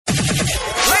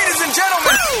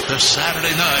The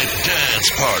Saturday Night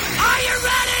Dance Party. Are you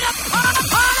ready to party?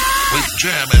 With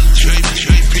Jammin,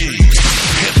 JP,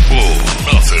 Pitbull,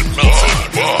 nothing but.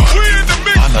 We in the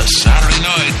mix. On the Saturday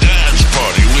Night Dance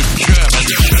Party with Jammin,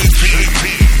 JP.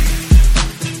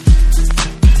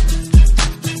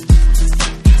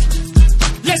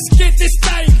 Let's get this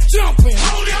thing jumping.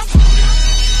 Hold up.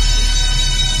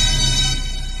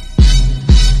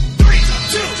 3,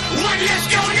 2, 1, let's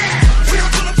go now. We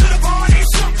don't pull up to the party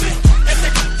jumping. Let's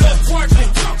take a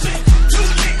twerking jumping. Too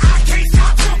late, I can't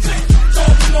stop jumping.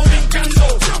 Todo mundo brincando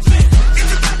jumping.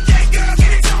 It's a birthday, girl,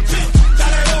 get it jumping.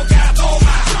 Dale loca,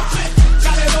 toma.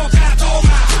 Dale loca,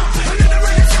 toma. Another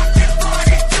ready jumping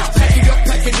party jumping. Pack it up,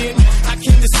 pack it in. I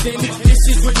came to sin. If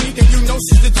she's with me, then you know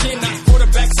she's the 10. I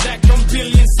quarterback stack, I'm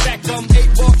billion stack, I'm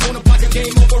 8 buck on a pocket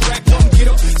game over rack. Come get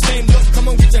up, stand up, come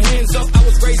on, get your hands up. I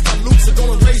was raised by Luke, so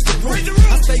gonna raise the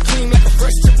roof. I stay clean like a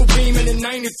fresh triple beam, and in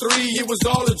 '93 it was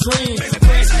all a dream.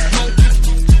 Monkey,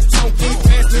 chunky,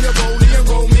 pass me the rollie and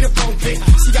roll me the funky.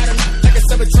 She got a like a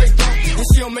 7 tray bump, and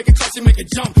she don't make it touch, she make it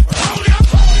jump. Hold up.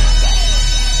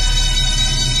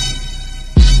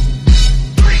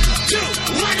 3, 2,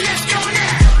 1, let's go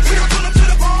now. We don't pull up to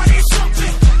the party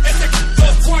jumping. Let's take a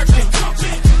twerking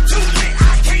jumping. Too late,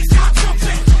 I can't stop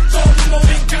jumping. Todo mundo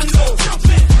brincando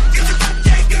jumping. It's a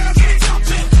birthday, girl, get it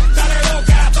jumping. Dale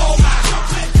loca, toma.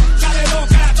 Dale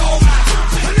loca, toma.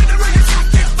 Another ready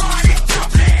jumping party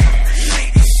jumping.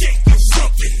 Ladies, shake them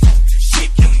jumping.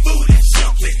 Shake them booty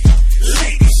jumping.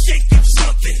 Ladies, shake them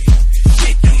jumping.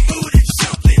 Shake them booty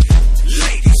jumping.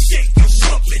 Ladies, shake them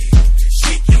jumping.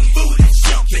 Shake them booty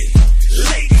jumping.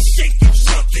 Ladies, shake them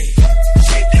jumping.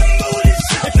 Shake them booty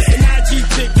jumping. If it's an IG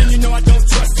pic, then you know I don't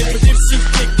trust it. But if she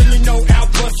thick, then you know I'll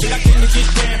bust it. I came to get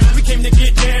down. We came to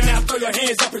get down. Now throw your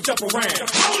hands up and jump around.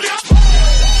 Hold up.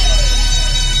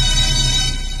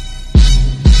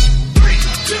 3,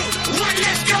 2, 1,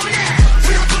 let's go now.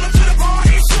 We don't pull up to the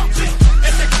party jumping.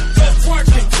 Let's take a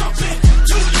twerking jumping.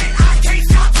 Too late, I can't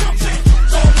stop jumping.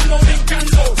 Todo mundo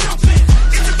brincando jumping.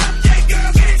 It's a birthday, girl,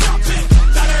 get it jumping.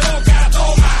 Dale loca,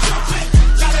 toma.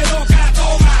 Dale loca,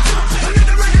 toma.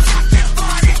 Another ready jumping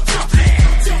party jumping.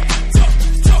 Jump, jump,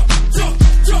 jump, jump,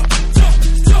 jump, jump,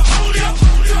 jump. Hold up.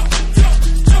 Jump, jump,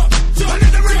 jump, jump.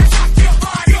 Another ready jumping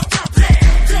party jumping.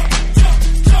 Jump,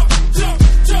 jump, jump, jump,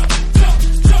 jump, jump,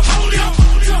 jump. Hold up.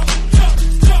 Jump, jump,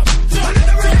 jump, jump.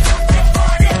 Another ready jumping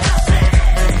party jumping.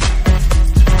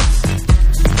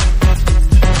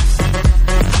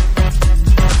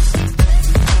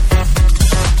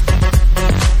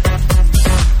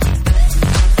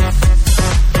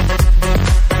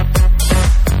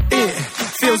 It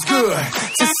feels good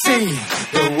to see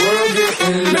the world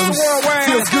getting loose.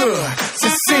 Feels good to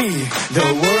see the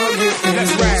world getting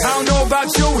loose. I don't know about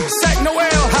you, Sack Noel. I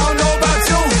don't know about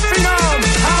you, Phenom.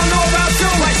 I don't know about you,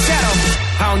 White Shadow.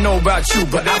 I don't know about you,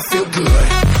 but I feel good.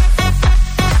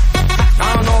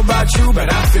 I don't know about you, but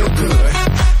I feel good.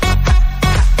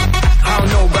 I don't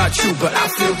know about you, but I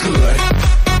feel good.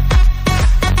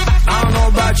 I don't know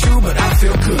about you, but I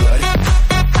feel good.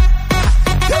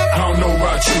 I don't know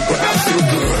about you, but I feel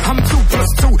good. I'm 2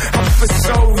 + 2, I'm for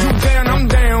show. You down, I'm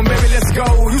down, baby, let's go.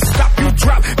 You stop, you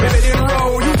drop, baby, then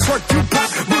roll. You twerk, you pop,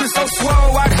 booty so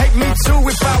swole. I'd hate me too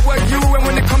if I were you. And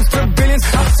when it comes to billions,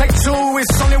 I'll take 2.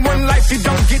 It's only one life, you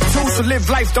don't get 2. So live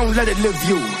life, don't let it live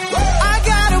you. I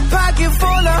got a pocket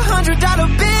full of $100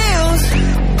 bills.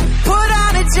 Put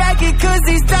on a jacket, cause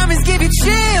these diamonds give you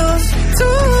chills.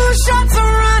 2 shots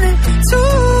are running, 2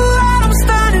 out, I'm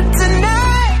starting tonight.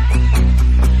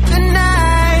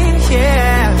 Tonight,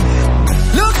 yeah.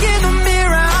 Look in the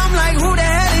mirror, I'm like, who the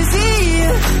hell is he?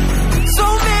 So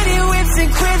many whips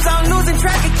and cribs, I'm losing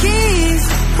track of keys.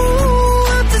 Ooh,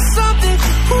 up to something,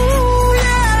 ooh,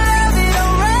 yeah, I love it,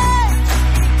 alright.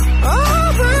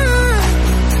 Alright.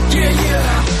 Yeah,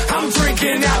 yeah, I'm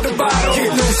drinking out the bottle.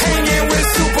 Get loose, hanging with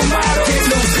supermodels. Get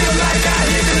loose, feel like I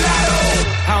hit the lotto.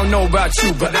 I don't know about you,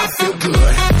 but I feel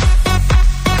good.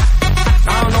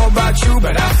 I don't know about you,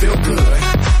 but I feel good.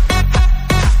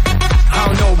 I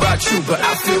don't know about you, but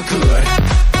I feel good.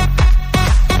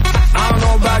 I don't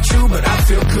know about you, but I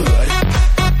feel good.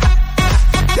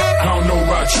 I don't know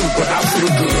about you, but I feel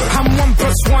good. I'm 1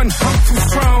 + 1, I'm too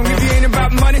strong. If you ain't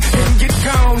about money, then get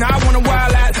gone. I wanna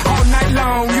wild out all night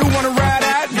long. You wanna ride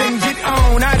out, then get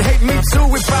on. I'd hate me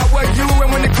too if I were you.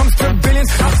 And when it comes to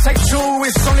billions, I'll take 2.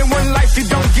 It's only one life, you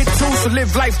don't get 2. So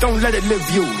live life, don't let it live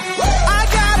you. I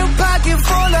got a pocket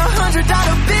full of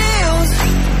 $100 bills.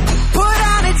 Put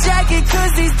on a jacket,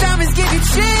 cause these diamonds give you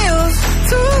chills.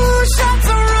 2 shots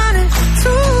are running, 2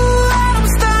 out, I'm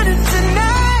starting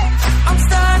tonight. I'm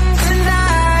starting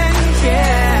tonight,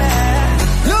 yeah.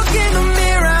 Look in the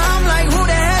mirror, I'm like, who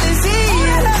the hell is he?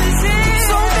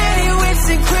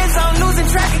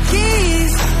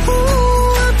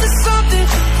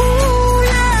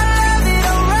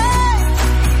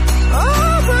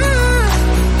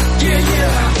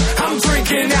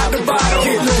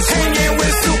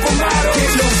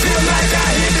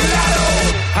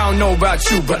 about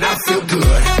you, but I feel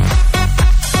good.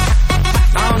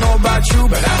 I don't know about you,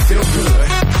 but I feel good.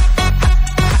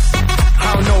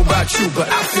 I don't know about you, but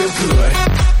I feel good.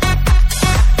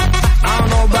 I don't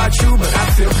know about you, but I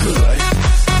feel good.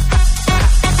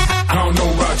 I don't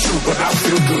know about you, but I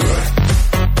feel good.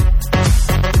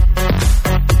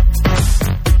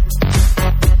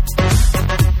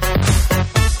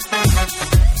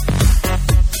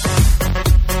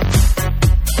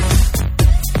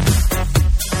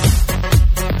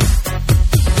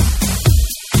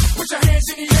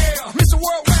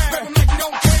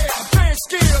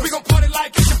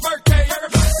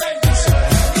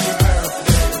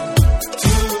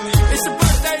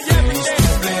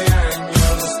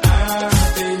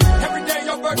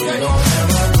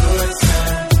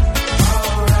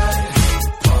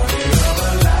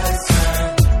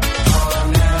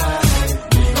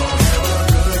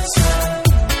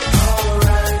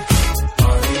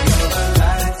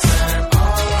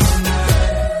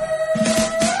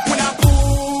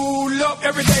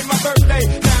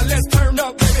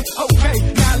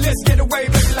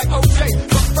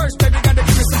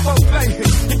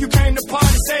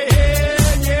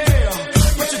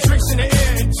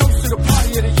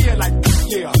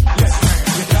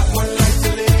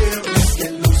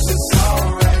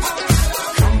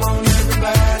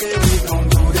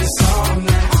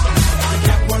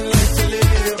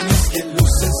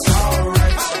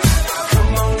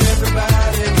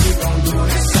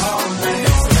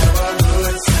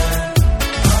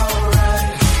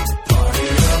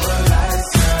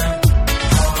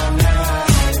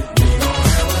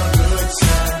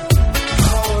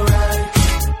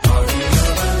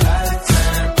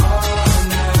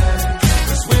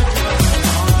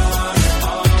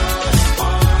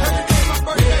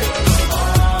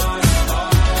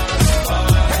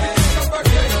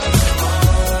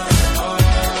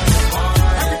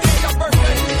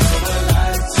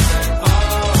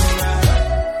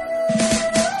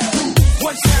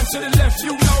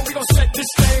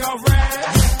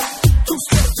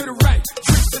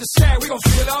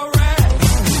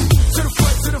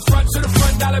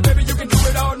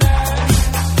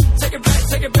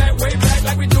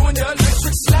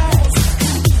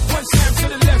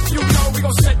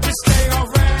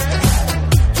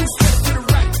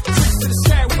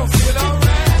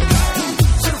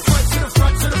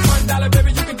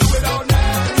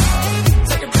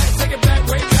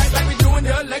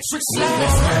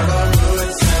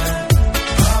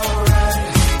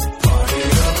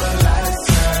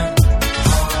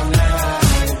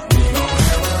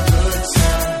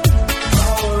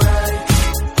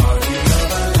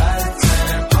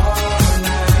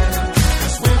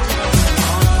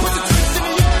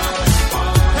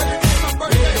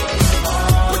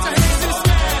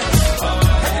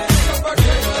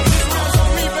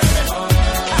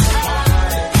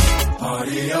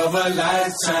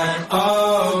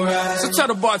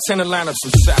 Bartender line up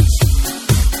some shots.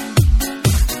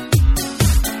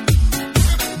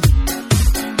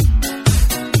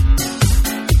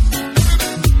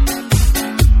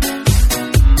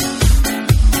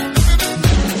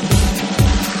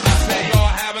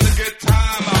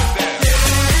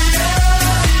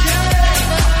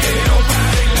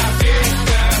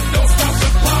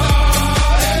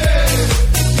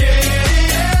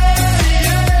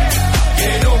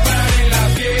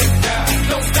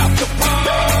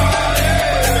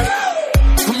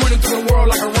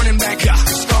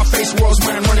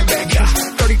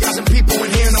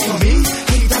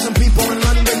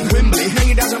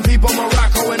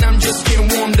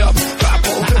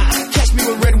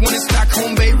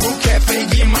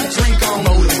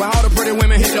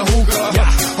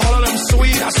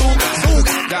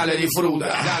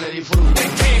 They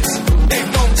dance, they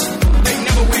won't, they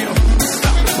never will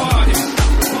stop the party.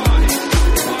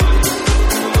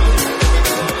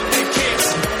 They can't,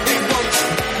 they won't,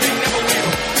 they never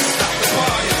will stop the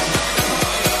party.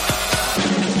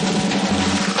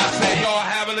 I say y'all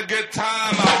having a good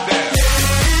time out there.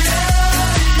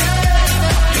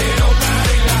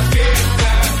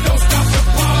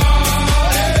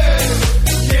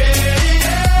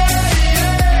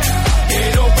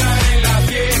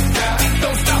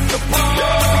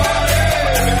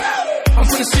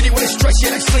 Yeah,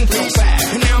 like Slinky.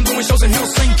 And now I'm doing shows in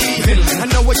Helsinki. I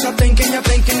know what y'all thinking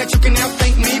that you can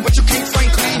outthink me, but you can't,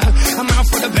 frankly. I'm out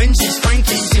for the Benjis,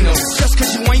 Frankies, you know. Just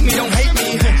cause you ain't me, don't hate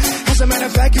me. As a matter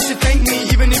of fact, you should thank me,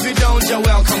 even if you don't, you're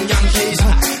welcome, Yankees.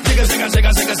 Zigga, zigga,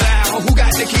 zigga, zigga, zow. Who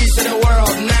got the keys to the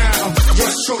world now?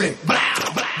 Yours truly. Blah,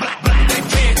 blah, blah, blah. They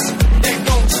can't, they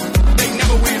won't, they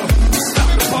never will stop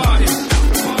the party.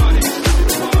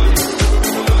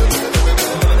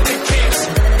 They can't,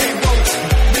 they won't.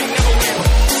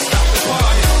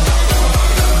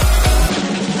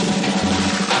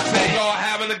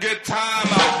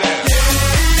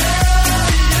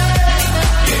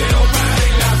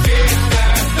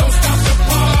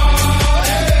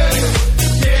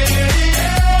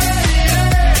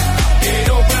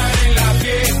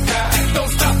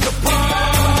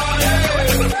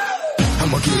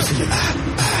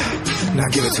 Now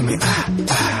give it to me,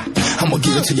 I'ma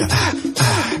give it to you,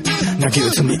 Now give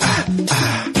it to me,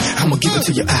 I'ma give it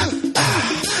to you,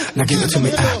 Now give it to me,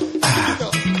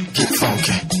 Get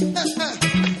funky,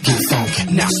 get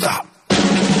funky. Now stop. I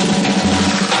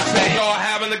think y'all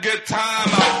having a good time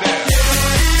out there.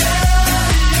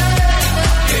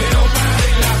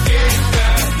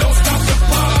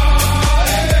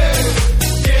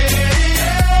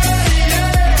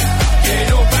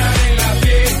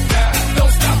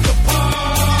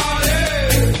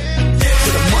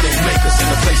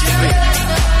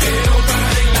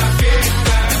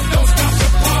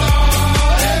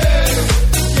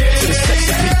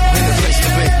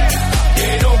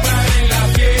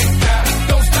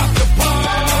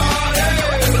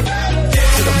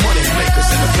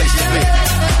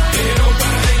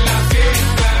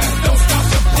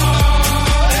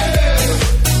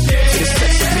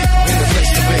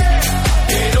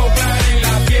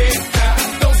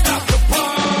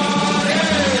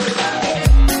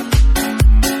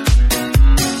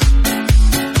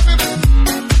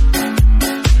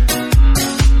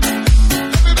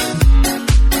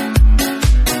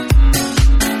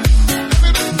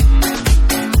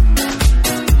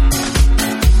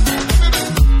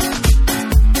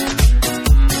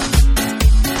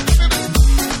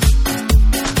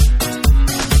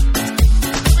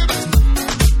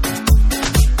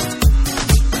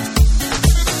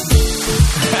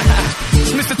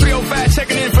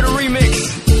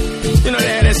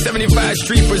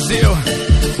 Street Brazil.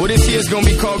 Well, this here's gonna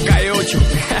be called Gaiocho.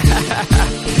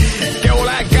 Que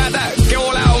hola gata, que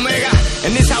hola omega.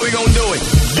 And this how we gonna do it.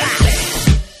 Dale.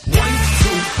 1,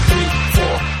 2, 3,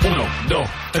 4. 1, 2,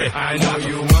 3. I know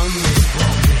you want me.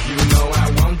 You know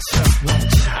I want you.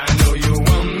 I know you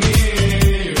want me.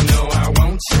 You know I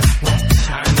want you.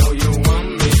 I know you want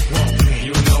me.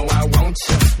 You know I want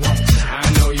you. I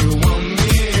know you want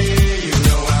me. You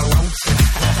know I want you.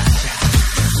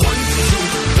 1, 2,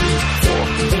 3, 4.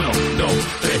 1, 2,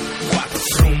 3, 4.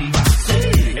 Rumba, sí.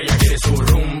 Ella quiere su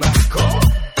rumba.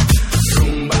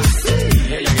 Rumba, sí.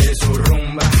 Ella quiere su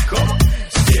rumba.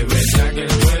 Si es verdad que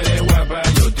tú eres guapa,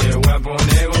 yo te voy a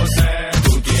poner gozar.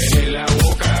 Tú tienes la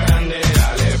boca grande,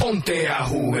 dale, ponte a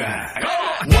jugar.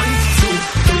 1, 2,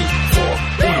 3,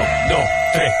 4. 1, 2,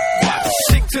 3, 4.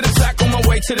 Stick to the top on my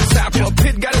way to the top. A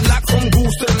pit got it locked from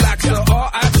goose to the locker.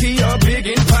 R.I.P. a big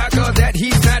in Parker that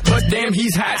he's not, but damn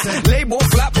he's hot. Label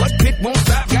flop, but Pit won't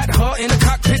stop. Got her in the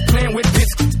cockpit playing with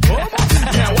bits.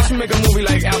 Now watch me make a movie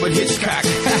like Albert Hitchcock.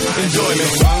 Enjoy me.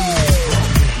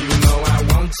 You know I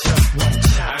want you.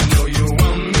 I know you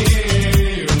want me.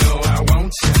 You know I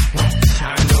want you.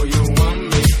 I know you want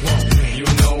me. You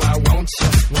know I want you.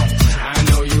 I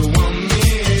know you want me.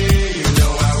 You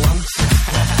know I want you.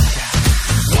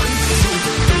 1,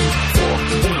 2, 3, 4.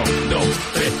 1, 2,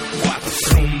 3, 4.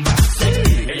 Rumba, sí.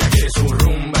 Ella quiere su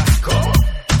rumba.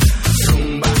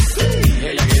 Rumba, sí.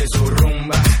 Ella quiere su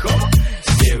rumba.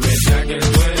 Si es verdad que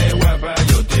tú eres guapa,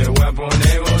 yo te voy a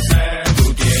poner gozar.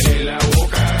 Tú tienes la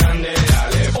boca grande,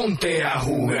 dale, ponte a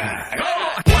jugar.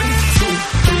 1, 2,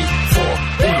 3,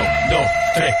 4. 1, 2,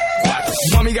 3, 4.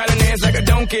 Mommy got an ass like a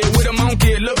donkey with a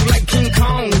monkey, look like King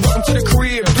Kong. Welcome to the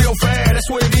crib, 305. That's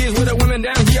what it is with the women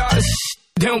down here. All the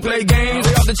they don't play games,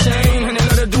 they off the chain, and they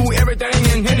love to do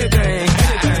everything and anything.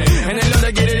 And they love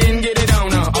to get it in, get it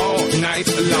on all night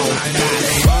long.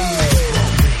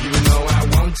 You know I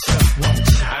want you.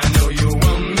 I know you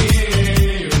want me.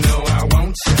 You know I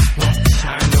want you.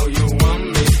 I know you want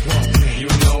me. You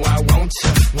know I want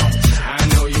you. I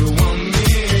know you want me.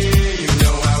 You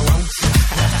know I want you.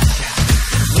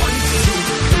 1, 2,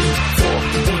 3, 4.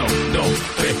 1, 2,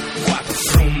 3, 4.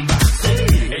 Rumba, sí.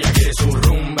 Ella quiere su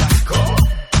rumba.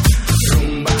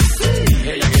 Rumba, sí.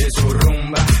 Ella quiere su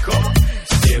rumba.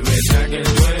 Si es verdad que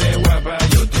tú eres guapa,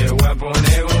 yo te voy a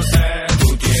poner gozar. Tú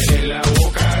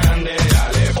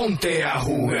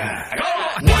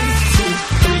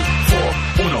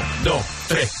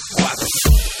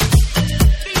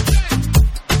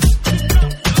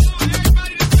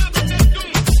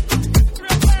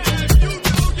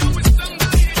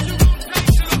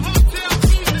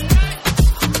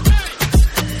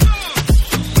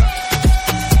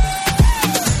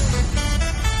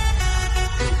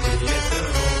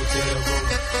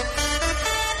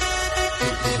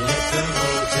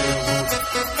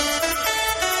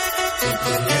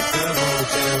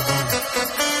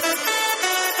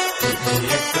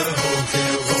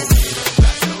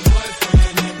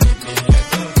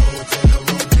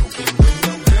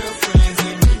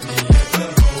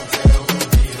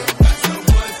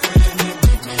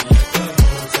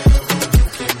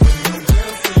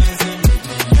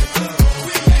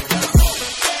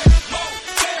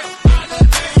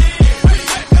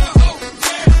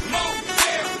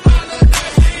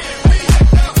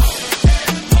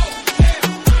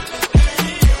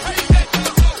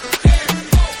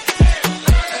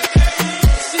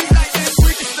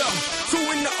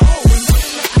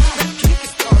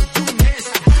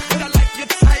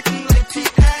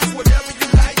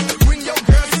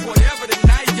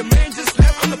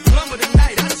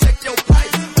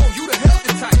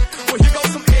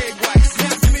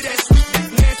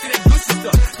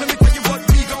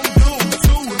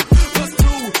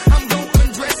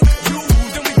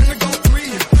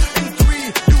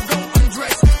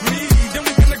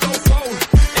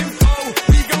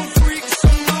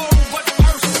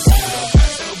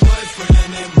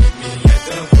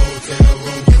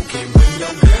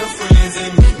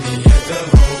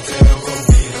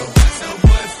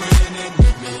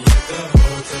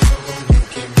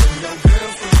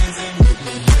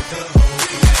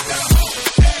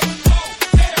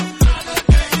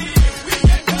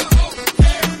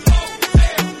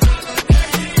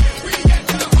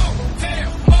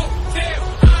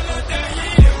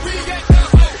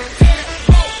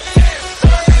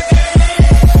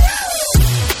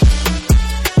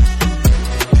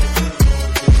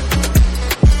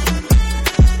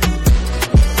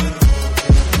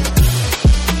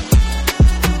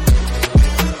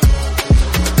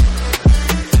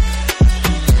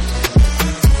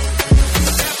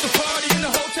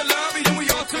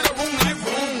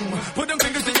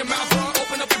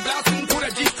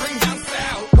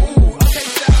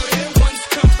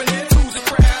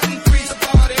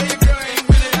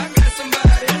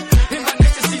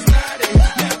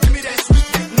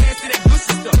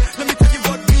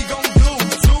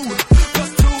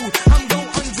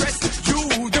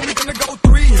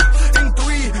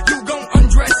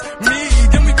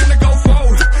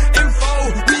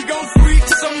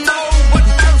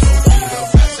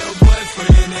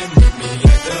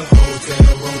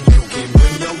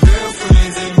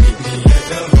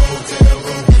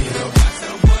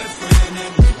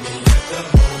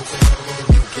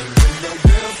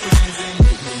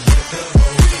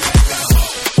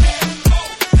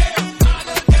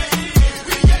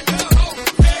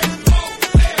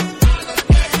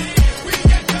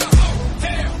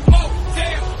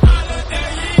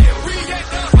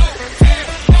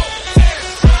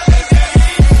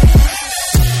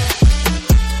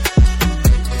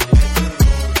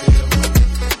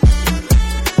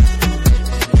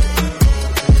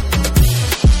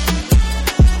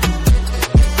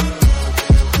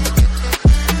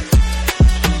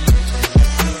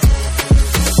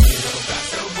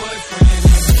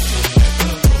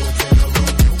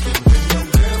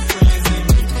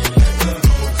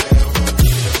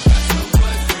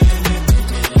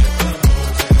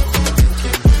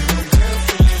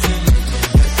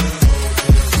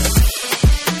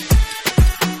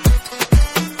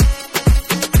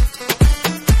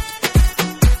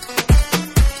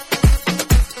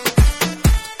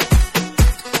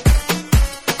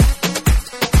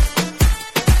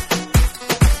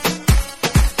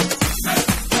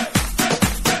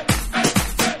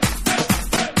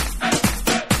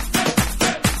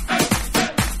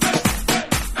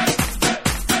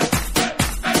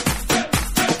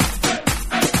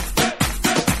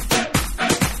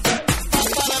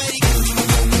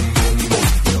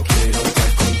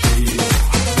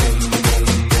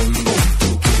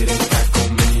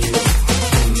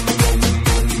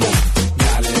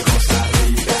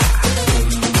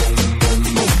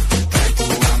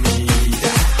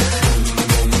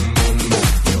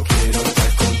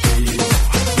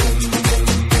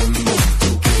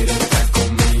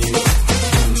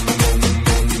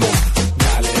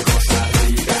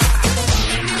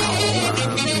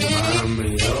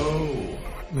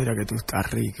Mira que tú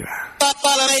estás rica.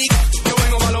 Yo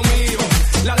vengo pa' lo mío,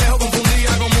 la dejo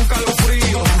confundida como un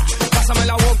calofrío. Pásame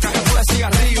la boca, que fuera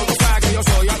cigarrillo. Tú sabes que yo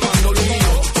soy Armando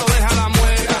Lío. No deja la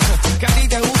muela, que a ti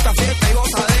te gusta fiesta y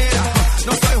gozadera.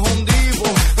 No soy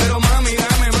hondipo, pero mami,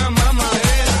 dame más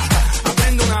madera.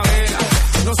 Aprende una vela,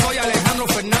 no soy Alejandro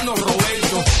Fernando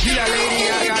Roberto. Dile a Lady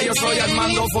Gaga, yo soy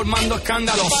Armando formando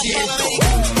escándalo, siento.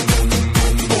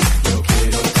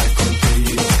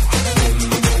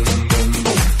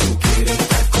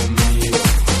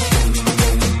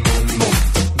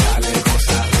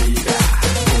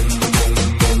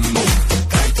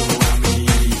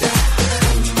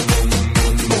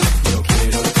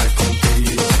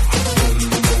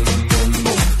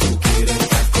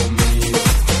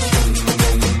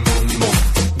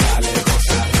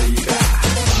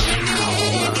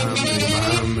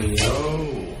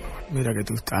 Mira que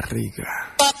tú estás rica.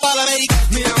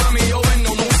 Mira mami, yo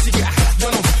vendo música,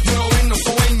 yo no vendo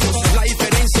sueños. La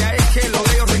diferencia es que lo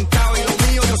veo rentado y lo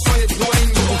mío yo soy el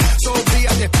dueño.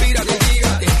 Sonríate, espírate,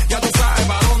 dígate, ya tú sabes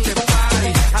para dónde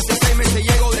pare. Hace 6 meses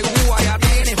llego de Cuba, ya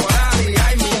tienes Ferrari.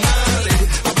 Ay mi madre,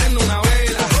 aprendo una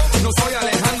vela. No soy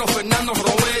Alejandro Fernando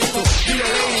Roberto. Dile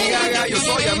Lady Gaga, yo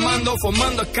soy Armando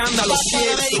formando escándalo,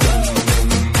 cierto.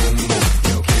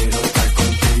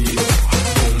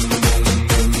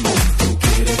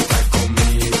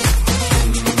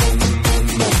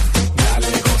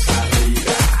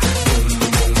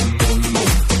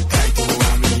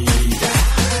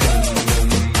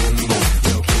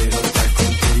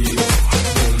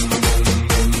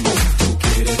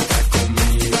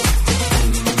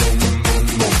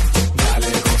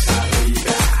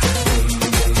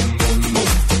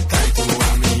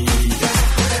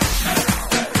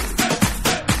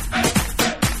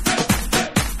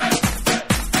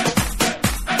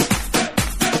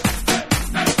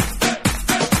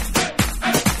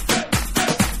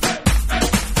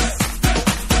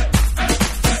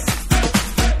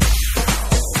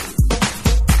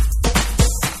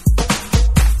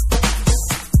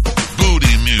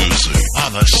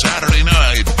 The Saturday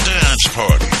night dance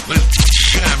party with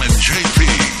Jammin JP.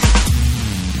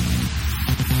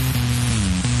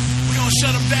 We gonna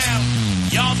shut them down.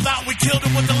 Y'all thought we killed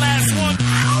him with the last one?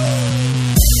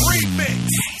 Remix.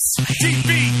 DB,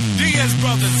 Diaz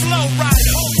Brothers, Flow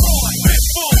Rider,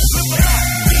 Pitbull, Flip It Up,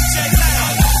 DJ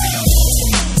Loud.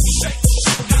 Shake,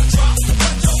 now drop,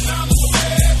 let your mama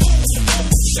say.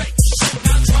 Shake,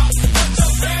 now drop, let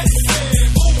your daddy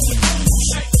say.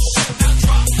 Shake, now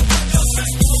drop, let your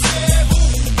sister say.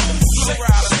 Flow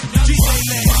Rider, DJ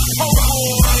Loud, hold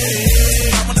on.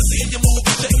 I wanna see you move,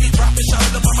 shake it, drop it, shout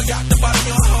it. The mama got the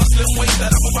body on her slim waist.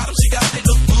 That upper bottom she got, they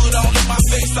look good all in my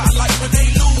face. I like when they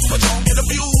lose, but don't get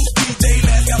abused. DJ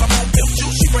Last got them on pimp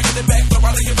juice. She bringing it back, Flow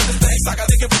Rider giving the thanks. I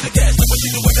gotta give it the cash. Look what she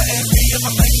do with the ass. Me if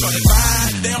I think on it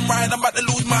fine. Damn right, I'm about to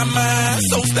lose my mind.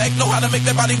 So stacked, know how to make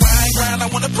that body whine, grind. I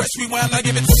wanna press rewind. I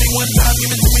give it to me one time,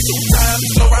 give it to me 2 times.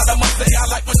 Flow Rider must say I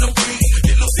like when them green.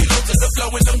 Get Lucy low to the flow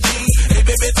in them jeans. Hey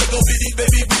baby, take a bitty,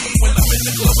 baby, breathe. When I'm in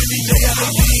the club with DJ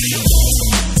LOD.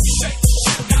 Shake,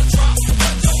 now drop,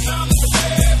 let your mama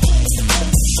say.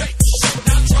 Shake,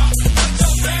 now drop, let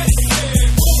your daddy say.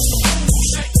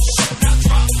 Shake, now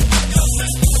drop, let your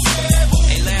sister say.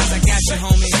 Hey Lance, I got you,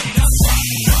 homie.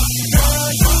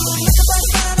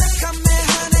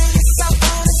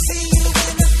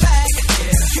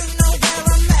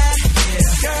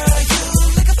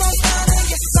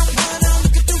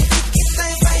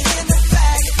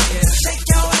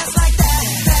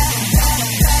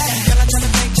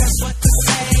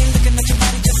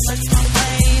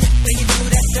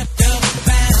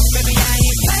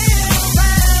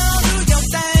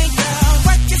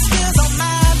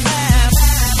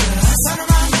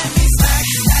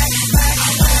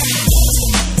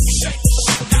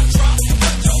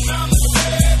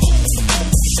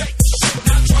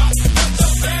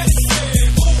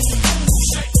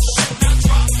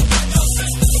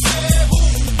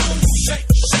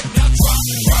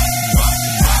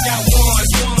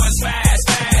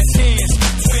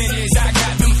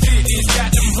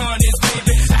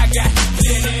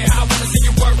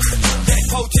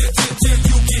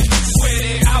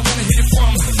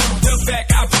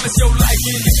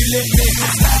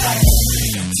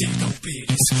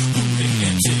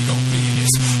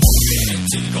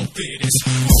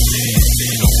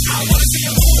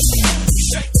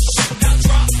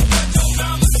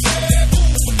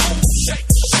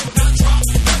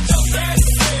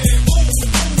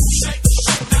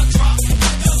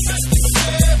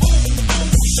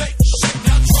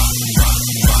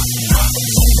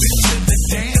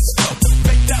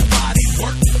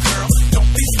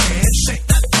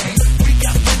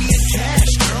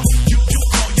 Cash.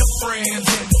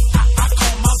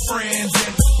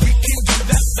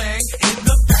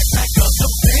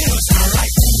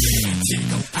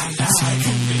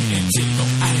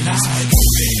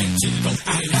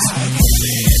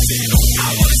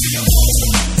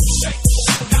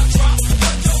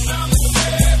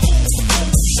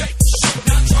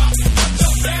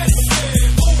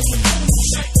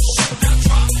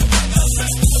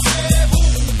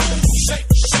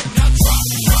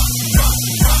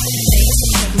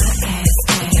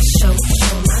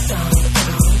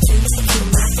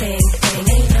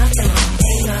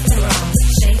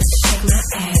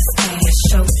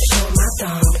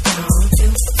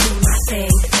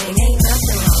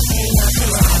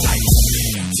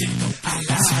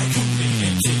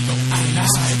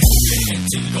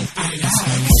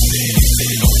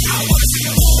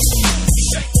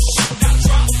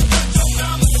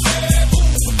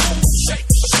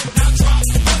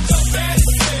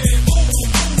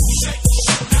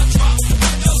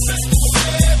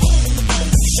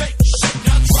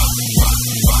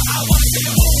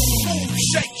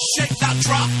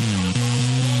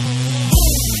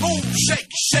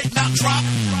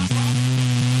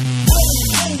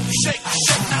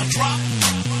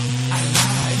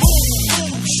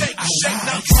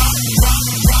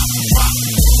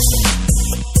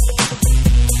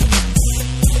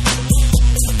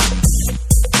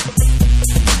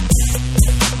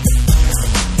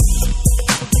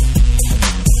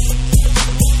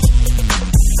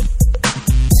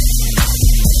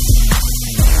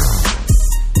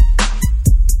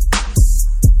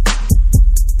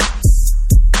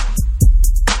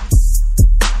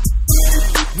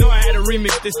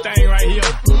 Remix this thing right here.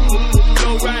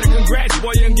 Low rider, congrats,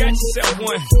 boy, you done got yourself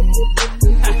one.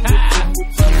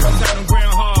 Sometimes them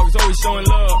groundhogs always showing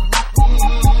love.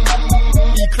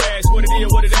 E-Crash, what it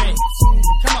is, what it ain't.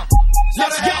 Come on,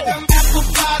 let's go. Them apple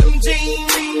bottom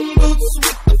jean boots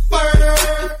with the fur.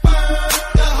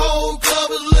 The whole club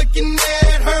was looking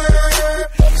at her.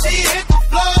 She hit the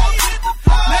floor.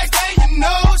 Next thing you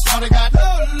know, shawty got low.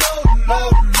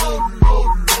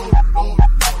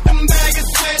 Them baggy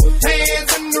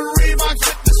sweatpants and the Reeboks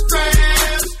with the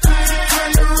straps.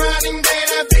 Turned around and gave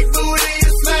that big booty a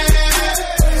slap.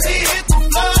 She hit the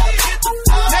floor.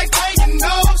 Next thing you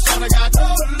know, shawty got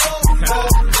low.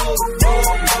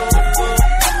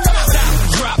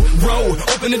 Drop, roll,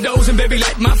 open the doors and baby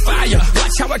light my fire.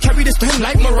 Watch how I carry this thing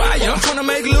like Mariah. I'm tryna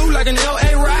make Lou like an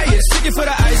L.A. riot. Stick it for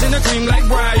the ice and the cream like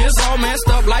Briars. All messed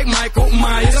up like Michael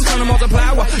Myers. I'm tryna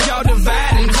multiply while y'all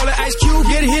divide and call it Ice Cube.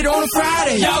 Get hit on a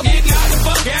Friday. Y'all get knocked the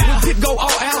fuck out. Pit go all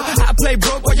out. I play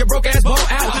broke while your broke ass ball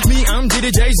out. Me, I'm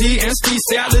Diddy, Jay-Z, and Steve.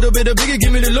 Say a little bit of bigger,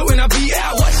 give me the low and I'll be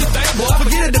out. What you think, boy?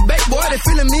 Forget a debate, boy. They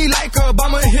feeling me like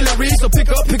Obama and Hillary. So pick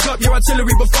up your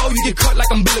artillery before you get cut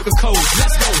like umbilical cord.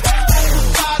 Let's go.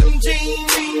 Bottom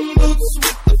jean boots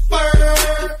with the fur.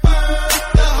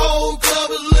 The whole club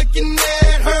was looking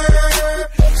at her.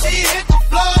 She hit the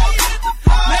floor.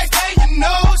 Next thing you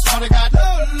know, shawty got low.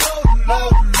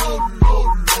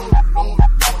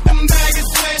 Them baggy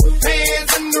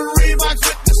sweatpants and the Reeboks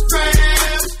with the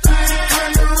straps.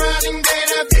 Turned around and gave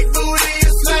that big booty a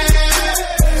slap.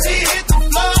 She hit the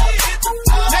floor.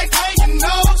 Next thing you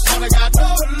know, shawty got low.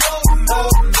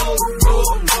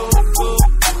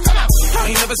 I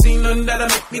ain't never seen nothing that'll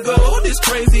make me go this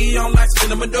crazy on like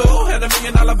cinnamon dough. Had $1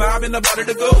 million vibe in the body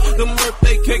to go. Them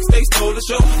birthday cakes, they stole the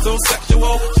show. So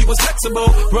sexual, she was flexible,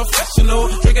 professional,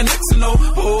 drinking Xanol.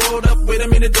 Hold up, wait a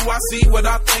minute, do I see what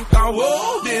I think I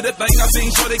will? Did a thing I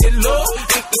seen, sure they get low.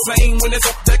 Ain't the same when it's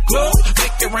up that close.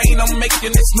 Make it rain, I'm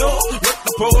making it snow. With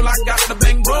the pole, I got the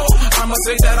bang bro. I'ma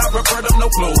say that I prefer them no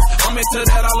clothes. I'm into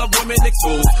that, I love women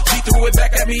exposed. She threw it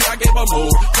back at me, I gave her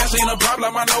more. Cash ain't a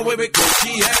problem, I know where it goes.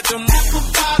 She had them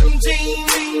bottom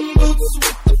jean boots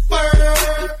with the fur.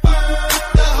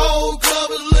 The whole club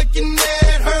was looking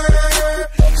at her.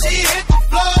 She hit the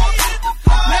floor.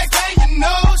 Next thing you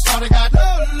know, shawty got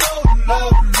low.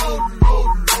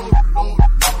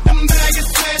 Them baggy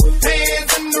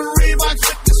sweatpants and the Reeboks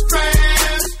with the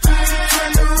straps.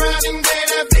 Turned around and gave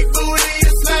that big booty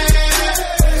a slap.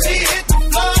 She hit the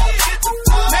floor.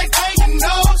 Next thing you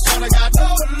know, shawty got low.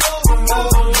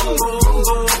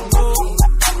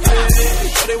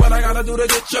 What I gotta do to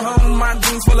get you home? My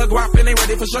jeans full of guap and they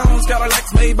ready for shows. Got a Lex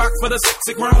Maybach for the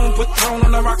sexy grown. Put tone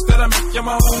on the rocks that'll make you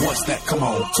moan. One stat, come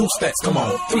on. Two stats, come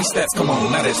on. Three stats, come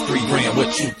on. Now that's $3,000.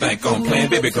 What you think I'm playing?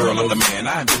 Baby girl, I'm the man.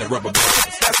 I ain't been a rubber band.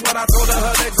 That's what I told her.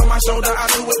 Her legs on my shoulder. I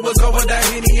knew it was over. That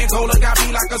Henny and Cola got me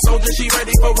like a soldier. She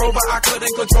ready for Rover. I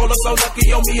couldn't control her. So lucky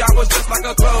on me, I was just like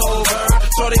a clover.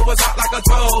 Shorty was hot like a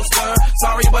toaster.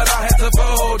 Sorry, but I had to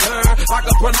fold her. Like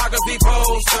a pornography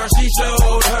poster. She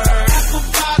showed her.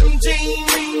 Bottom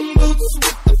jean boots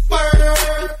with the fur.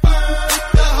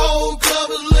 The whole club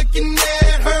was looking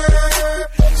at her.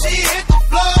 She hit the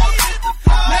floor.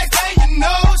 Next thing you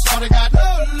know, shawty got low.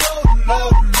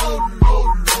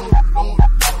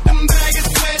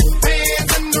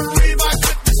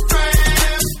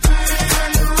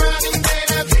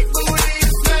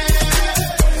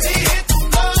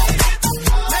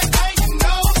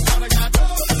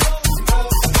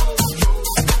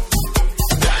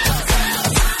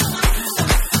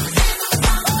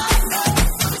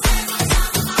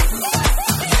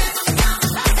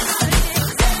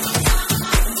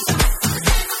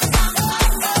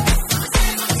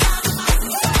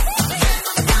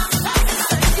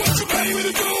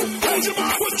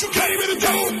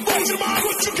 your mind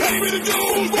what you came here to do.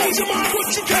 Hold your mind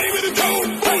what you came here to do.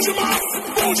 Hold your mind,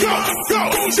 hold your, go,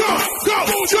 hold your, go,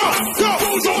 hold your, go,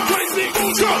 hold your, crazy,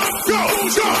 hold your, go,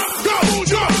 hold your, go, hold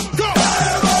your, go.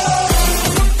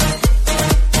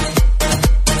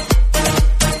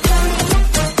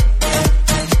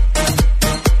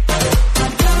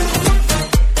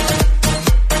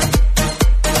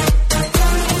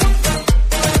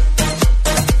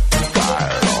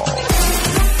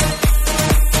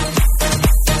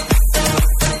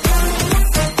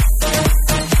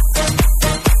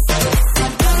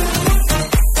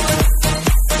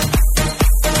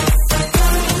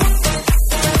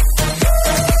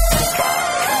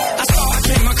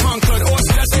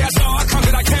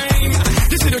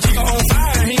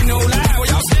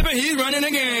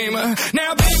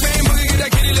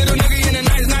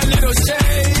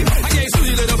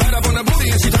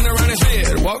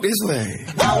 This way.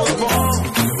 I was born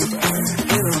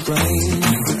in a plane.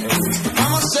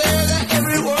 Mama said that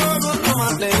every word was on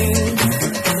my name.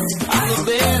 I'm the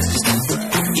best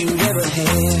you never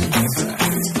had.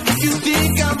 If you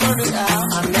think I'm burning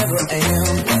out, I never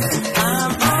am.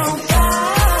 I'm on fire.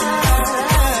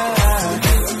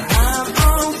 I'm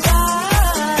on fire.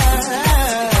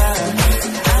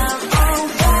 I'm on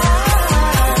fire.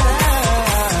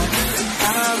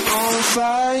 I'm on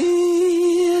fire.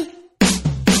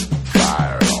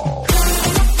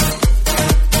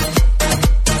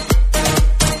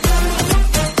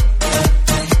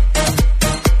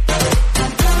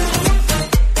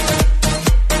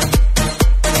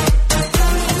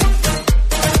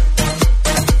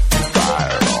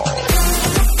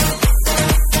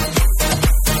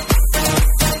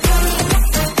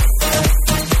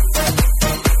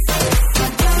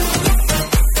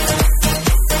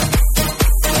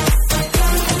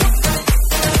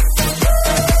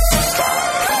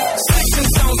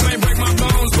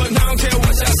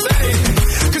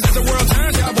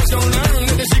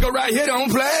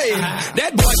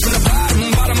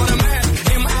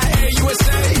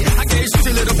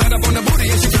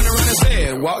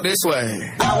 This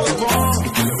way. I was born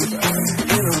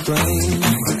in a plane.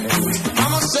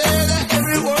 Mama said that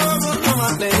every word was on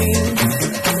my name.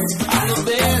 I'm the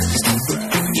best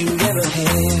you never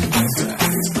had.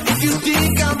 If you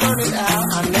think I'm burning out,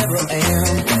 I never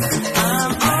am.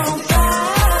 I'm on fire.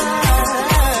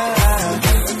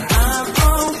 I'm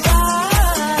on fire.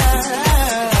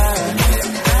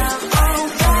 I'm on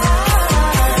fire.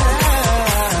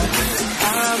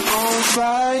 I'm on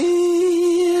fire.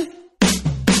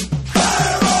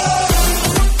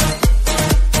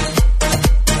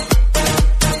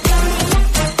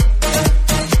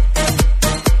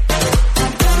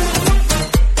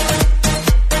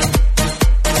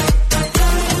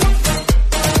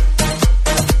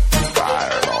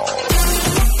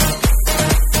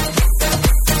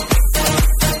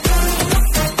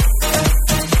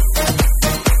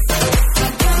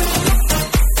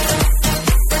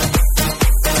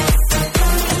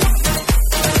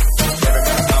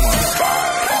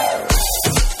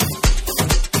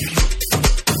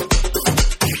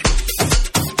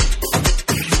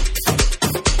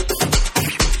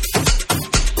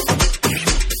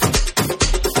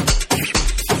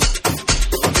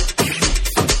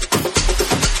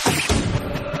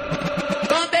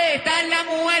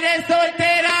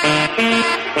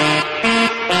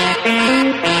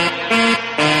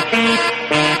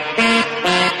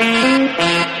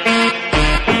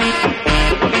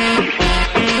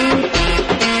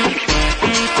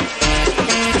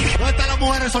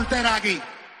 aquí.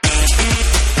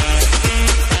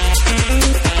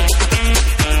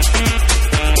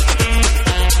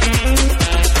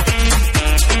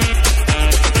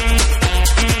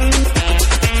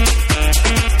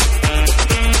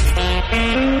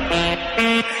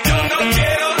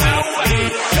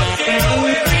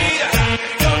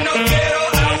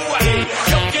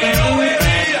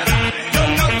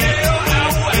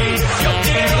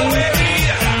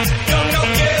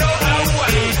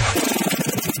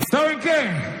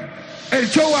 El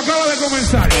show acaba de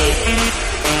comenzar.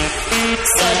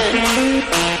 7,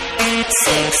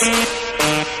 6, 5,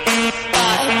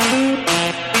 4,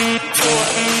 3,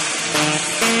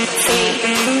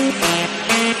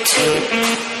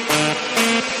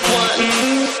 2,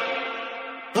 1.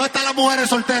 ¿Dónde están las mujeres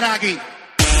solteras aquí?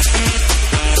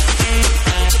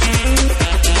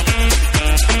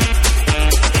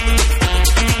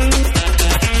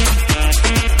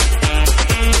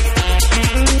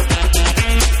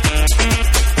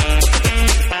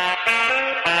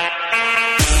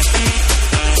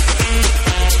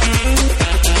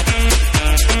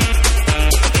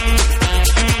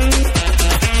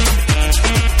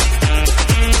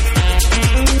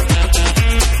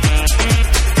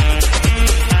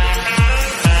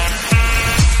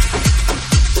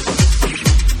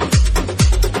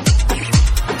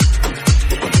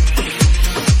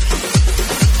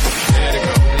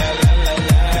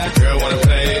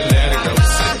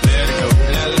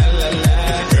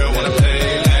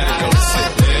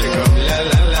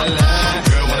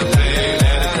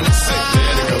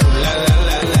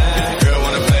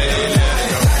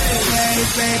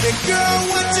 girl,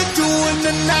 what you doing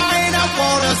tonight? I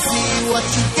wanna see what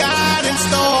you got in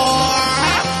store.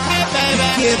 Hey, baby,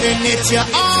 giving it your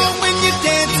all when you're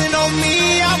dancing on me.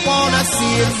 I wanna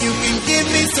see if you can give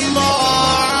me some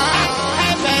more.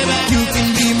 Hey, baby, you can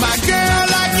be my girl,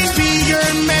 I can be your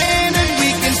man, and we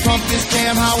can pump this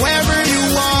jam however you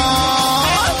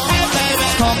want. Hey, baby,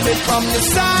 pump it from the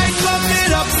side, pump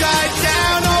it upside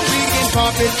down, or we can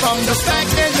pump it from the back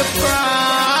and the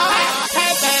front.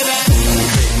 Hey, baby.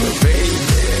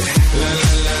 Baby, la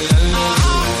la la la la.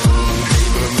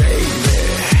 Baby,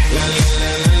 la la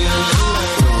la la la.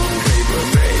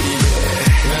 Baby,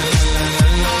 la la la la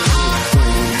la.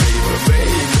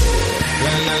 Baby,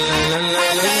 la la la la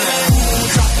la.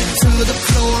 Drop it to the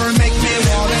floor, make me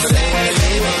wanna say,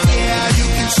 baby. Yeah, you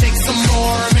can shake some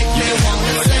more, make me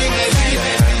wanna say, baby.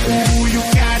 Ooh, you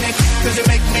got it, 'cause you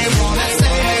make me wanna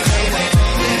say, baby.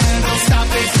 Yeah, don't stop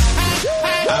it.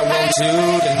 I want you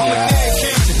tonight.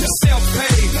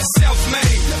 Self-paid,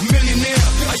 self-made, millionaire.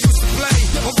 I used to play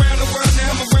around the world,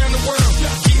 now I'm around the world.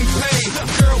 Getting paid,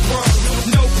 girl, bro,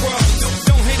 no problems.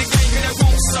 Don't hate a game that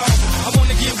won't solve. I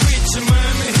wanna get with you,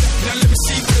 mommy. Now let me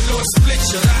see what the Lord split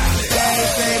your eyes. Hey,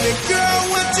 baby girl,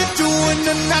 what you doing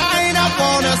tonight? I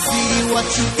wanna see what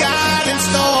you got in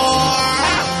store.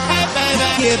 Hey, baby,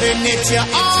 giving it your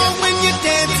all when you're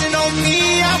dancing on me.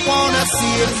 I wanna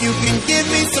see if you can give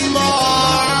me some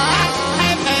more.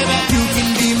 Hey, baby, you can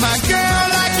be my girl,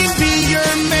 I can be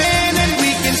your man, and we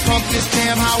can pump this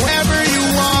jam however you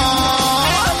want.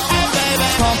 Hey, baby,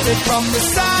 pump it from the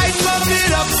side, pump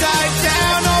it upside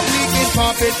down, or we can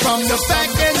pump it from the back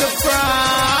and the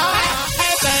front.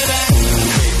 Hey, baby.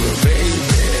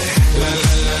 Baby, la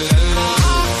la la la la.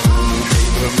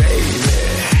 Baby,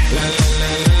 la la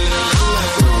la la la.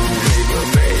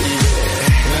 Baby,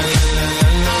 la la la la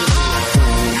la.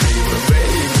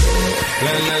 Baby,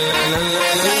 la la la la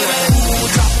la.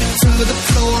 Drop it to the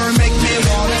floor, make me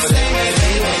wanna say,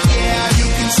 baby. Yeah, you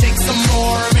can shake some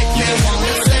more, make me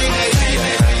wanna say, baby.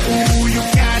 Ooh, you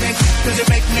got it, 'cause you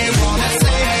make me wanna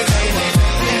say, baby.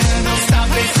 Yeah, don't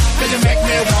stop it, 'cause you make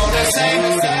me wanna say.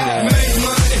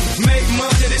 Make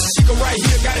money, this chica right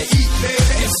here gotta eat,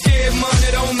 baby. If scared money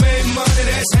don't make money,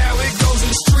 that's how it goes in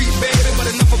the street, baby. But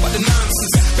enough about the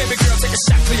nonsense. Baby girl, take a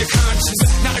shot, clear your conscience.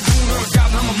 Not a goon or a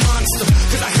goblin, I'm a monster.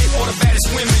 'Cause I hate all the baddest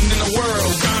women in the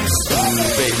world, honestly.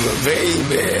 Baby,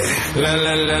 baby, la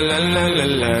la la la la la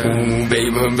la. Ooh,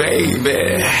 baby, baby,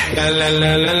 la la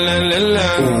la la la la la.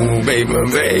 Ooh, baby,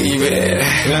 baby,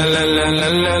 la la la la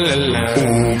la la la.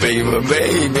 Ooh, baby,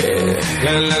 baby,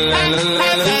 la la la la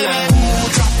la la la.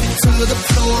 Drop it to the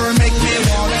floor, make me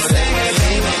wanna say,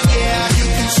 baby. Yeah, you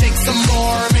can shake some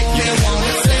more, make me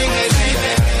wanna say,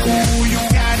 baby. Ooh, you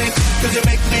got it, 'cause you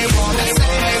make me wanna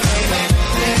say, baby.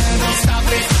 Yeah, don't stop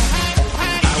it.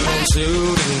 I want you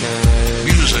tonight.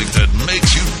 Music that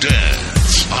makes you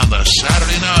dance on the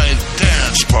Saturday Night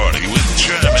Dance Party with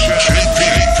Jammin. JP.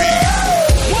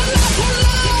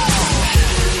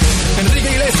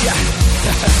 Enrique Iglesias.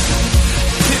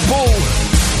 Pitbull.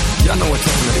 Y'all know what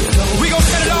time it is. We gon'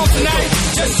 set it off tonight.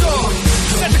 Yes, sir.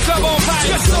 Set the club on fire.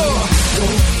 Yes, sir.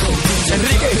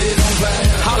 Enrique,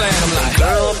 holla at him like.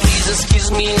 Girl, please excuse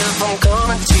me if I'm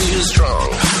coming too strong,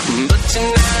 but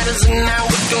tonight is the night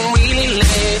we can really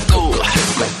let it go.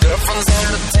 My girlfriend's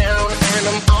out of town and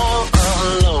I'm all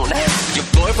alone. Your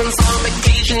boyfriend's on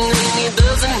vacation and he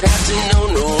doesn't have to know,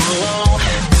 no.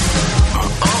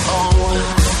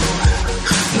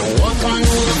 No one can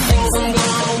do the things I'm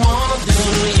gonna wanna do,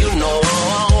 you know.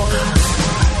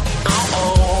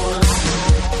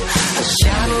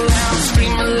 Shout aloud,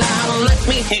 scream aloud, let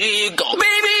me hear you go.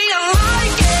 Baby, I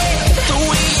like it, the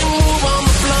way you move on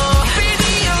the floor.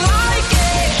 Baby, I like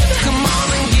it, come on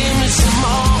and give me some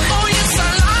more. Oh yes,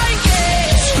 I like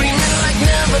it, screaming like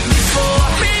never before.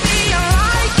 Baby, I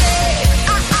like it,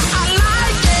 I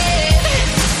like it.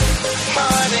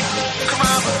 Party,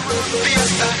 club,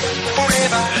 fiesta,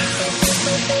 forever.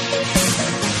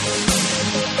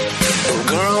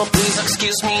 Girl, please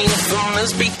excuse me if I'm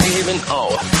misbehaving,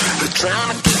 oh. Trying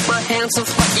to keep my hands off,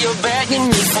 but you're begging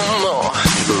me for more.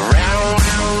 Round,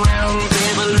 round, round,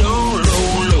 baby, low, low,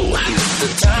 low. The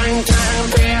time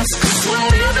pass, 'cause we're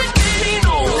never getting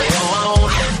old.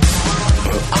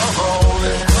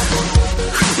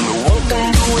 No one can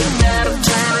do it better,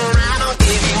 turn around, I'll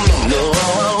give you no.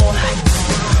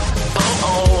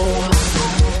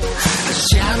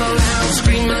 Shout aloud,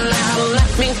 scream aloud,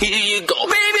 let me hear you go.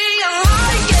 Baby, I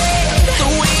like it, the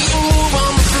way you move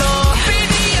on the floor.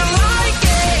 Baby, I like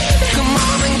it, come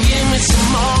on and give me some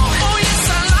more. Oh yes,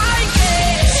 I like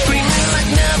it, screaming like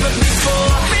never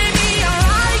before. Baby, I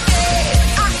like it,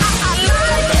 I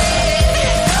like it.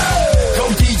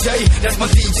 that's my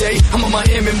DJ. I'm a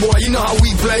Miami boy, you know how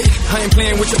we play. I ain't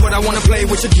playing with you, but I wanna play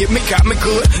with you. Get me, got me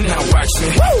good. Now watch me.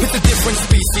 It's a different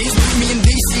species. Me and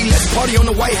DC, let's party on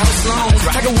the White House lawn.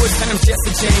 Tiger Woods times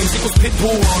Jesse James equals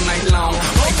Pitbull all night long.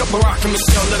 Wake up Barack and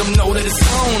Michelle, let them know that it's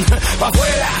on. Pa'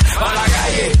 afuera, pa' la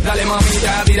calle. Dale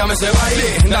mamita, tírame ese baile.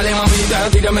 Dale mamita,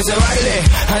 tírame ese baile.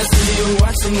 I see you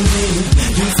watching me,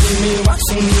 you see me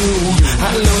watching you.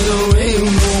 I love the way you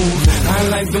move. I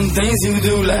like them things you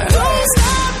do like. Don't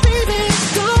stop, baby,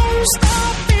 don't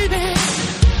stop, baby.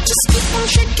 Just keep on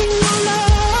shaking your love.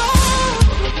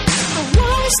 I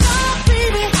won't stop,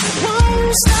 baby,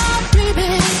 won't stop, baby,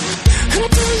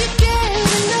 until you get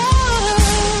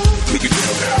enough. We can do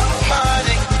it.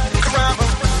 Party, caramba,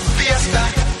 fiesta,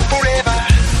 forever.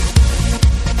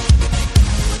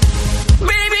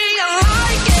 Baby, I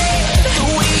like it, the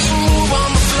way you move on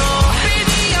the floor.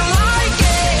 Baby, I like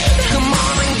it, come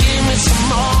on and give me some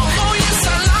more. Oh yes,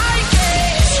 I like it,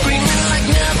 screaming like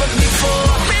never before.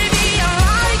 Baby, I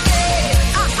like it,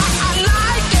 I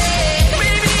like it.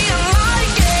 Baby, I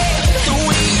like it, the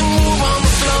way you move on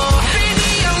the floor.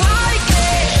 Baby, I like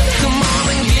it, come on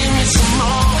and give me some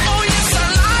more. Oh yes, I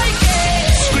like it,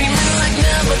 screaming like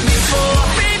never before.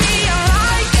 Baby, I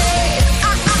like it,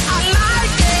 I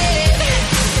like it.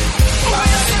 Oh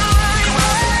yes, I like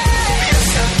it.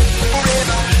 Fiesta,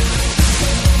 forever.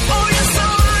 Oh yes, I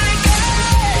like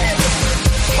it.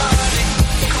 Party,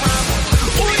 caramba,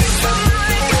 Oh yes, I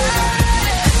like it.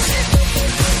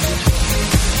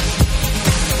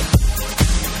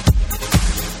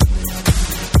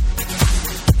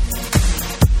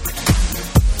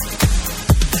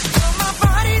 my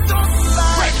body don't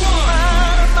lie.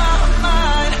 Out of my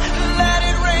mind, let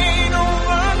it rain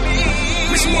over me.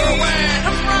 Miss Worldwide.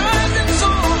 I'm rising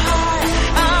so high,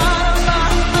 out of my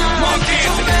mind. Mark Anthony.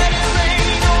 So let it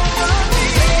rain over me.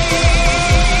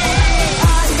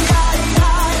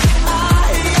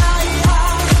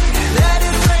 Let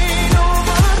it rain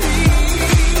over me.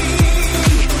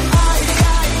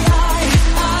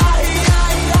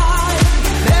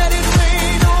 Let it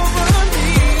rain over me.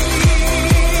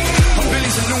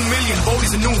 Billy's a new million,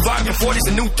 Bodie's a new volume, 40's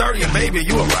a new 30, and baby,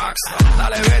 you a rockstar.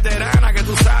 Dale veterana que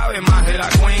tú sabes más de la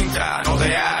cuenta, no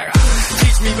te hagas.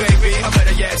 Teach me, baby, I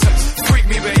better yes. Freak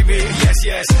me, baby, yes,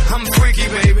 yes. I'm freaky,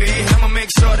 baby. I'ma make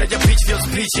sure that your peach feels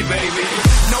peachy, baby.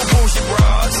 No bullshit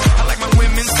bras. I like my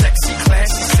women sexy,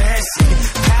 classy, sassy,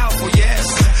 powerful, yes.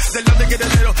 They love to get a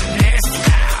little nasty.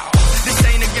 Ow. This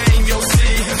ain't a game, you'll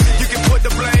see. You can put the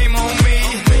blame on me.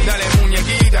 Dale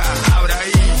muñequita, ahora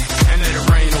ahí, and let it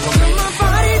rain over me. My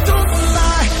body don't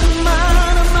lie, I'm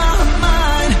out of my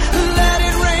mind. Let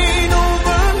it rain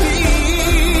over me.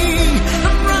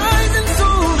 I'm rising so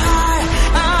high,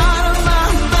 out of my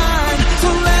mind. So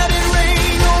let it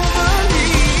rain over me.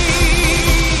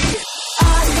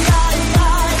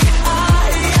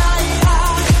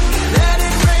 Let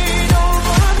it rain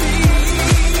over me.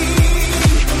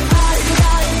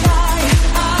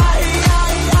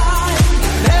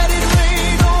 Let it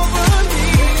rain over me.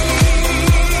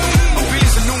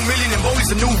 Billy's a new million and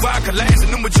Bodie's a new vodka. Lance a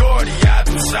new majority, ya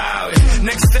tú sabes.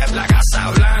 Next step, la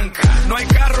Casa Blanca. No hay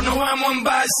carro, no vamos en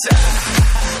balsa.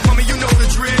 Mommy, you know the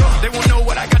drill. They won't know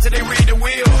what I got till they read the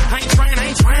wheel. I ain't trying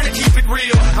to keep it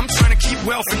real. I'm trying to keep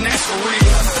wealth and that's for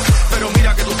real. Pero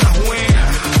mira que tú estás buena.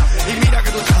 Y mira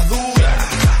que tú estás dura.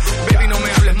 Baby, no me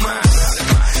hables más.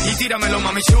 Y tíramelo,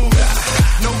 mami chula.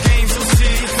 No games, you'll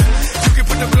see. You can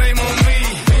put the blame on me.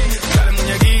 Dale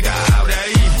muñequita, ahora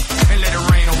ahí. And let it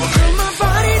rain over me. My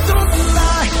body don't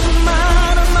lie, I'm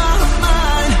out of my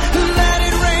mind. Let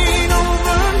it rain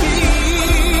over me.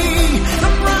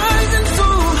 I'm rising so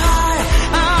high,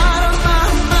 out of my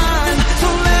mind. So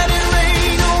let it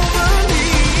rain over me.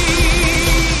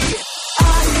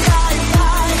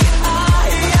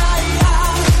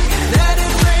 Let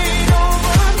it rain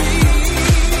over me.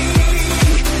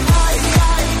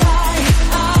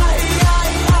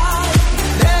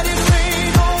 Let it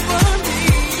rain over me.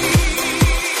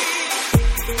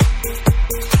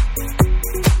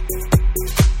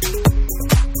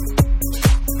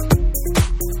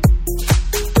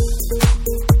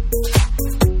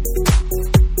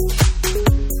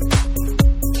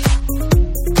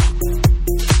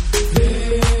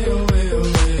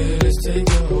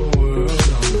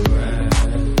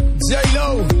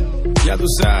 J-Lo, ya tú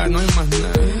sabes, no hay más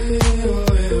nada.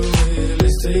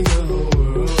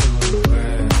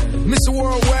 Mr.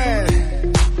 Worldwide,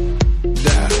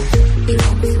 dale, get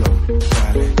on the floor,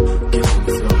 dale, get on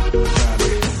the floor,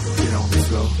 dale, get on the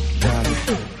floor, dale,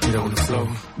 get on the floor,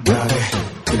 dale,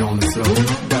 get on the floor,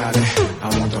 dale. I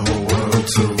want the whole world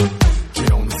to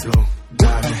get on the floor,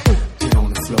 dale, get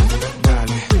on the floor,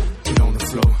 dale, get on the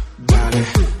floor, dale,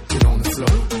 get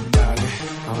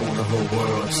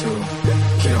to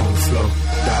get on the floor.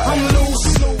 I'm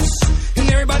loose, and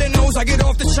everybody knows I get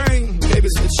off the train. Baby,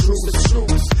 it's the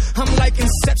truth. I'm like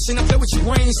Inception, I play with your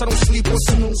brain, so don't sleep or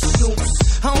snooze.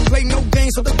 I don't play no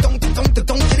games, so don't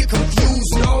get it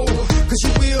confused, no. Cause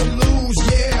you will lose,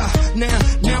 yeah.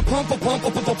 Now pump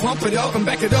it up and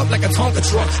back it up like a Tonka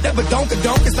truck. That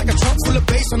badonka-donk is like a trunk full of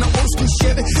bass on an old school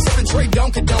Chevy 7-tray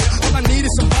Donkey-Donk. All I need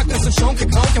is some vodka and some Chonky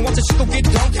Conk, and watch the shit go get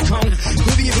Donkey Kong.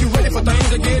 Baby, if you ready for things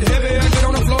to get heavy, I get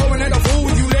on the floor and act a fool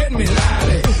if you let me.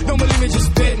 Lie. Don't believe me,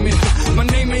 just bet me. My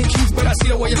name ain't Keith, but I see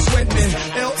the way you're sweating.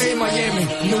 L.A., Miami,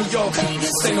 New York,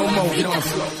 say no more, get on the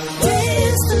floor.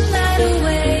 Dance the night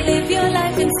away, live your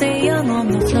life and stay young on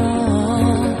the floor.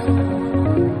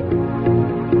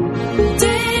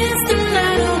 Dance the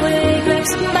night away, grab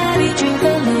somebody, drink a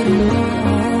little more.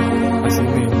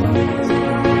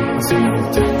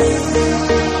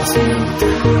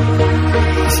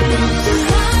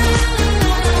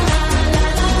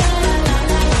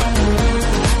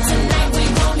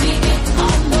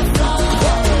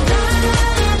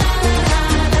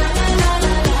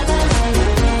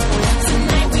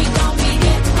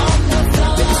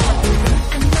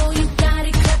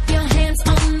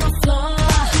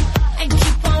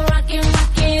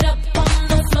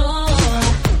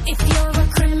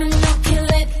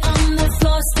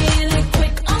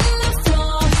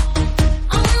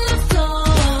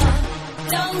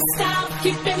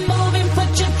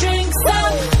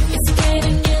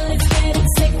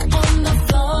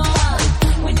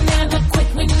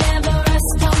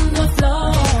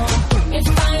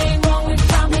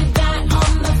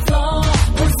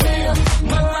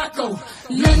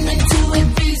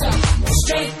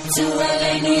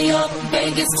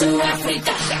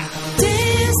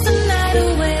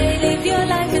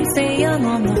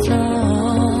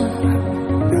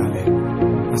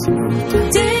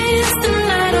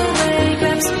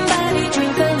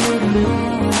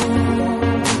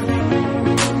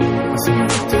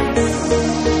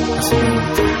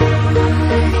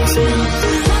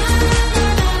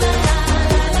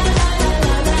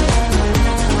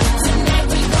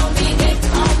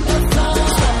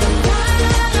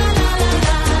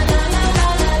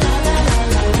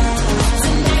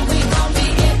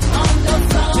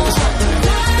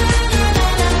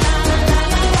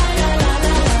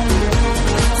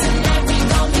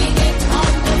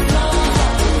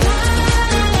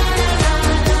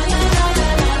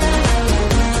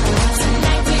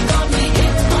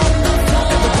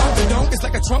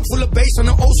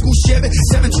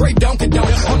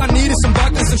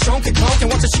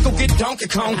 Donkey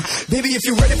Kong. Baby, if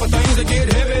you're ready for things to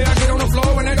get heavy, I get on the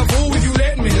floor and act a fool if you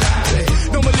let me. Lie.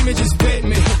 Don't believe me, just bet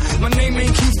me. My name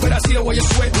ain't Keith, but I see the way you're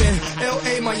sweating.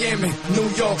 L.A., Miami, New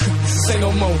York, say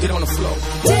no more, get on the floor.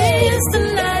 Dance the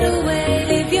night away,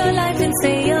 live your life and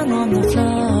stay young on the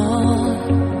floor.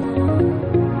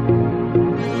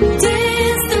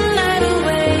 Dance the night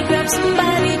away, grab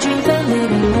somebody, drink a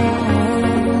little more.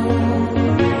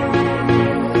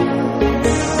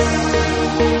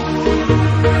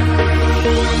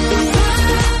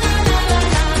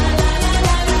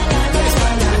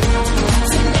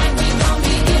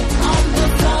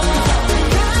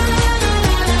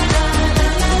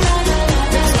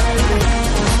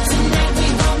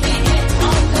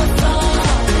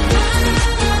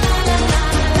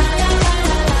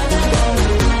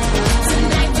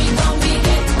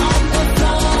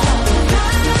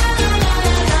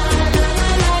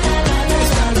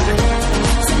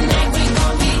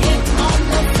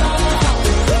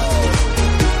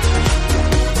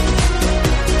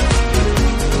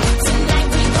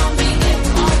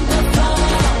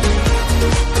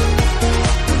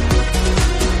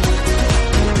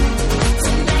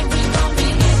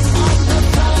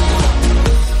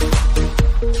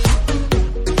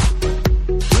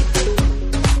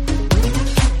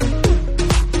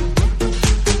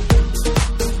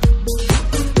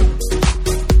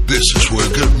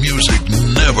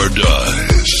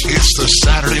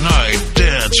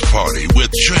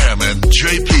 Jammin,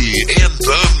 JP in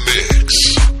the mix.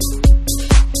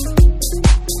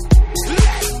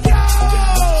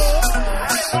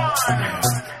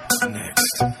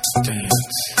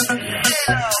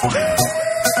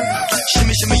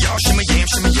 Shimmy, shimmy, y'all, shimmy, yam,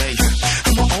 shimmy, yay.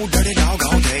 I'm an old dirty dog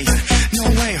all day. No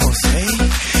way, Jose.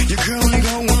 Your girl only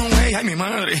go one way. I mean,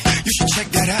 money. You should check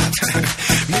that out.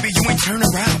 Maybe you ain't turn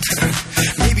around.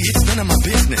 Maybe it's none of my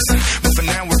business. But for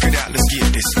now, work it out. Let's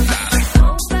get this.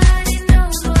 Nobody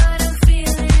knows what I'm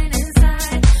feeling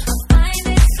inside.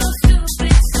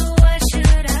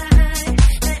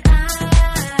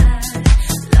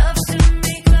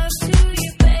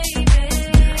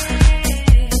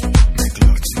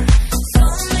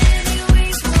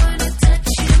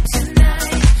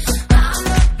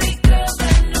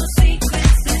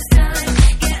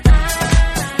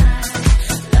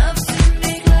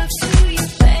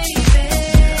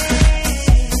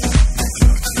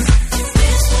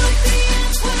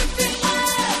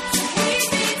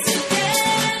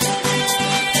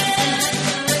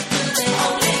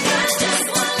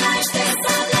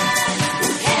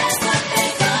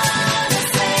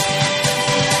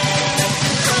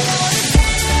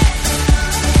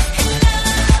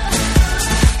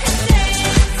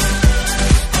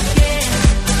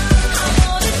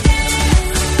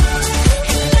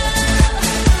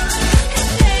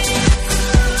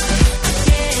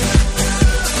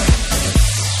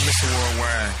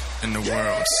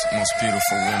 most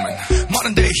beautiful woman.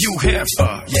 Modern day Hugh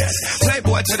Hefner, yes.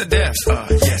 Playboy to the death,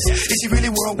 yes. Is she really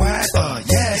worldwide?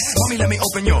 Yes. Mommy, let me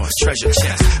open your treasure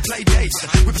chest. Play dates,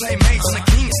 we play mates on the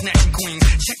king, snatching queens.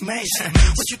 Checkmate,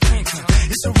 what you think?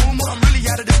 It's a rumor, I'm really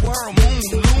out of this world. Moon,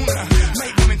 Luna,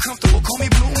 make women comfortable, call me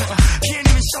Bloomer. Can't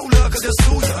even show love cause they'll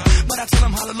sue ya. But I tell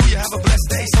them hallelujah, have a blessed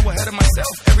day. So ahead of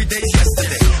myself, every day's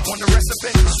yesterday. Want the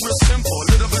recipe? It's real simple. A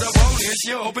little bit of holiness,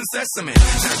 you open sesame.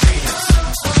 Now Venus,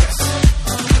 yes, love.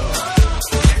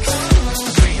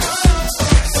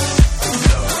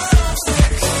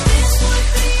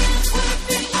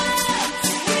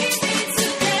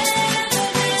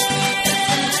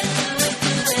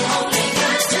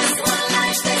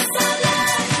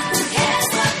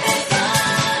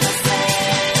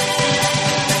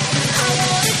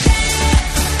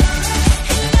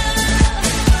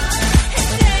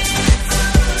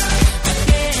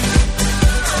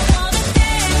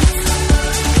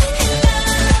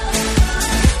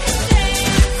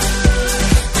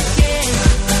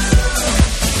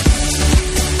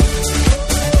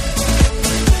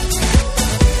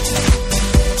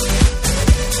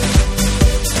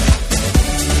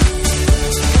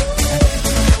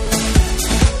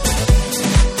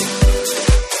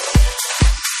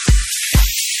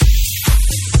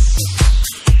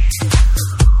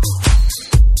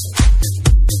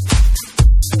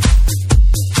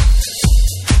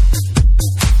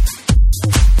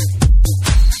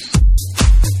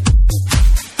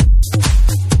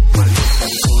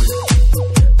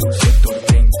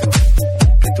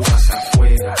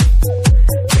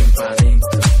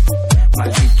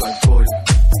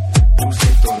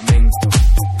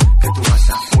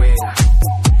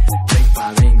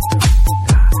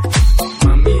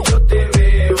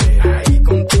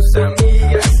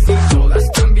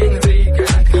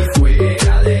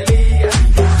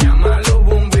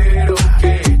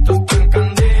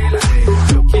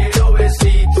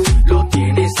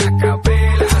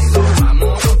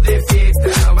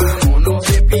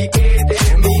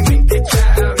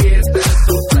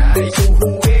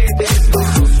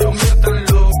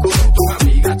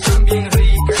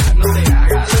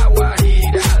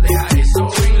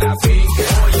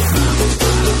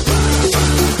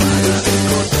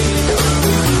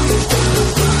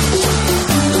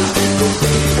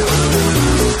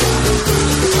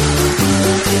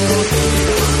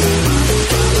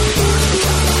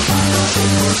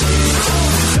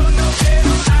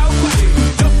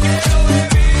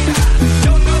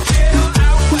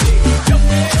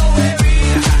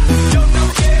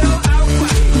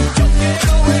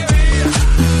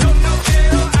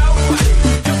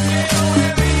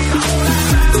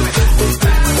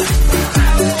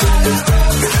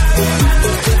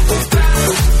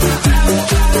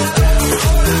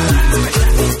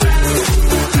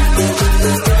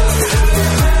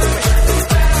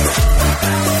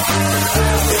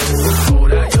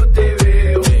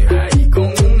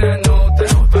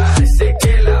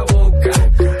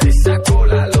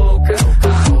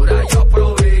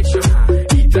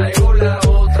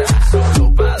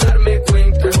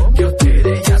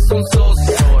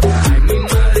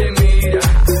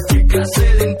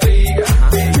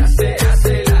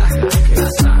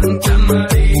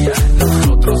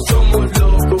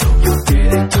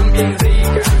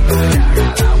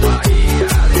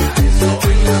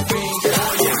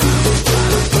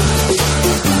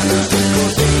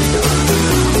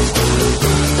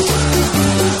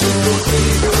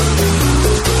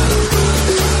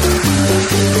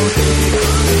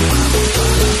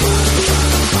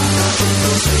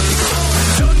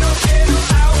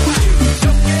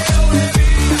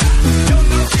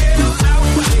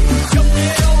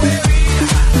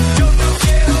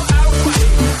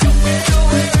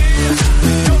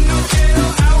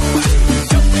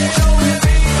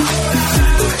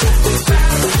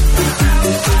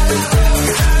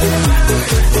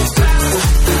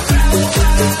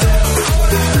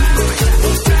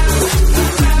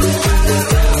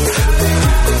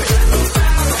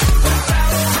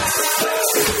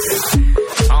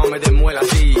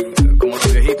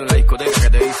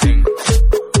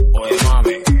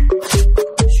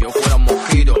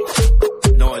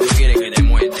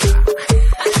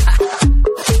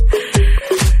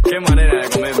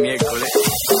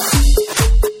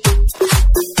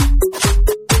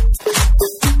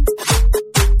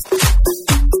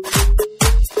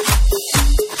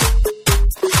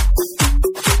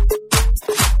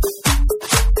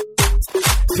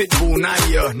 Pitbull,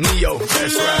 Naya, Neo,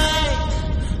 that's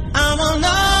right. I want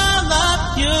all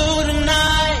of you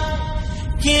tonight.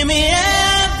 Give me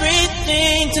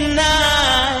everything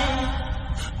tonight.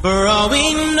 For all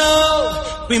we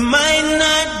know, We might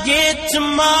not get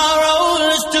tomorrow.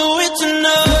 Let's do it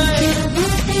tonight.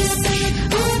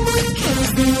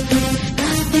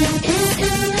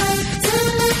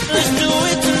 Let's do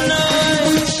it tonight.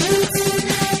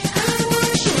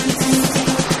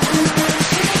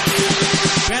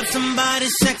 Grab somebody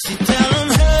sexy, tell them,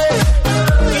 hey,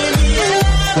 give me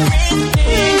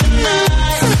everything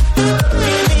tonight.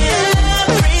 Give me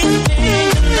everything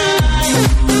tonight.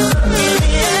 Give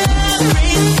me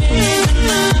everything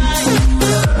tonight.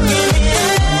 Give me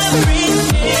everything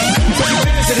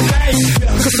tonight.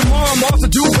 Cause tomorrow I'm off to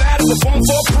do battle, perform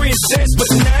for a princess. But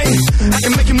tonight, I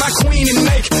can make you my queen and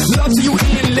make love to you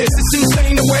endless. It's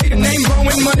insane the way the name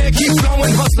growing, money keep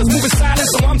flowing. Hustlers moving silent,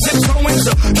 so I'm tiptoeing.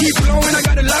 So keep blowing, I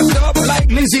got it locked up like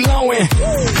Lindsay Lohan.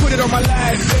 Put it on my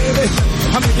life, baby.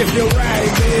 I'ma give you a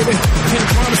ride, baby. Can't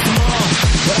promise tomorrow,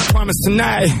 but I promise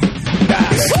tonight.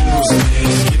 Excuse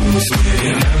me,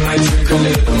 and I might drink a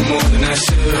little more than I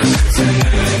should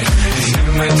tonight. And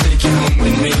I might take you home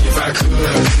with me if I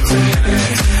could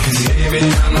tonight. Baby,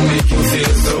 I'ma make you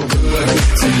feel so good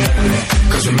tonight.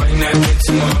 Cause we might not get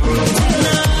tomorrow.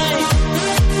 Tonight,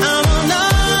 I will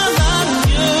love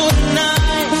you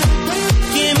tonight.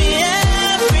 Give me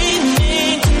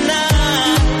everything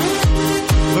tonight.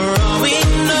 For all we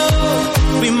know,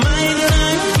 we might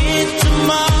not get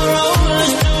tomorrow.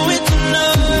 Let's do it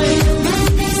tonight.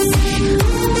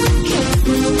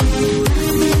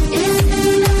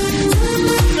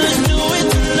 Let's do it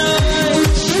tonight.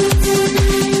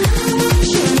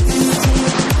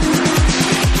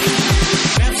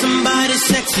 Grab somebody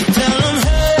sexy, tell them,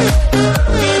 hey,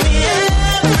 give me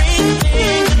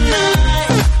everything tonight.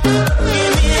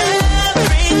 Give me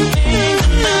everything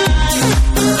tonight.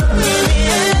 Give me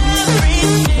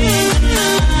everything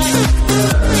tonight.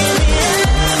 Give me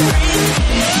everything.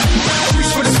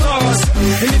 Reach for the stars,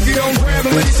 and if you don't grab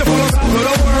them, at least you fall on top of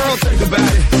the world. Think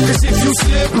about it, cause if you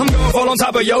slip, I'm gonna fall on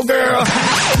top of your girl.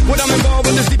 When I'm involved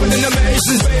with this deeper than the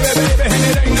Masons, baby, and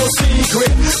it ain't no secret.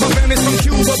 My family's from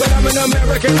Cuba, but I'm an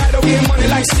American idol, getting money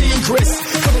like secrets.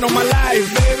 Coming on my life,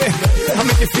 baby, I'll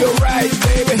make you feel right,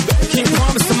 baby. Can't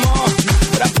promise tomorrow,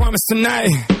 but I promise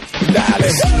tonight,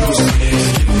 darling.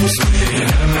 Excuse me,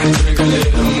 and I might drink a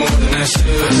little more than I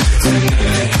should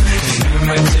tonight. And I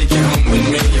might take you home with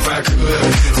me if I could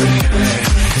tonight.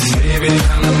 Baby,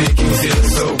 I'ma make you feel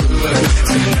so good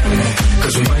tonight.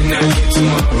 Cause we might not get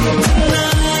tomorrow.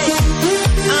 Tonight,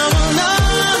 I will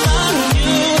love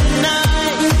you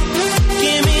tonight.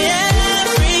 Give me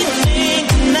everything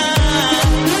tonight.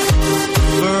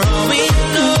 For all we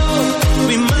know,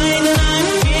 we might not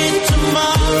get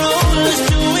tomorrow. Let's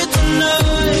do it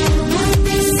tonight.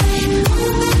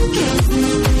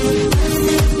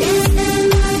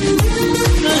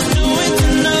 Let's do it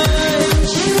tonight.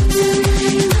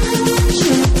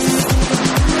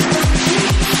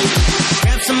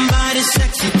 Grab somebody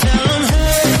sexy, tell them,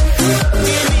 hey,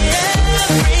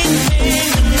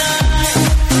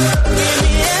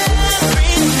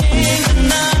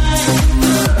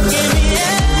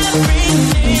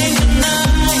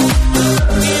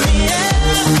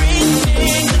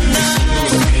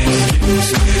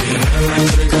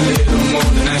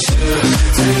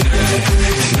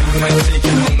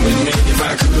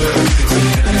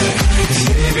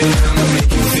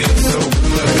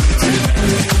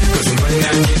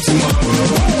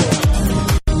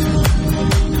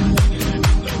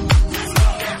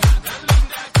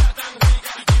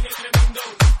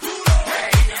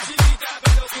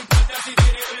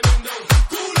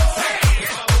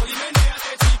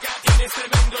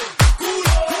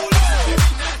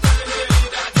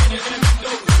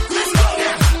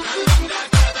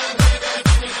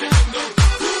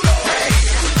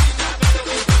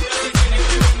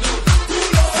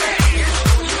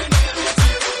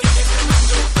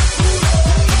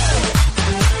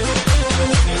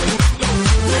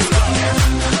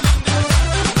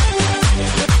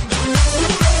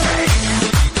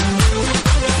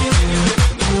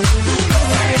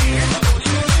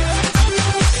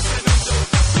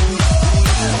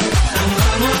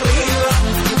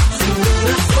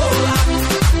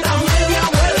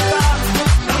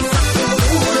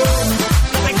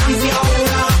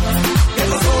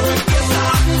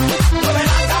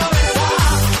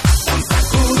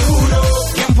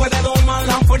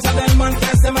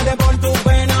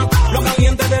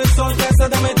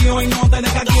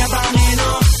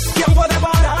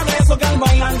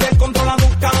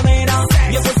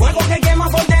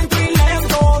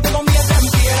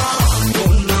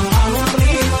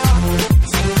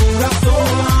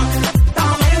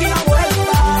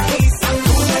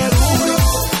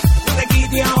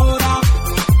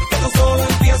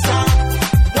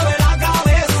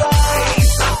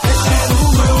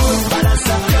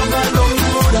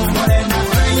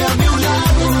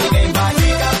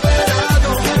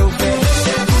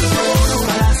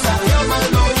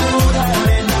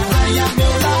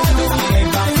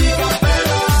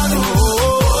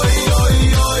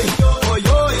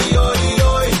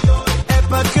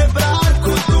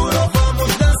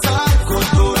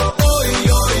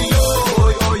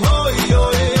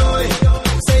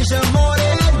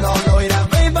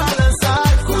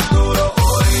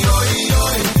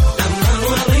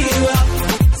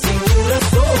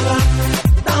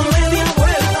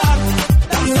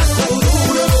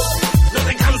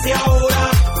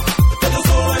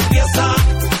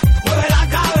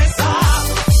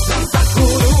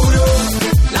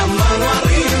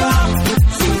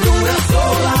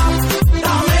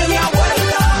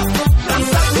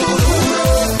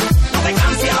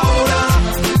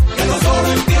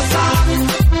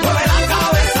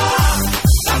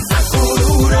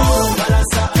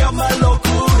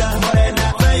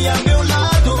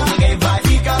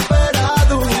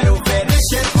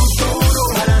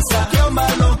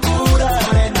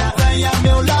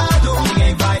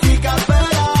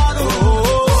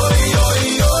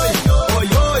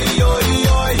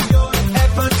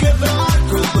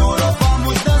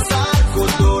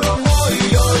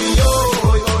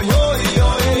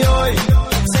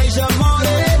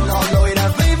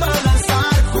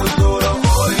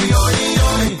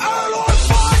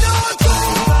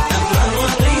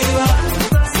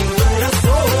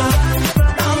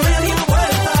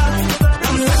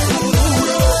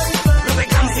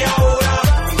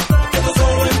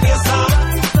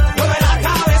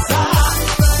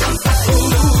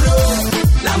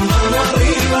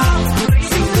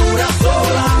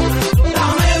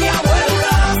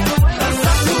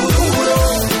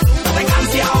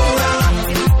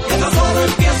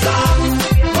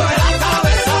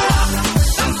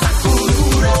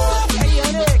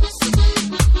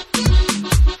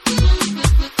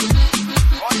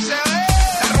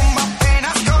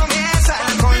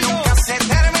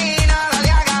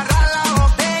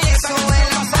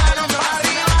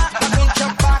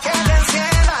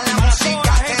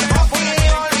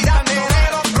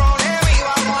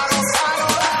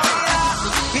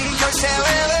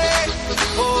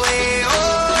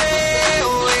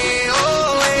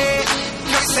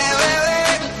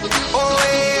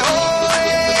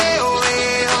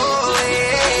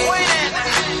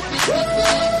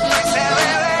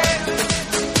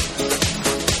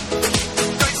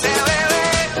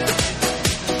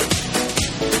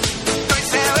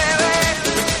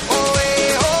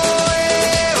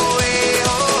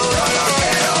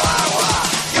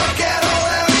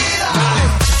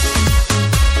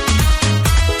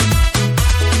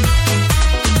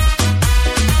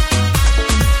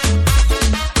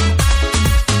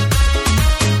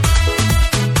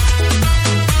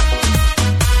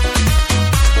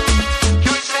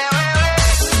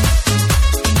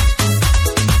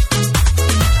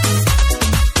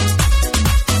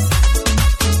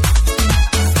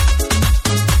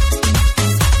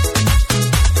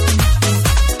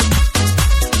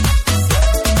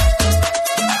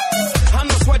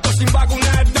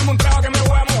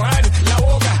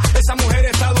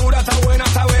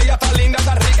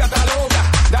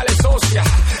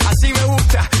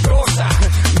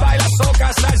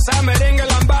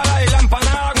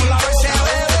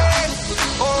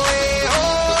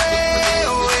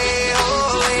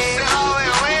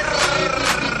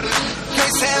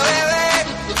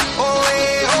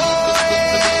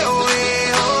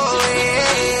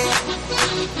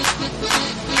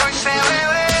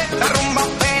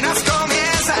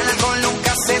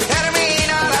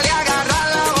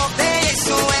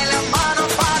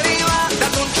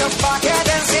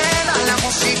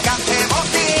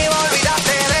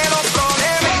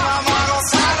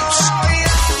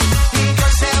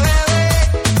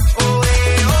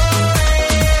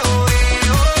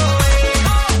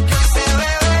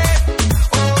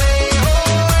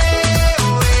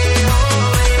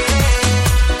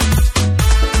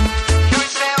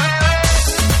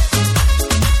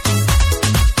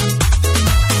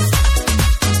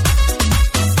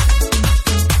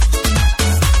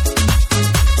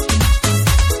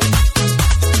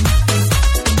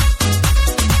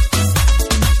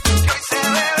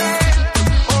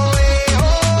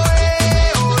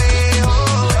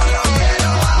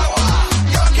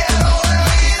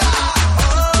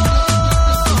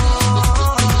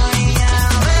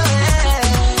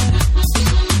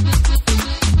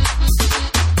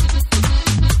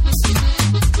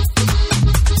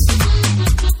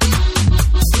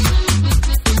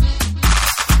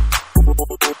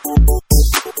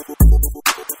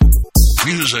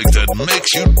 Music that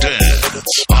makes you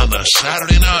dance on the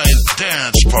Saturday Night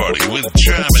Dance Party with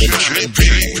Jammin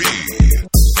JP.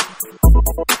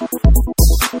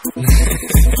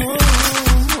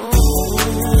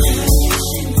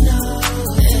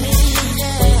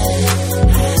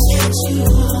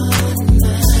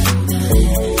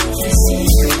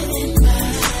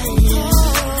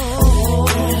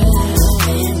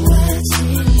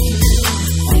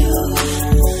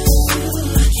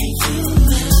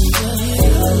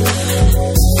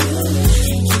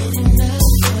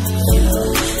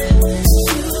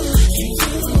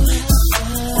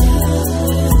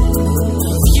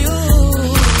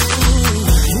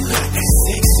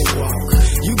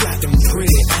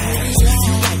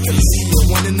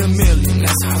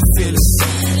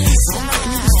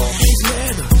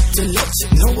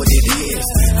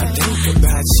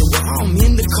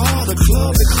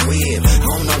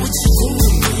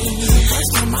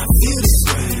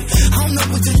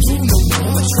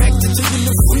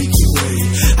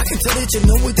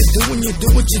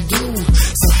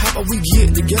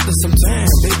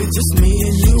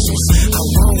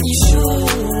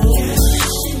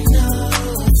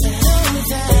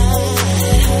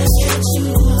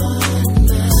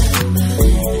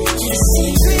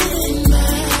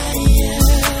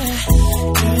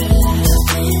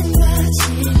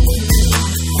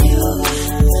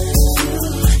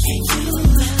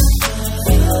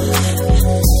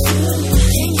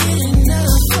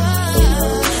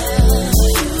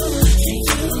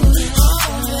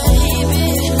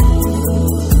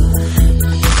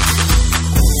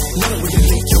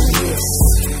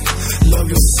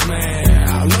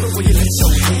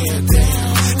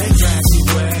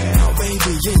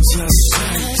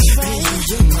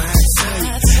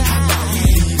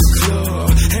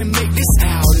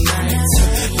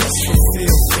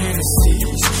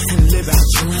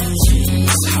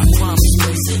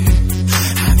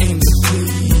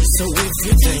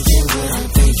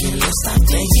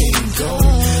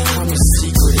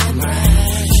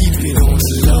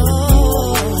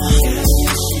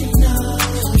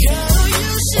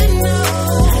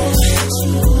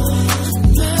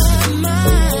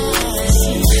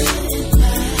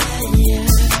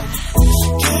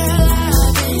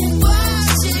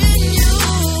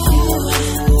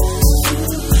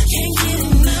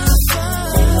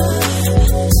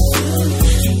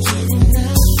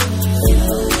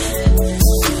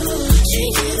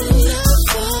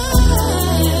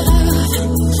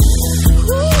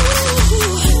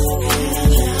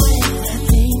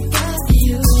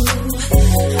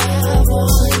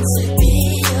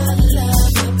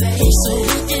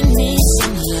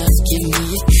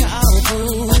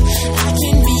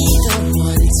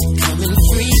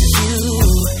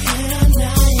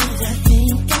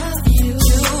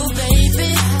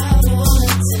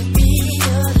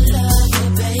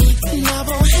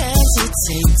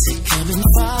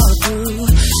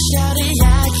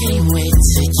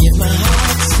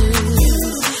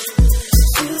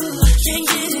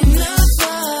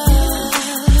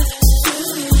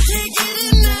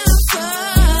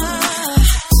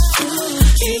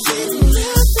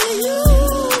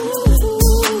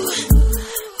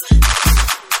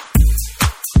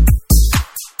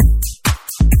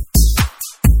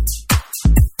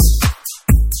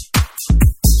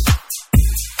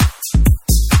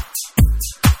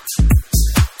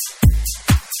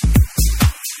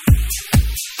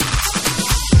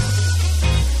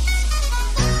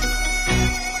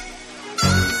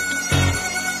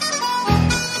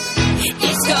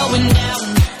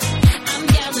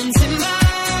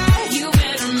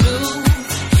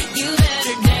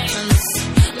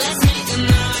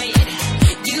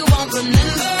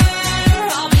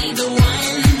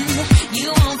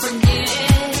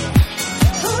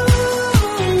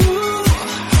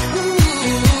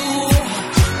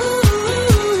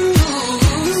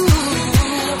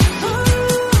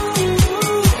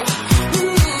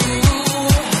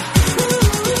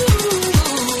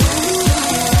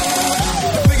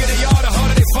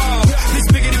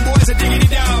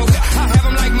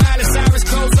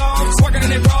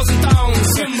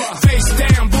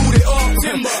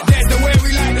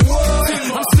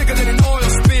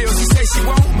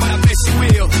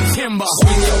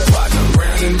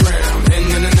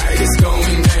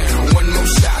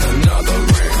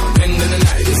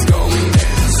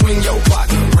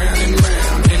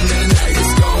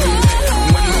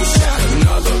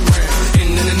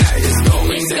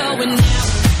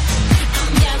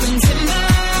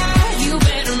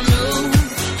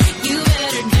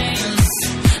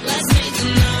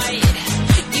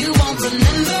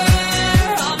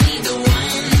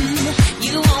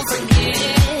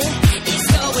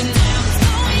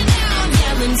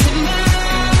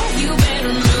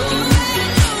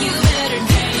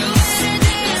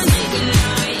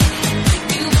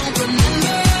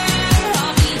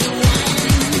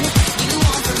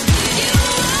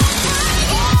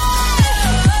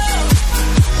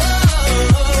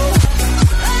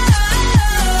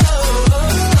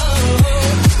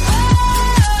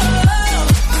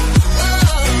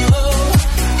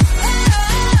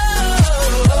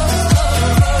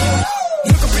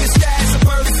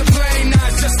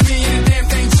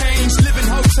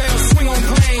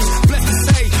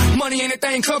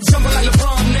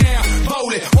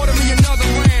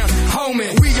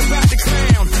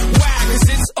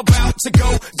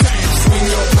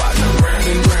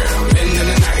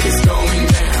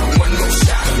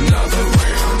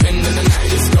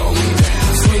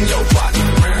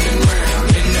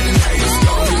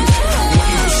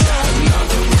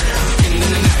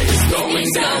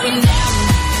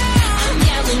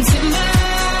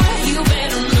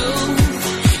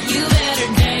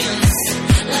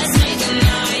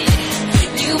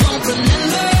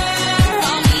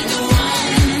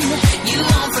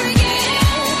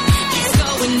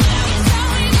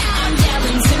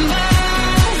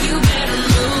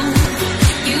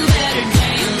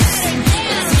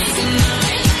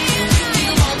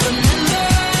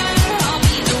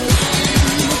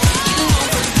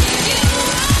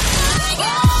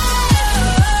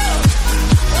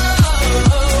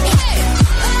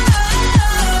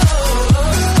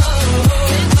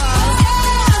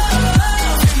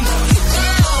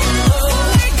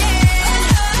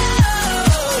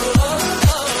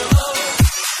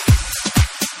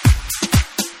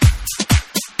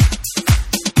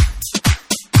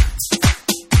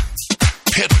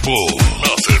 Pitbull,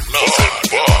 nothing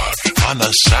but on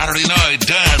the Saturday Night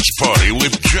Dance Party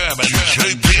with Jammin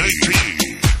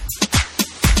JP.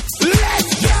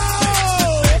 Let's go!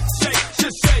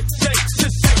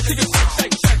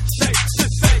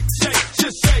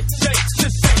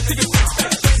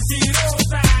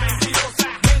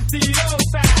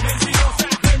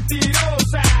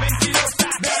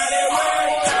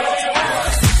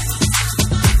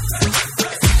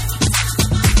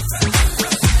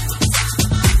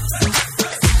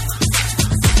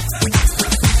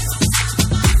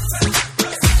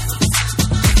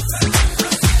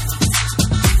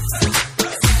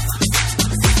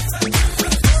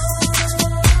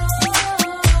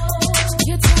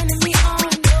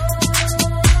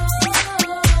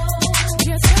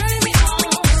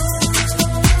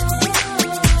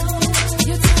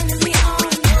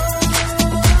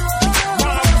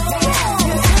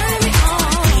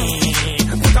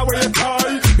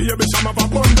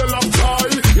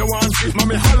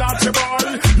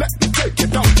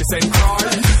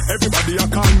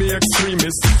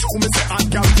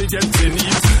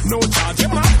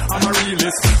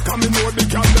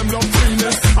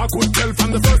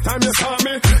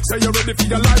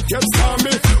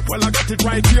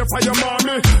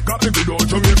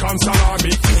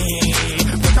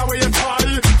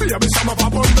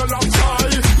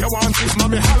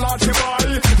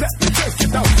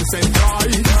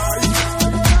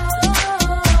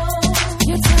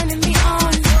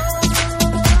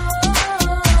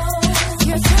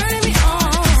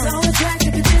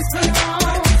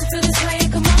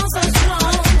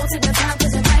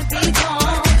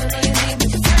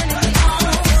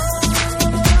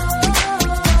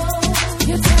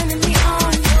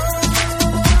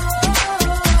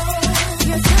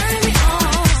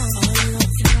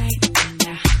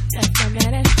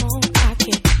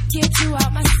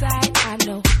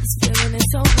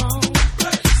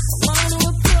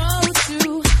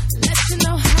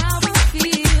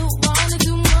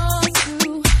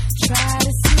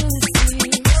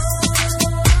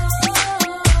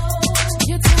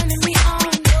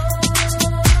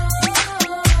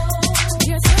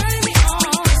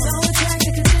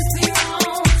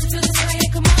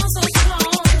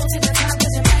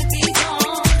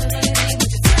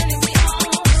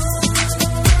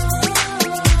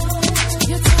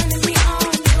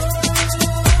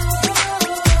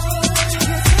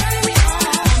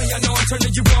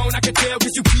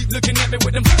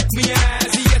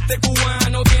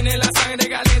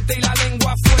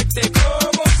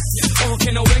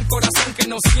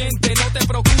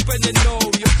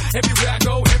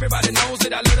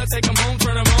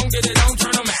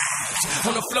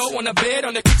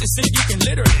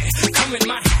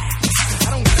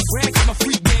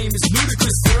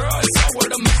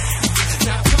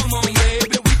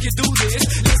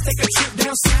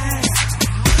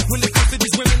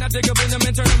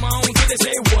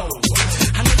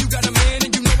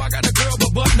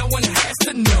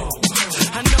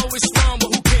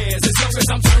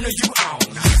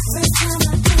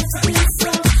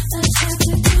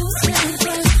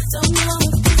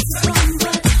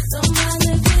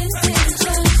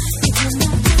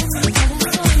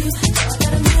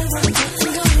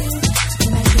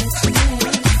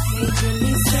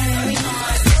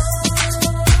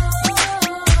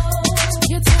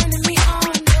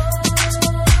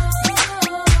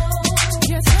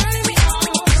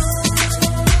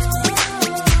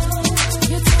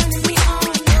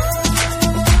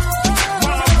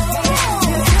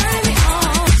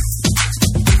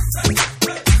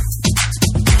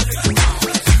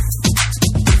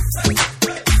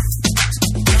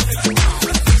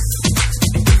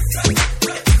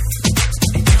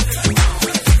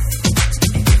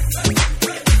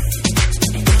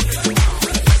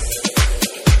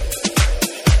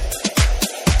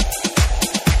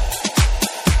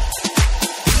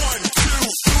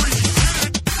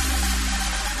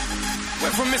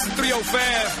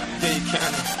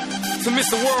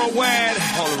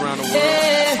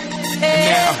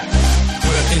 Yeah.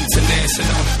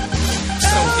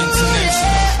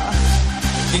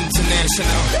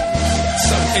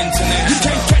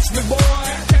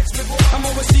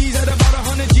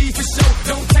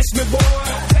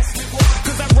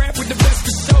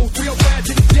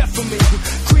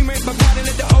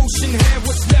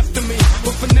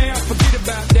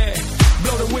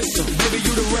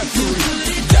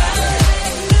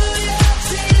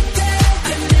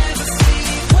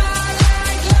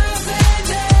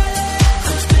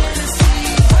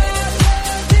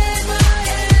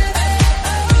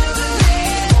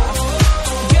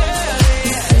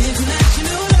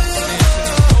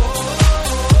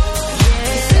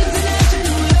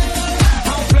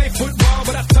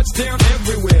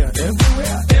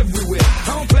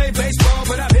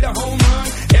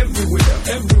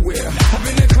 everywhere. I've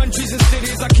been to countries and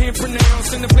cities I can't pronounce,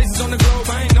 and the places on the globe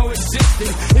I ain't know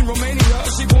existed. In Romania,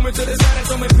 she pulled me to the side and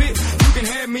told me, "Bitch, you can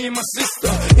have me and my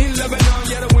sister." In Lebanon,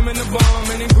 yeah, the women are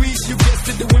bomb, and in Greece, you guessed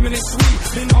it, the women is sweet.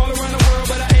 Been all around the world,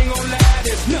 but I ain't gon' lie,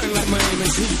 there's nothing like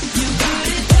Miami's heat. You got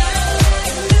it.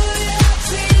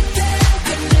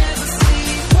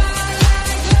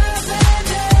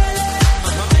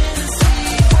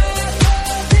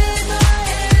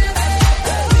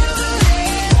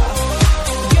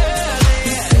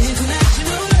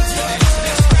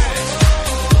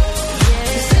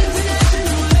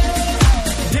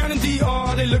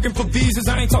 Looking for visas,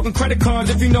 I ain't talking credit cards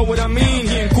if you know what I mean.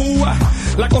 Here in Cuba,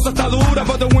 la cosa está dura,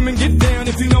 but the women get down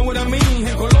if you know what I mean.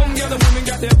 In Colombia, the women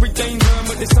got everything done,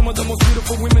 but they're some of the most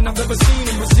beautiful women I've ever seen.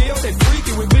 In Brazil, they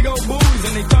freaky with big old booties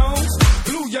and they thongs,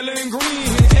 blue, yellow, and green.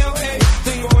 In L.A.,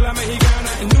 tengo la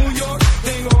mexicana. In New York,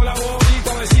 tengo la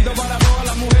boricua, besito para todas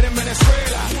las mujeres en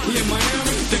Venezuela. Y en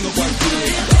Miami, tengo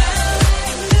cualquiera.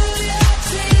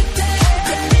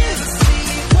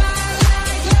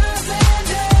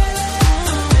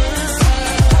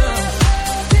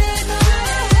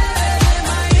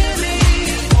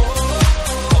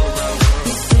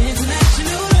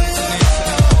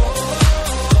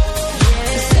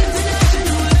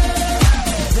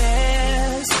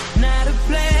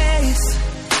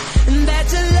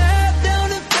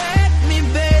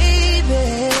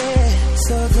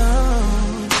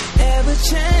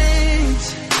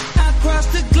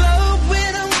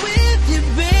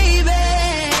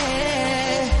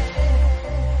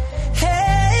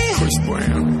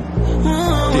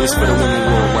 This for the women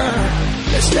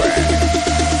worldwide. Let's ride.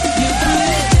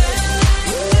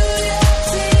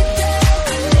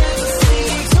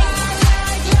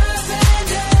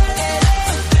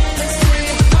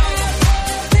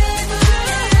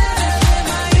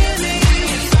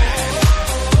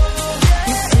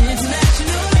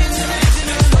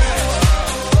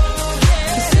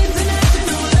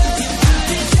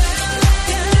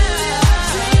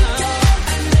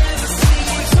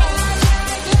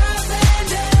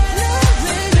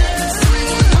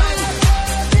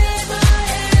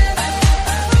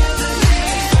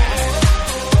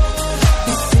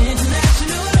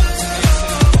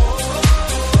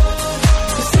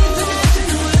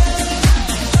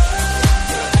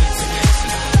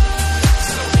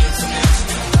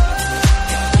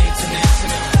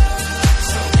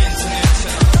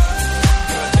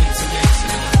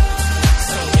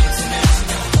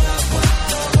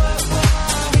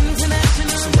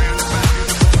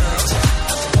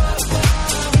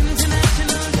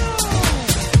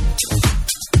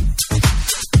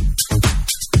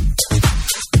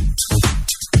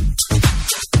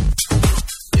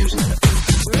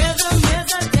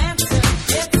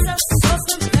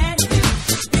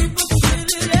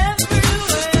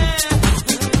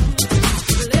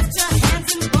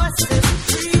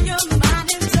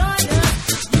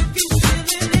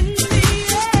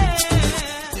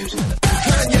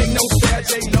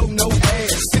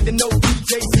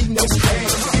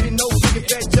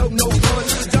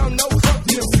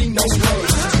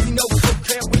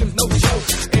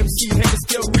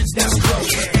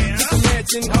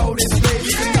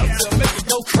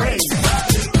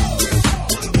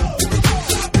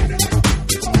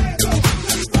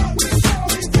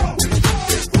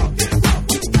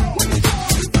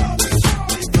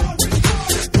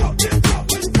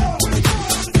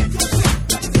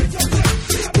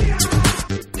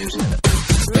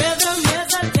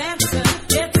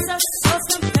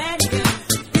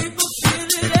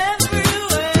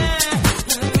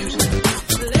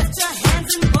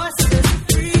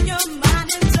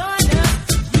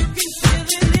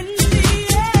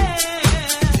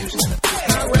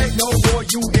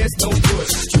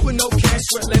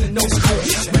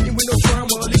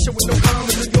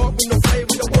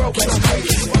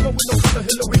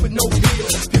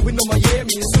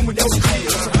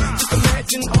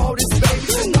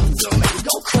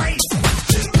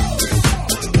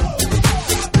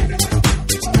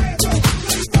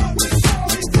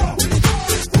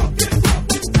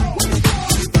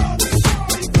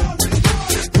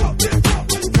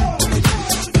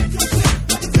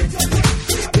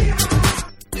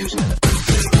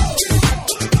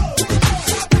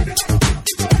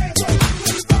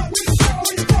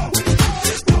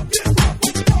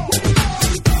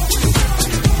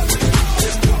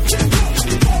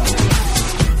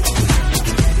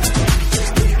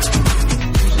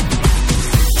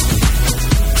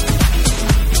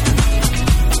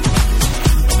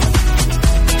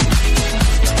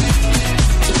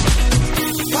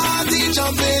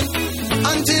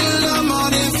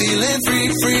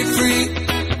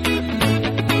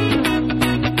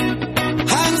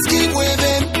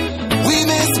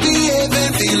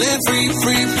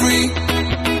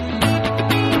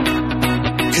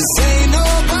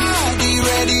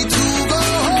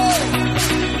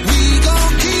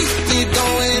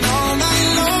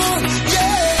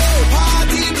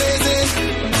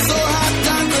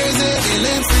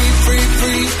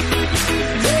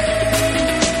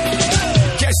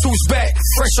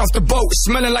 off the boat,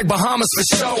 smelling like Bahamas for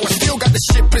sure. I still got the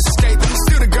ship escape,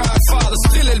 still the Godfather,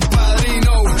 still El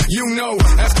Padrino. You know,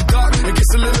 after dark, it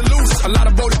gets a little loose. A lot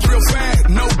of boats real fast,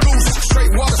 no goose.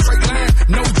 Straight water, straight land,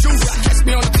 no juice. Catch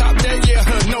me on the top deck, yeah,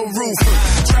 no roof.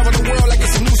 Travel the world like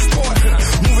it's a new sport.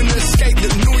 Moving to escape to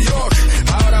New York.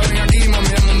 Ahora ven aquí, mami,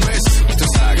 dame un beso. Tú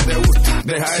sabes que te gusta,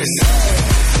 deja eso.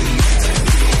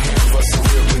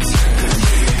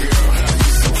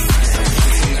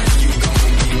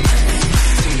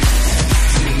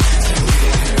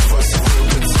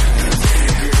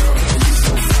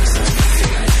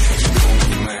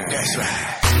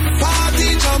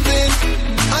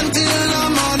 Until the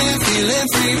morning, feeling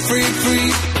free, free, free.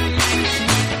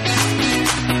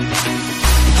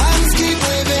 Hands keep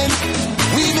waving,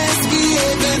 we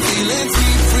misbehaving, feeling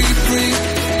free, free, free.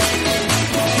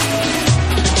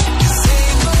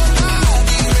 Ain't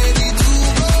nobody ready to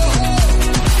go home.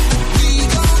 We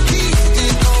gon' keep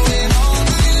it going all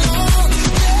night long.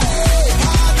 Yeah,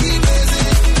 party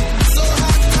blazing, so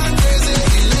hot and crazy,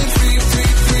 feeling free,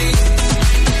 free, free.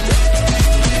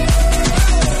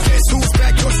 Guess who's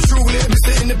back? Yours truly,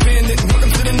 Mr. Independent.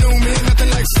 Welcome to the new me.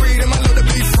 Nothing like freedom. I love to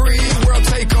be free. World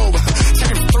takeover.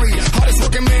 Time 3. Hardest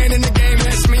working man in the game.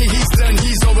 That's me. He's done.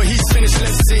 He's over. He's finished.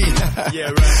 Let's see.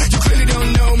 Yeah, right. You clearly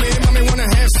don't know me. Mommy wanna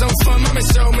have some fun. Mommy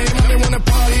show me. Mommy wanna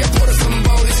party. I put her some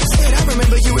bowls. She said, I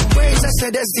remember you with braids. I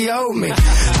said, that's the old me.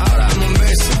 Ahora I'm un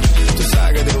beso. Tú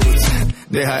sabes que te gusta.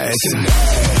 Deja eso.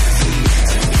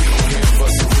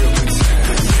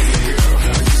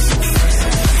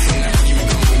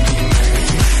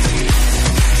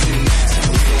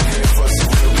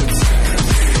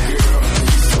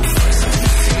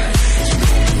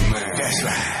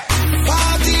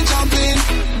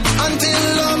 Until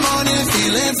the morning,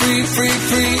 feeling free, free,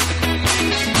 free.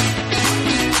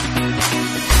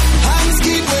 Hands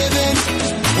keep waving,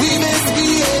 we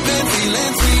misbehaving,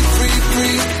 feeling free, free,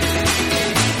 free.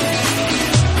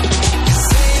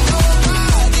 Ain't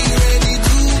nobody ready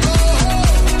to go home.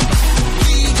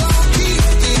 We gon' keep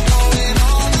it going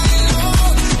all night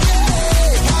long. Yeah,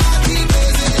 party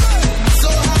blazing, so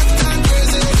hot and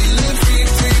crazy, feeling free,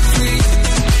 free, free.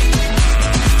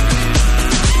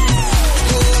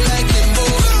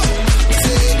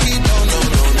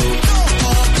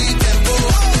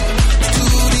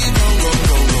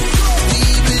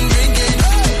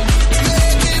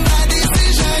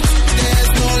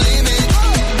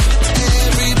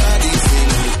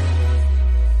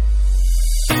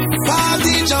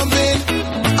 Jumping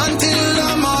until the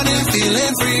morning,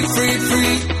 feeling free, free,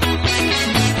 free.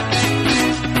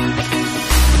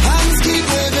 Hands keep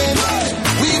waving,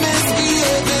 we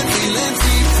misbehaving, feeling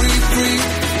free, free, free.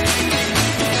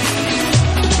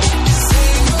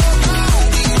 Ain't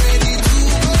nobody ready to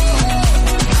go home.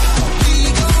 We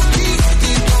gon' keep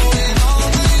it going all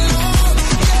night long.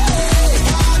 Yeah,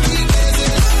 party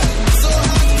blazing, so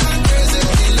hot and crazy,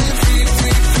 feeling free,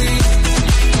 free, free.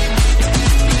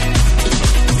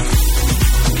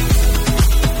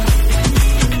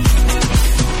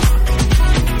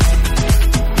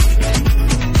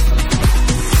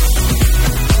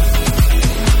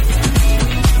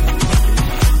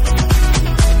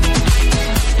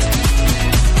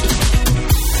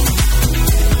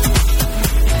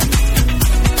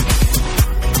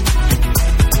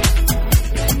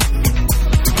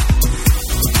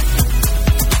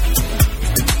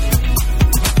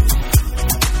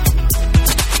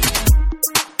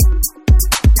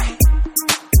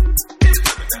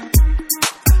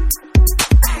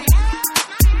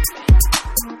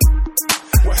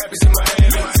 What happens in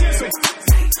Miami?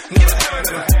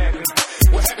 Never happened.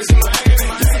 What happens in Miami?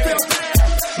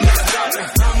 Never happened.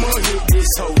 I'ma hit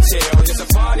this hotel. There's a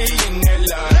party in that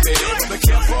lobby. But be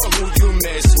careful who you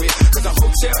mess with. Cause the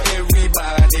hotel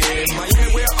everybody. Miami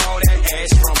where all that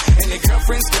ass from. And their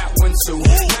girlfriends got one too.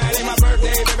 Now it ain't my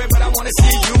birthday, baby, but I wanna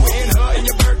see you and her in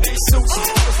your birthday suit.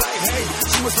 I was like, hey.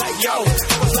 She was like, yo.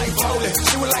 I was like, bowling.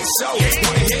 She was like, so.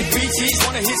 Wanna hit BTs,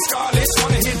 wanna hit Scarlets,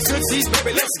 wanna hit Tootsies,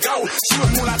 baby, let's go. She was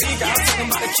more like Ika, I was talking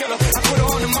about a killer. I put her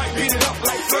on the mic, beat it up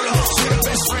like Thriller. She the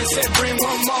best friend, said bring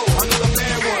one more. Another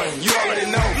bad one, you already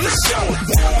know, for sure.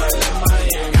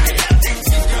 Miami,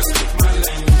 girls speak my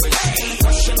language.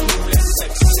 Russian roulette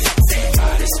sexy.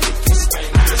 Body speaking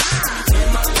Spanish.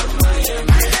 Damn, I love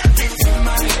Miami. Damn,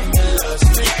 Miami loves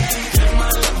me. Damn, I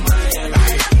love Miami.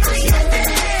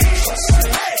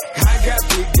 I got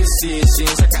big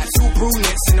decisions. I got 2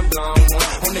 brunettes and a blonde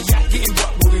one. On the yacht getting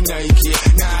butt booty naked.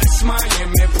 Nah, it's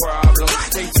Miami problem.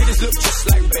 They titties look just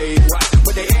like babe watch,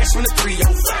 but they ass from the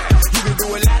 305. You can do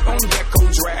a lot on Deco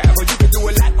Drive, or you can do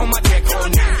a lot on my Deco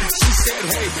now.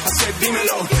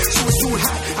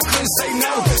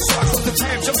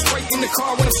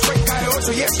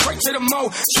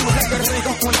 She was like Puerto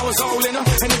Rico when I was all in her.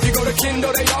 And if you go to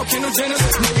Kendall, they all Kendall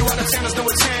Jenners. Now you out of towners know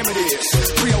what time it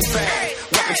is.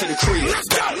 305, welcome to the crib.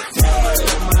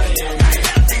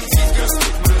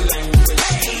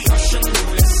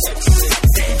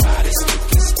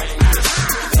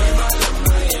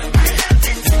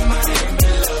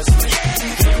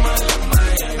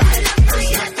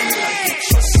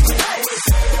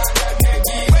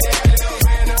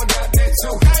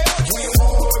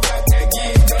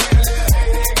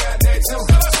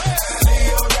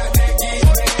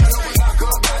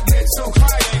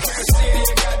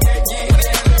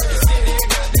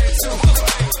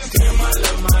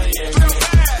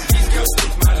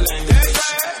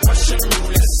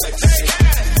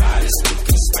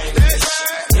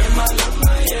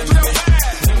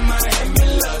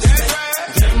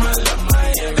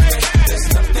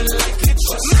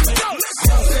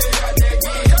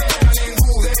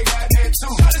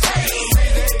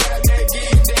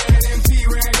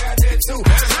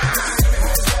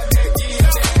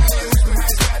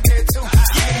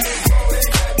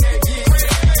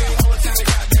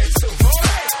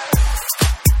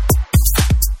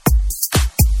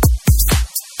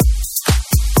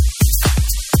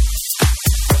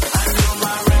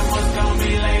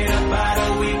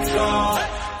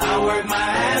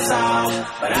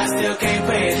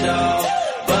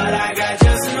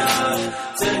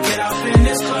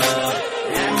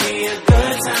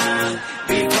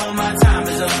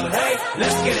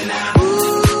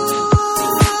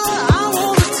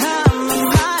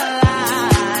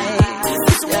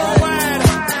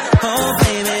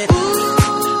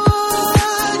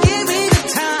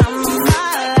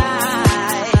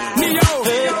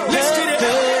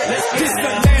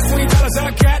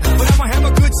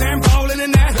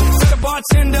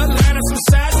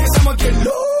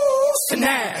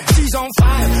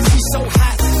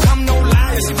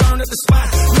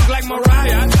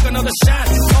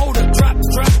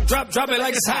 Drop it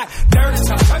like it's hot. Dirty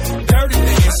talk, dirty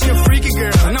dance. She a freaky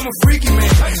girl, and I'm a freaky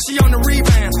man. She on the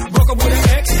rebound, broke up with an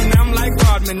ex, and I'm like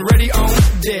Rodman, ready on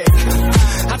deck.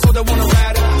 I told her wanna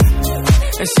ride out,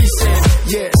 and she said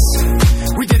yes.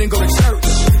 We didn't go to church,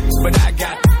 but I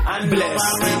got blessed. I knew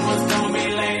my rent was gonna be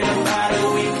late about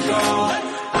a week ago.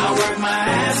 I worked my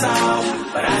ass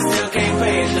off, but I still can't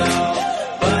pay it though.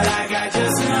 But I got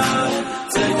just enough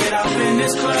to get off in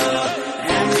this club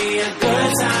and be a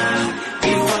good time.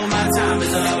 Before my time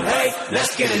is up, hey,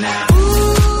 let's get it now.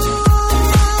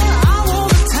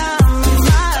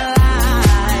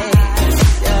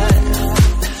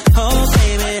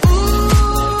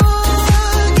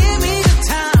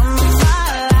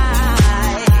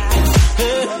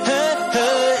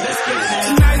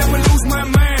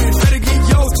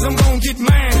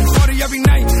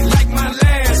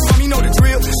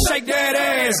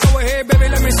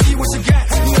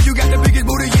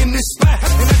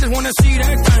 See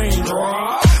that thing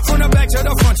drop from the back to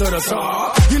the front to the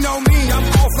top. You know me, I'm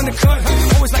off in the cut.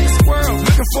 Always like a squirrel,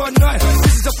 looking for a nut.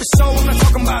 This is up for show, I'm not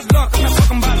talking about luck. I'm not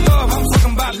talking about love, I'm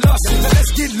talking about lust. Now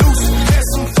let's get loose, have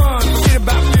some fun. Forget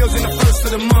about bills in the first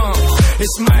of the month.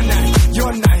 It's my night,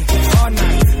 your night, our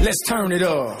night. Let's turn it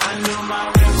up. I knew my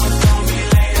rent was gonna be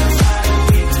late about a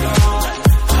week ago.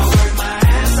 I worked my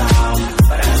ass off,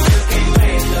 but I still can't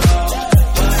pay it though.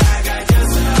 But I got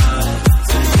just enough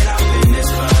to get off in this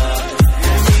club.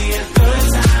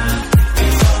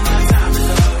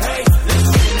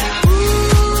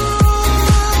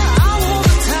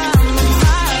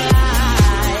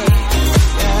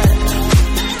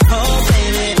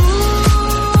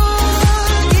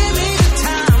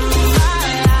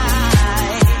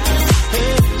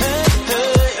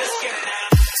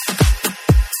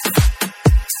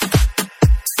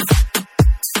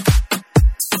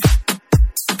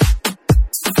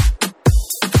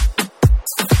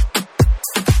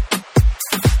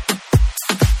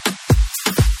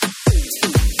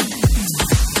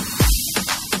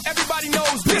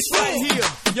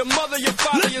 Your mother, your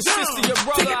father, your sister, your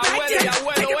brother,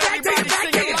 abuelo, everybody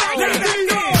sing along.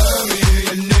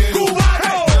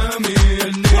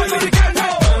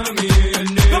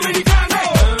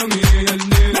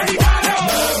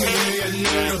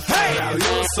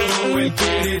 Él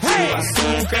quiere tu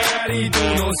azúcar y tú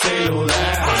no se lo das.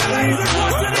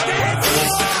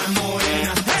 Esa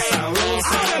morena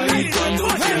sabrosa y cuando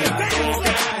te la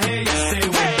tocas ella se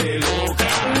vuelve loca.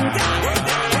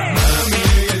 Mami,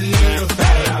 el negro está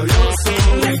rabioso,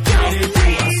 él quiere tu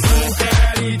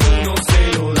azúcar y tú no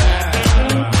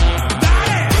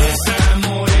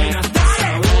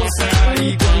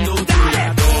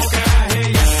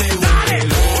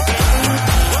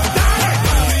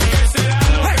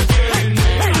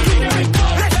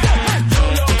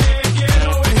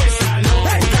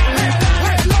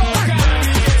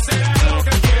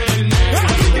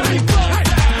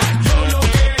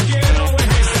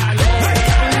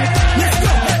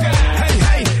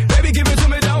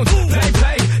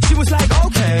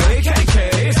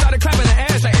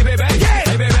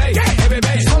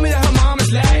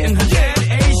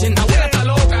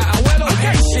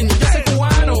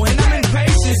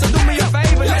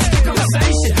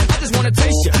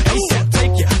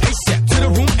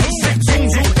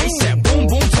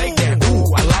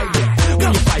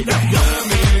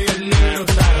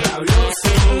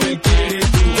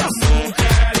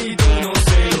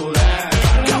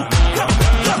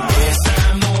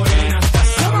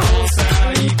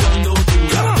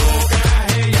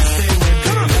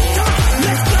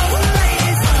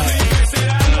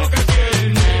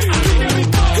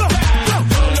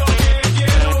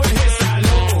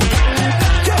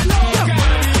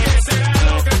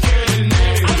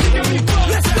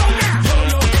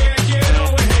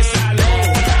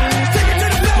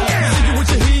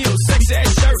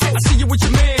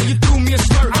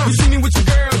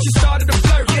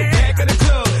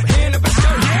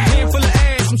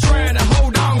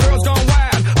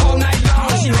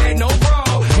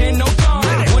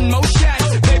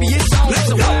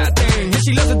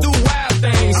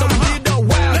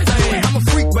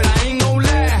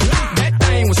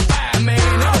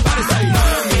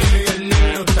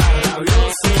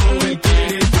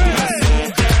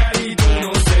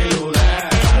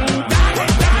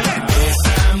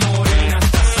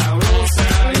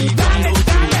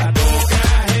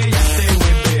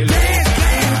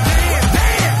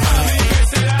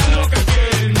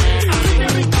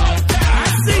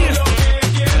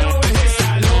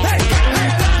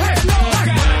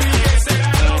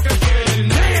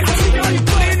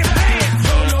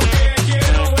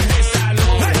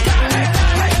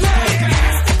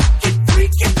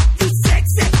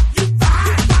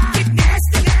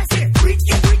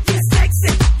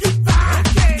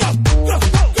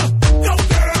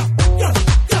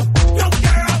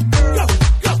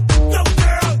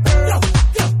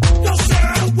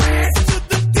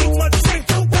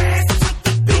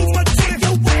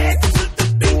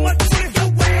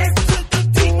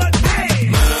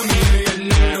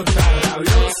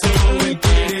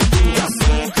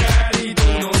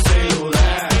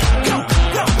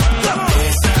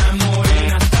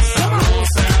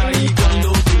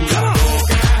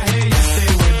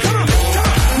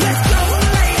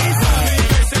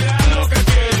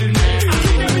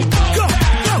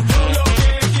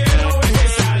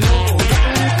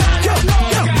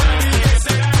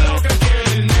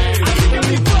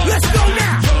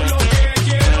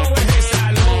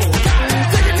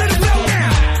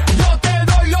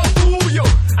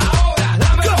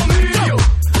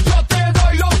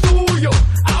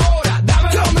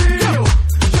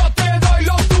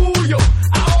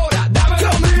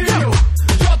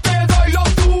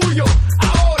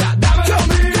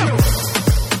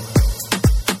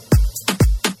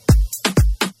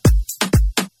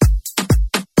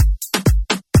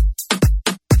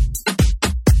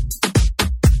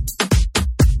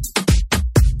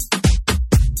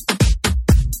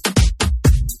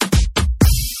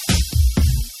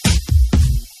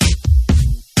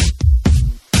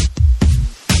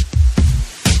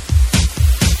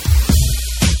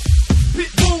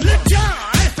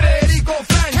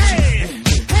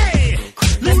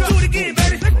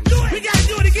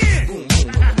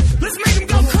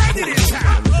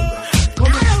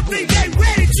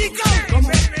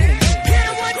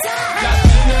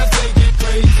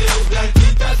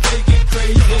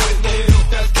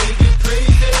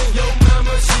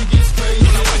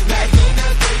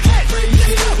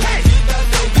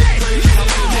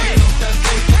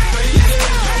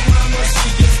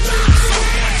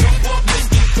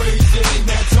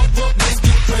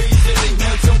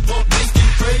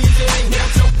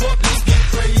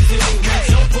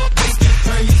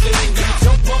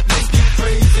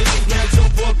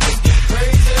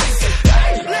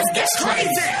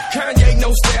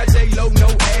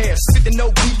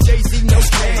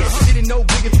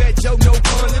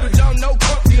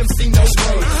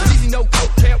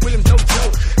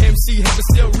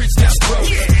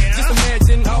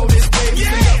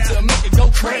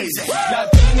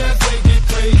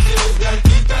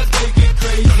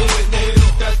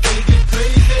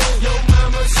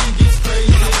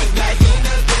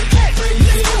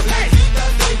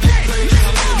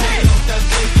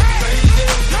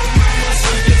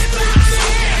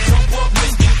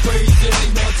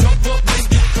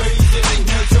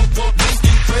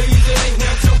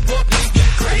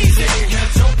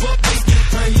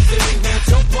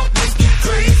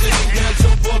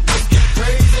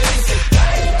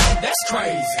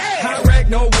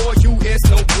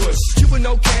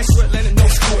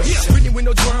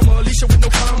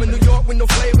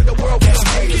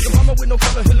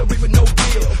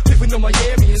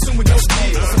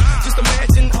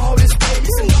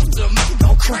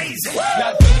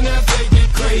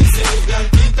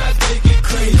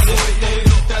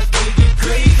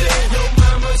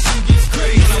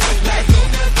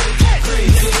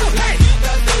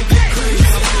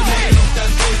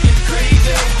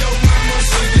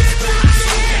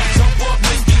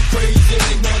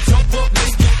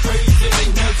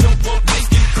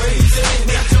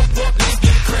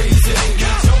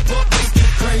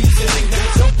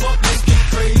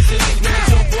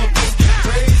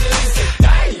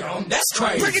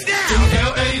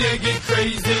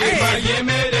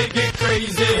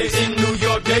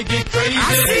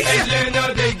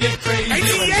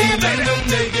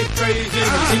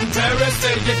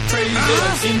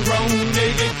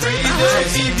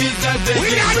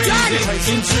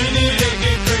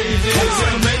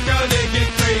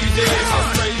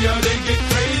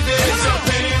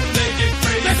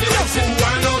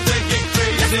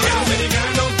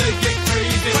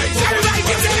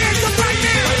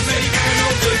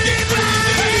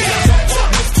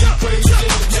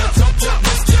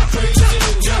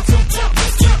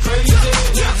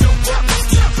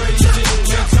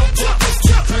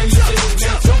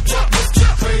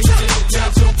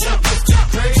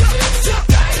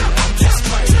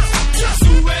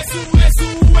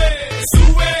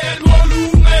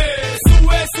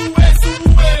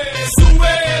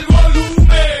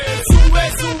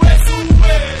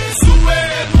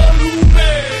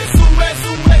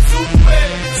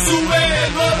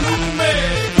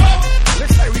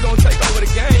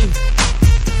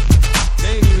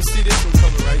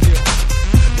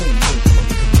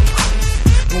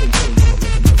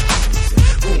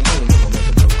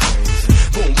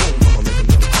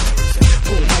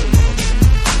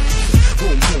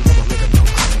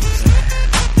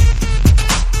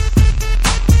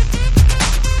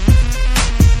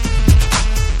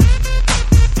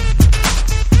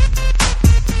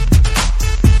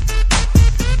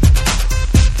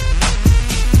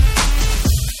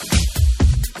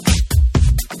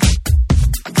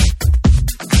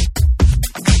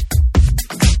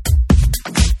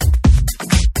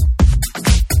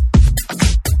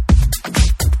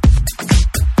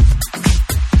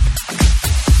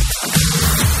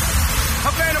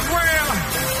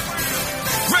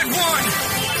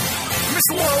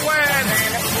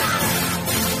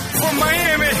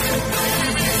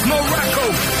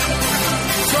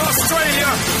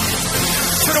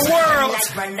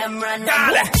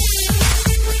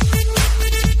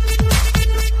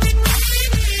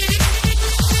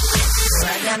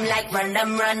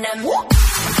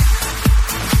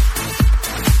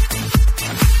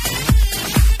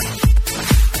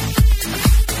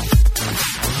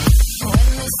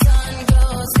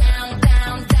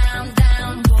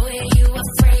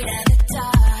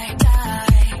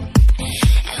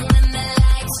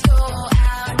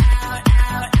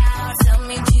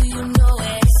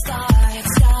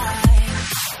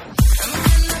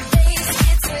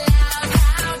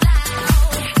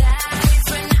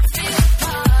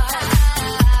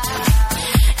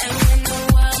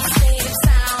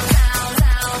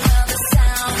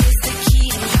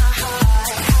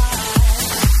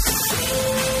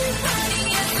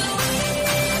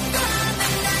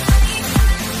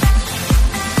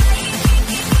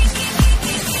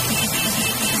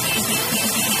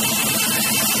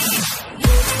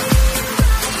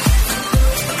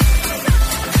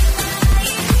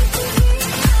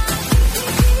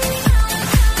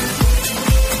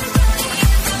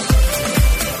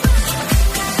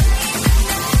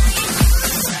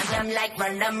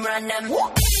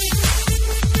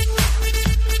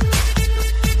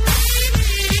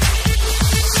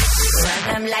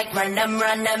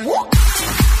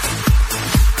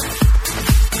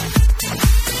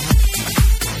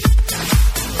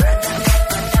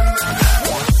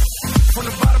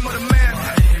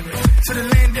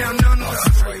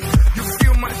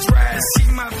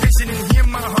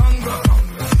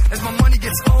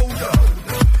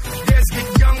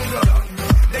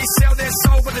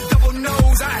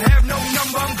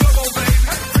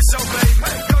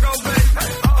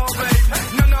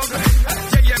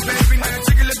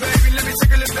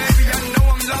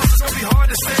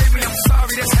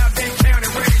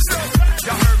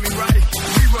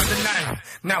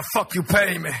Now fuck you,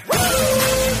 pay me.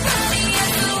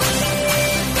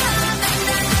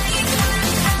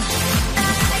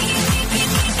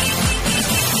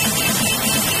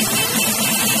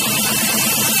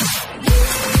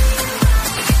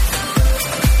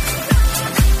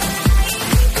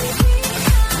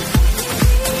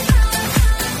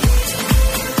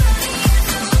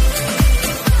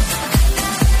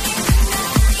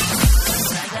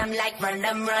 Run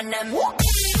them, run them.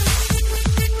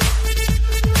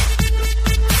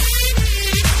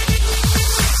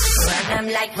 Run them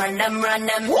like run them, run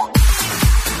them.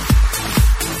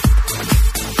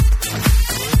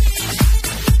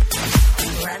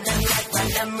 Run them like run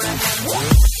them, run them.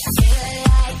 Feel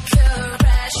like a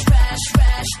rush, rush,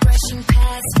 rush, brushing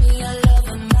past me all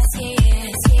over my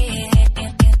skin, skin.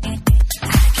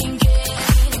 I can get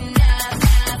enough,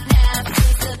 enough, enough,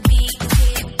 'cause the beat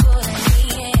keep pulling me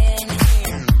in.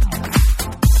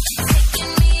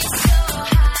 Taking me so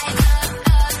high, up,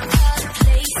 up, up,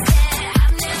 place that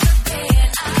I've never been.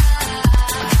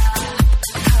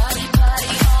 Party,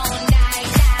 party all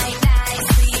night, night, night,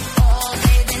 sleep all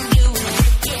day, then do it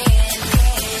again,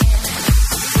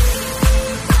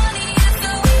 Party is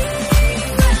the way,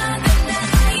 run the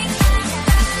night.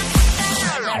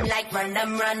 Run them like run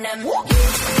them, run them.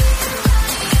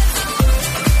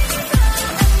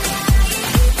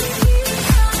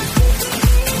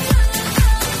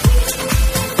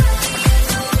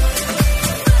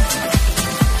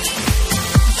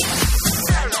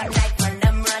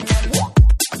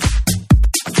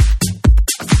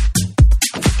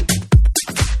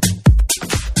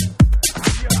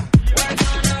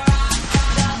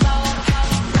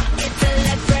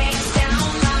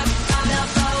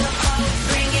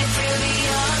 Bring it to the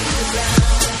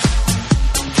underground.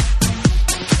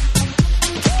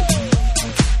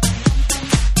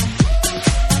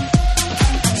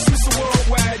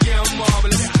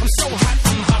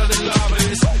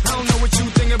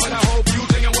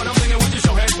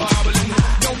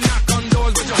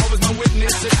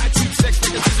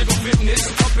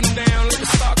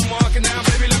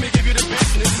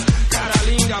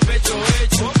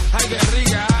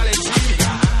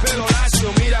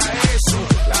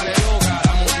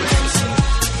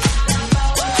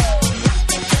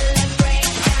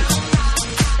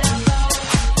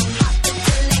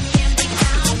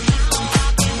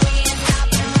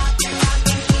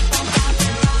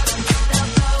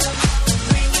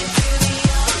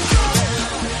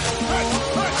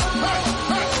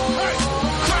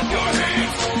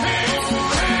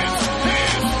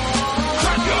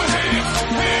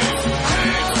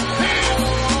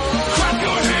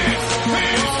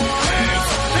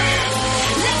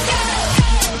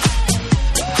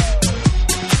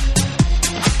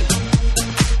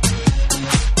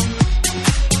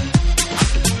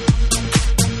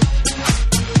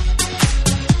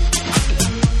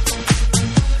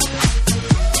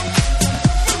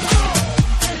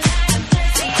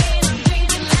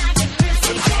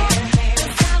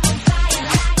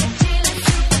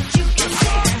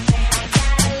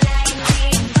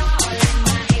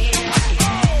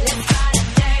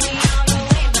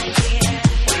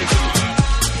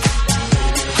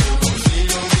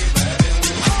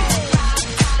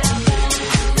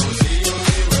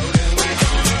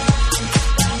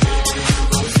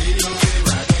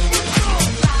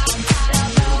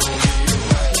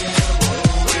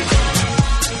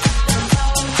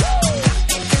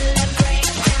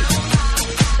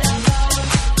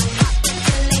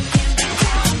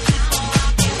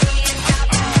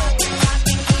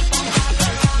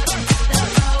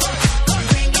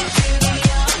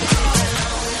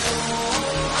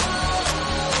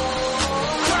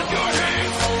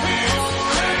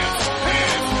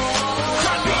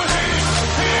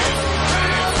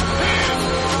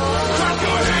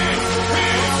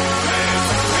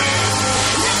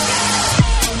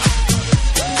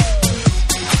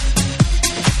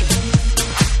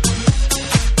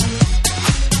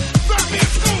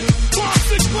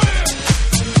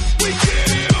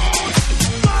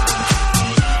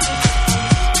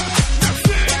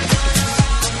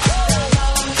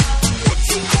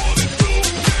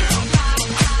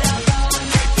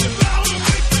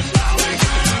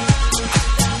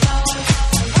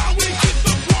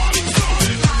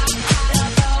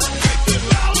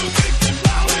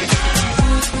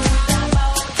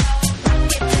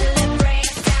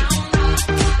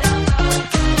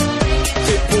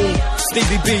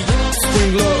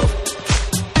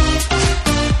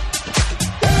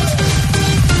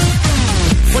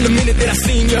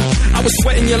 senior. I was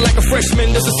sweating you like a freshman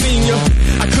as a senior.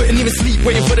 I couldn't even sleep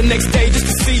waiting for the next day just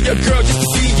to see you, girl, just to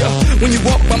see you. When you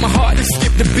walk by my heart, it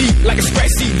skipped the beat like a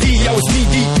scratch CD. I was knee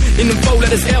deep in them 4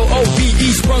 letters L-O-V-E,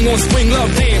 sprung on spring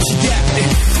love, damn, she got me.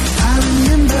 I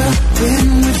remember when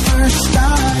we first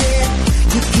started.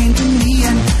 You came to me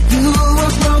and you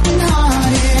were broken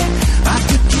hearted. I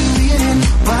took you in and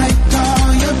wiped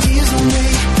all your tears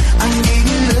away. I gave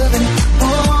you loving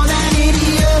more than any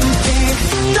other day.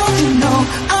 Don't you know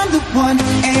I'm the one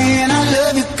and I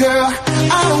love you, girl.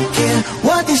 I don't care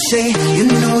what they say, you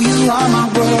know you are my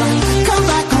world. Come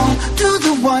back home to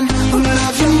the one who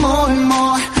loves you more and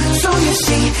more. So you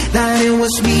see that it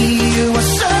was me you were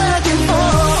searching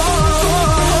for.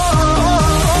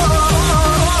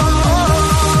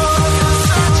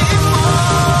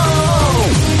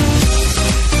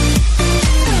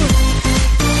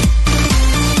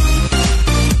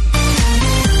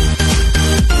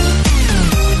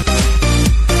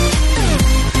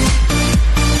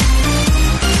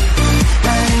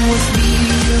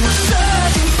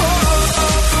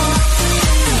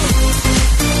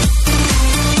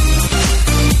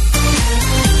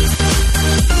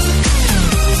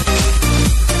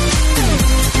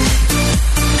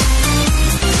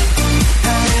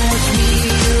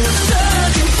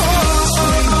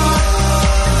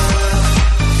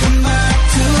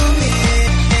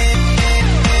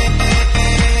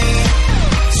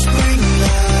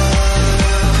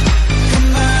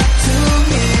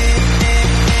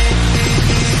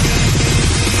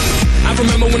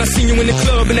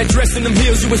 In them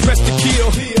heels, you was dressed to kill.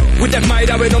 With that might,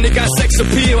 I would only got sex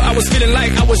appeal. I was feeling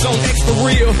like I was on X for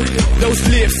real. Those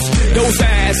lips, those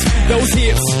eyes, those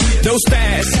hips, those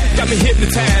thighs got me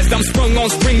hypnotized. I'm sprung on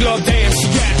spring love, damn, she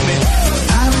got me.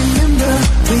 I remember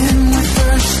when we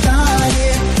first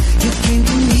started. You came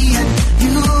to me and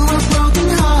you were broken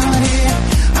hearted.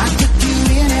 I took you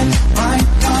in and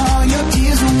wiped all your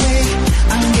tears away.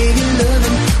 I gave you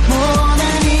loving more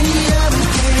than any other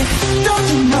day. Don't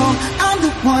you know I'm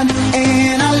the one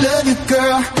and I love you,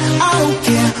 girl. I don't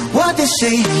care what they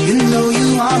say, you know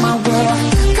you are my world.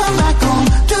 Come back home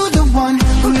to the one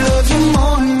who loves you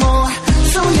more and more.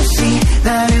 So you see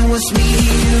that it was me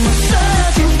you were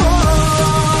searching for.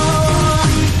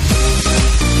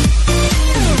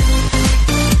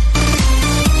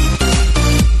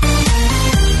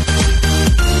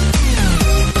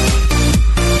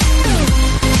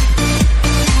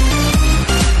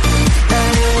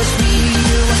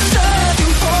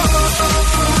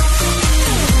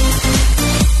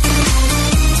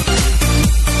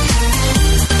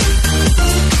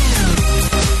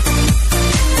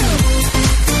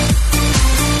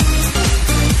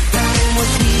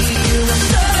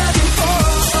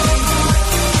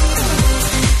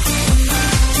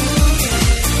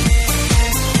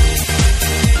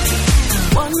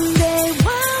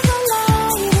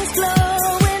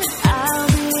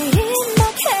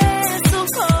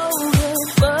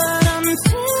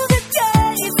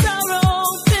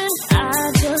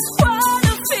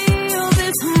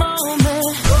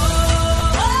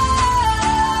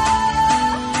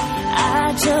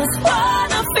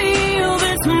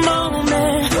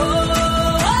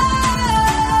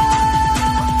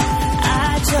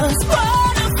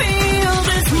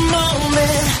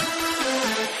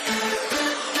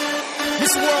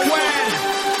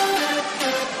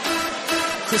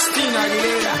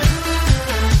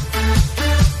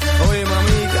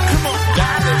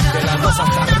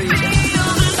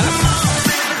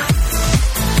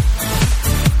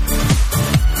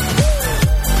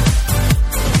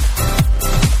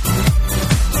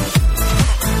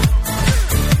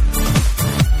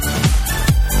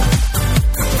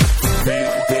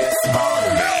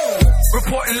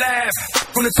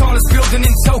 From the tallest building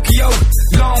in Tokyo,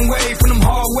 long way from them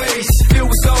hallways,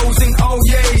 filled with O's and O's,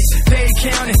 they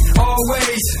counting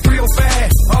always, real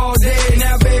fast, all day.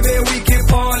 Now baby we can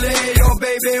parlay, oh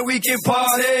baby we can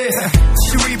party.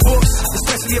 She read books,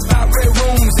 especially about red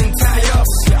rooms and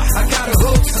tie-ups. I got her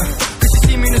hooked, cause she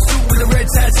see me in a suit with a red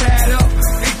tie tied up.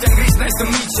 It's nice to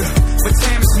meet you, but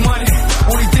time is money,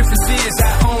 only difference is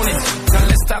I own it. Now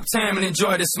let's stop time and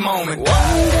enjoy this moment. One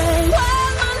day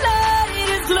while my light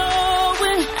is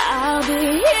glowing, I'll be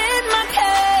in my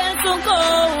castle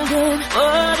golden.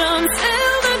 But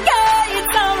until the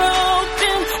gates are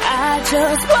open, I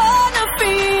just wanna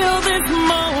feel this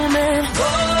moment.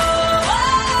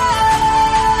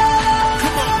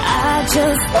 I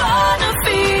just wanna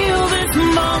feel this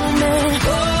moment.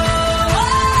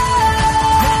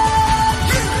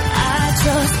 I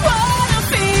just wanna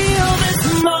feel this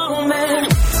moment.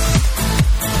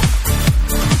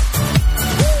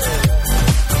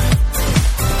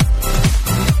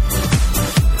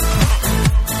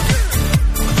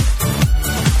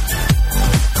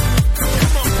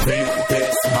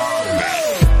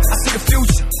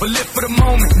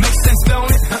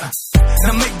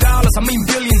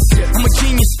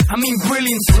 I mean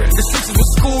brilliance. The switches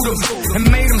will school them and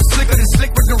made them slicker than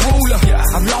slick with the ruler.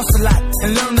 I've lost a lot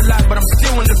and learned a lot, but I'm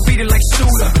still undefeated like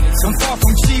Shooter. I'm far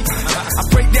from cheap. I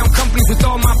break down companies with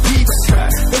all my peeps.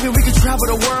 Baby, we can travel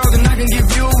the world and I can give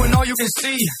you and all you can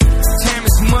see. Time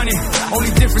is money.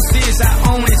 Only difference is I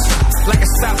own it. Like a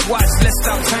stopwatch, let's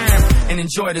stop time and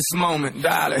enjoy this moment,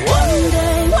 darling. One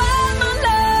day while my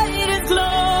light is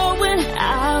glowing,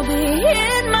 I'll be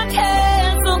in my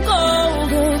castle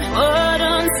golden. But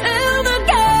until the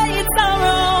gates are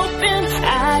open,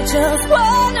 I just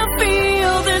wanna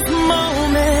feel this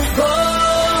moment.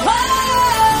 Oh,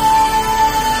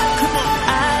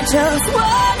 I just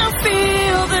wanna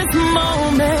feel this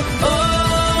moment. Oh,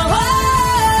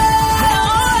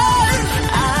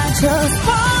 I just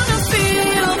wanna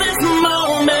feel this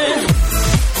moment.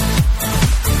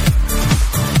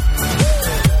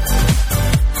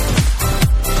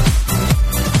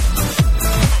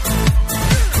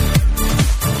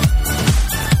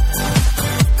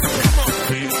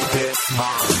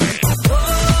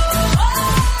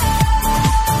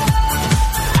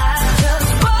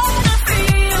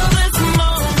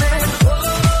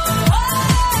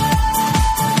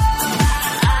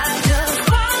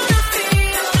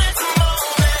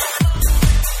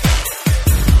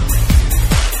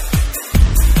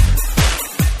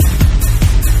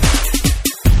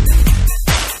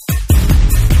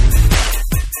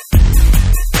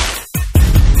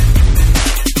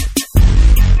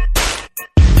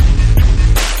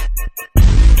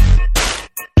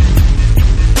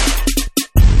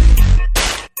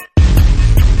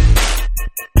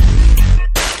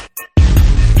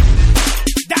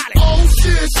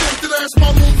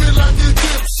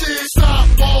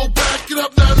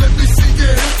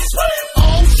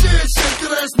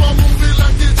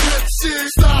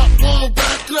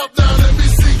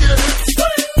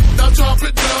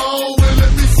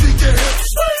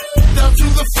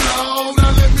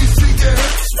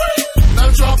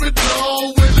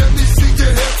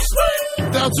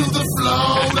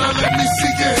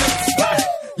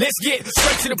 Let's get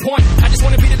straight to the point. I just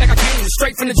wanna beat it like I came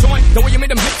straight from the joint. The way you made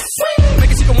them hips swing,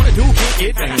 make it you can wanna do,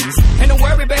 get things. And don't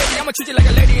worry, baby, I'ma treat you like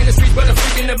a lady in the streets, but a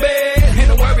freak in the bed. And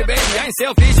don't worry, baby, I ain't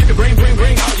selfish. You can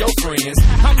bring all your friends.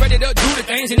 I'm ready to do the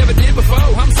things you never did before.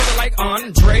 I'm sorta like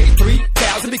Andre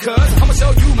 3000 because I'ma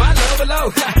show you my love below.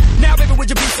 Now, baby, would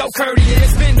you be so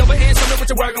courteous? Bend over and show me what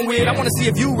you're working with. I wanna see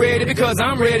if you ready because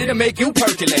I'm ready to make you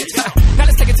percolate. Now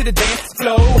let's take it to the dance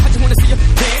floor. I just wanna see you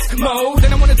dance mode.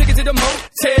 Then I wanna take it to the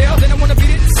motel. Then I wanna beat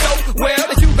it so well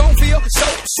that you gon' feel so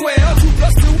swell. 2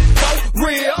 + 2, 4,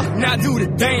 real. Now do the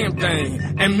damn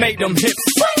thing and make them hips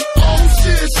swing. Oh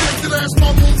shit, shake that ass,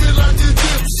 my movie like you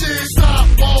gypsy. Stop,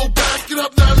 roll, back it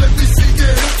up, now let me see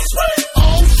your hips swing.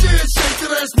 Oh shit, shake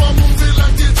that ass, my movie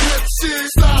like you gypsy.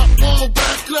 Stop, roll,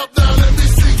 back it up, now let me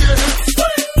see your hips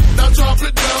swing. Now drop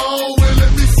it low and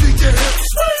let me see your hips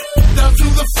swing. Down to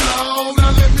the floor,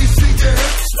 now let me see your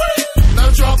hips swing. Now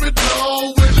drop it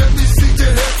low and let me see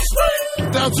your hips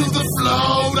swing. Down to the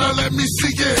floor, now let me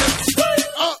see your hips swing.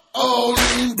 Uh-oh,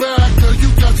 lean back, girl, you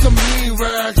got some mean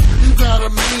rags. You got a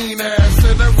mean ass,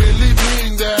 and I really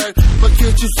mean that. But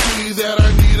can't you see that I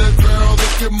need a girl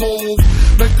that can move,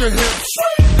 make her hips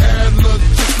swing, and look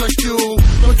just like you?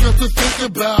 But you have to think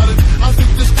about it. I think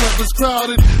this club is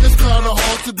crowded. It's kinda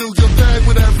hard to do your thing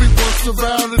when everyone's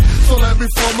surrounded. So let me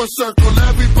form a circle,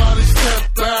 everybody step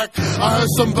back. I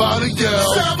heard somebody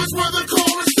yell, Savage with the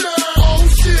chorus down. Oh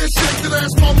shit, shake that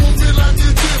ass, my movie like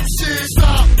you gypsy.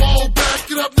 Stop, roll,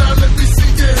 back it up, now let me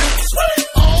see your hips swing.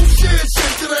 Oh shit,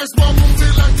 shake that ass, my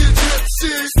movie like you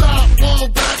gypsy. Stop, roll,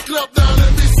 back it up, now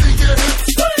let me see your hips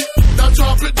swing. Now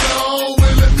drop it low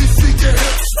and let me see your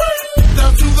hips swing.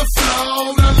 Down to the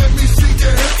floor, now let me see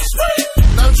your hips swing.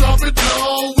 Now drop it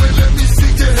low and let me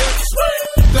see your hips swing.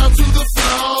 Down to the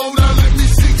floor, now let me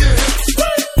see your hips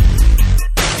swing.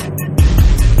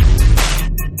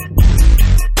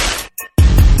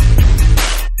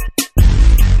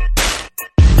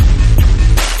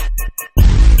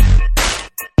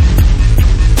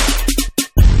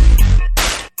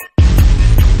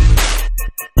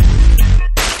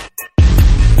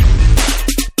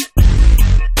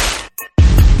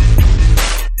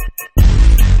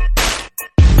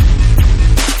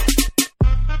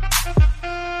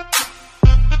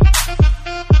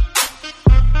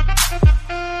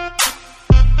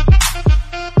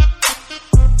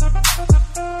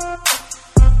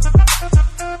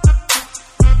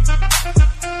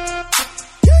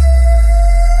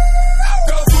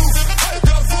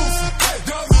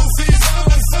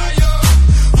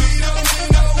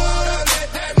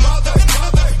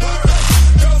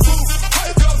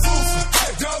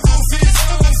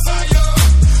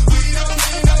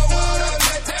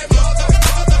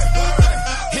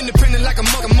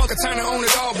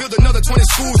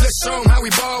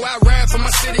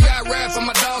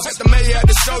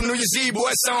 show, New Year's Eve,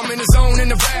 boy, so I'm in the zone, in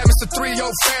the vibe. Mr.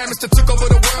 305, Mr. Took over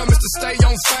the world, Mr. Stay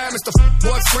on fire, Mr.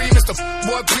 Boy free, Mr.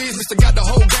 Boy please, Mr. Got the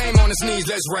whole game on his knees,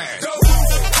 let's ride. The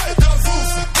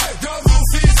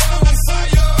roof is on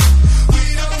fire. We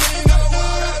don't need no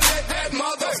water, let that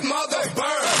mother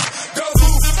burn. The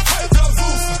roof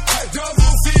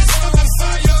is on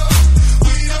fire.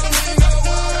 We don't need no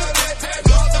water, let that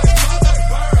mother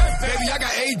burn. Baby, I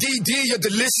got ADD, you're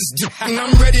delicious, and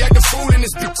I'm ready act a fool in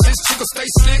this bitch. This chick'll stay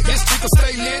slick, this chick'll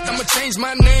stay lit. I'ma change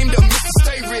my name to Mr.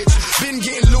 Stay Rich. Been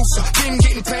getting looser, been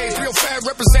getting paid. 305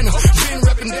 representative, been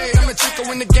reppin' day. I'm a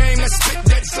chico in the game, let's spit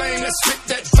that flame, let's spit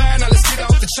that fire. Now let's get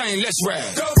off the chain, let's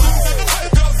ride. The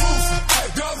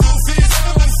roof is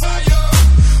on fire.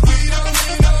 We don't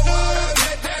need no water,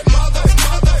 let that mother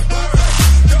burn.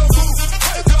 The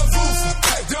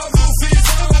roof is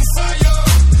on fire.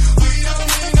 We don't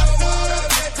need no water,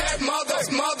 let that mother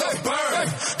burn.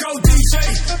 Go DJ,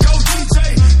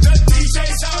 the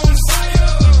DJ's on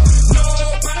fire.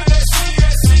 Nobody see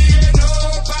it,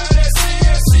 nobody see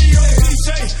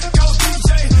it. Go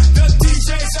DJ, the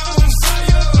DJ's on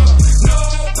fire.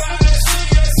 Nobody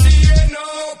see it,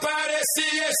 nobody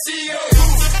see it.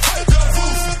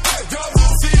 The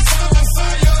roof is on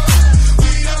fire.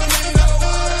 We don't need no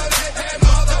water, let that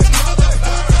mother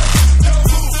burn. The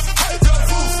roof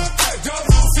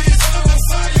is on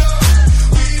fire.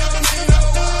 We don't need no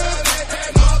water, let that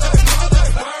mother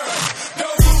burn. The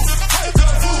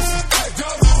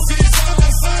roof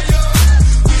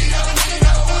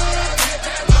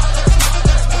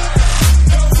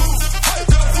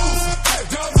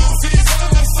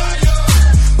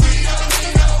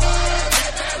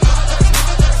is on fire.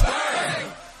 We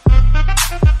don't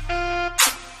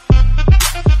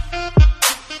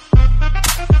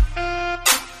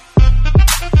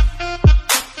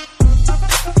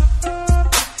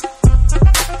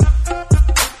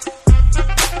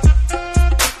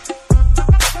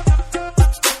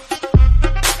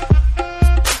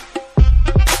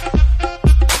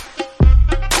no water,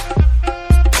 let that mother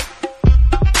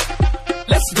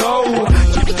Let's go.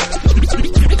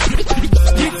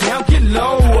 Get down, get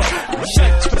low.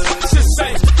 Shake,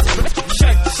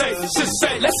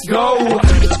 say. Let's go.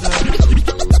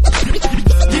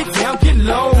 Get down, get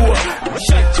low.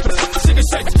 Shake,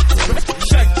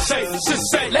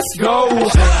 say. Let's go.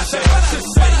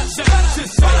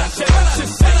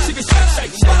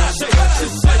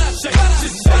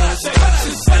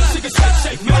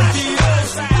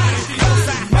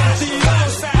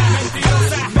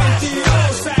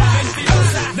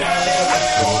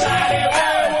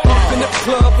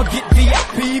 Get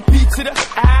VIP, P to the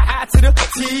I to the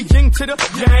T, Ying to the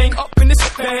yang, up in this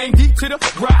thing, D to the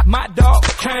rock, my dog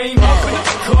came up in the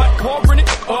cut, pouring it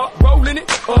up, rolling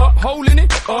it up, holding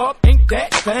it up, ain't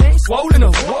that thing swollen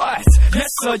or what? Yes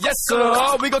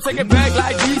sir, we gon' take it back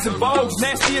like these and Vogues,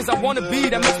 nasty as I wanna be,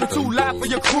 that makes me too loud for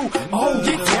your crew, oh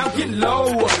get down, get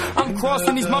low, I'm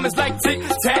crossing these moments like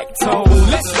tic-tac-toe,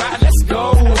 let's ride, let's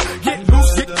go, get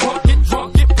loose, get drunk,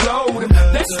 get blowed,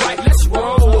 that's right, let's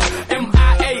roll,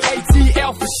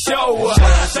 M-I-A-A-T-L for show.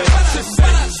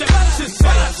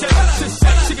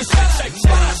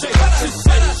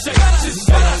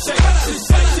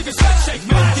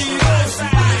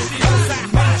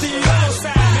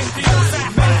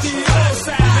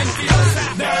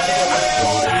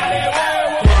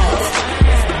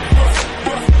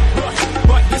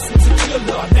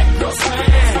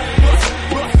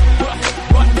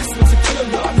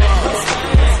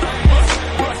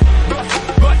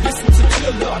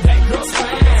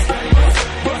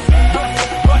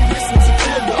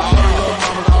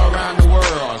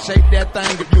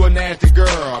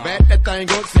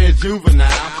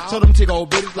 Juvenile, so them chick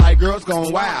old bitches like girls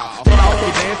gone wild. Take off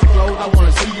your dancing clothes, I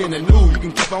wanna see you in the nude. You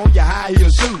can keep on your high heel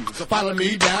shoes. So follow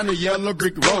me down the yellow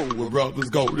brick road where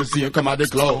brothers go to see him come out the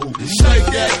clothes. Shake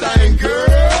that thing, girl.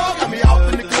 Got me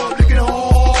out in the club looking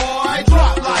hard.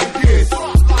 Drop like this.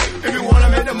 If you wanna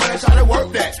make the money, try to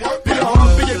work that. Be a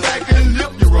hump in your back and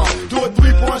lip you wrong. Do a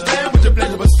 3-point stand with your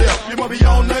flexible step. You wanna be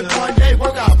on that one day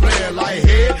workout plan like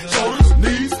head, shoulders,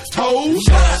 knees, toes.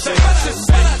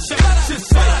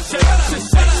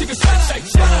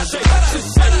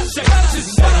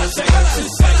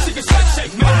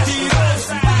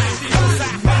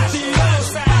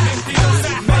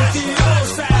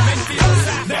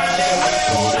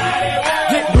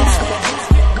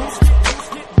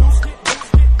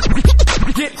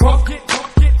 Get drunk,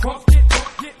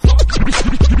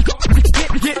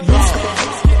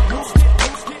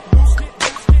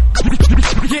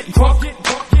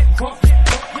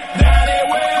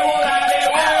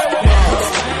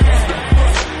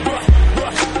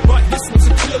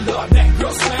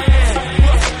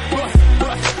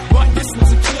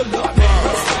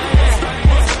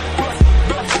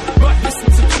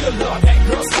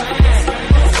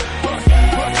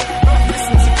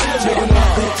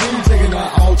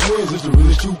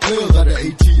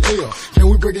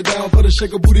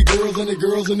 the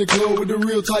girls in the club with the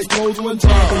real tight clothes. One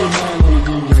time for your mind on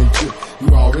the you ain't trip. You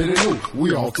already know,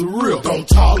 we off the real. Don't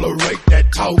tolerate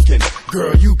that talking.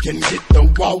 Girl, you can get the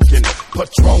walking.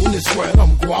 Patron is where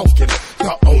I'm walking.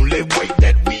 The only way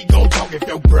that we gon' talk if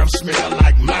your breath smell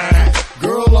like mine.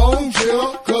 Girl, I don't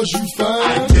care, cause you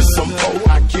fine. I kiss them, oh,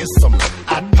 I kiss them.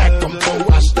 I pack them, oh,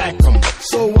 I stack them.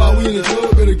 So while we in the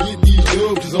club, better get these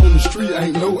dubs, cause on the street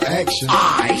ain't no action.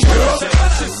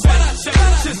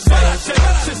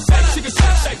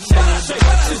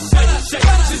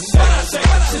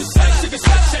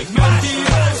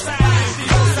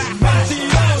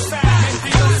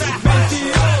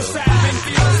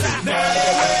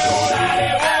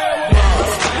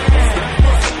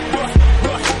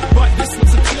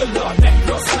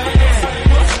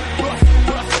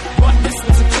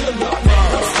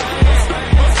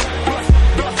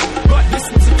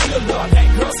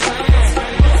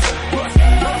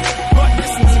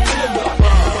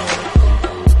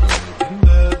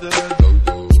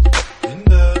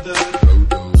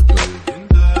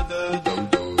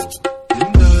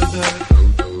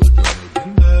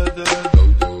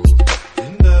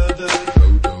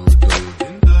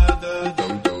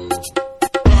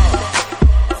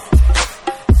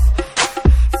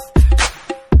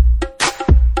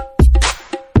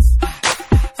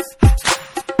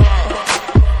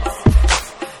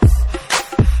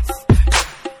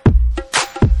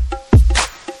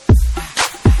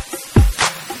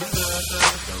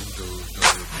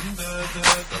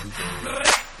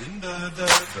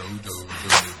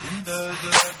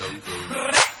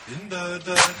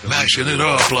 Mashing it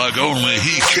up like only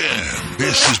he can.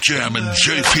 This is Jammin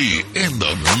JP in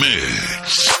the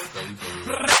mix.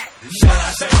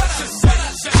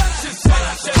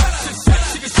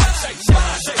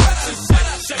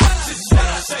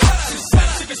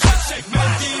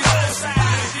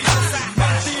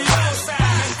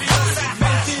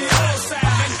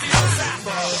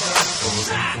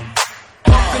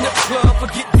 Up in the club,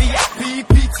 forget VIP,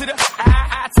 P to the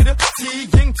I to the T,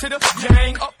 Ying to the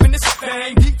gang, up in this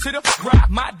thing, D to the rock,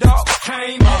 my dog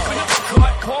came up in the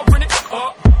cut, pouring it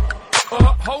up,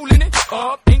 holding it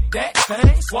up, ain't that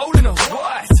thing swollen or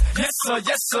what?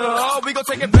 Yes sir, we gon'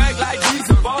 take it back like these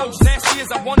and bows, nasty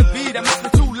as I wanna be, that makes me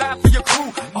too loud for your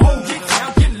crew, oh get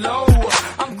down, get low,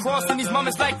 I'm crossing these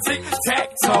moments like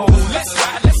tic-tac-toe, let's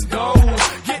ride, let's go,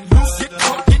 get loose, get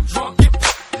drunk,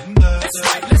 that's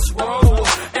right, let's roll,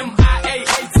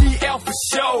 M-I-A-A-T-L for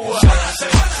show.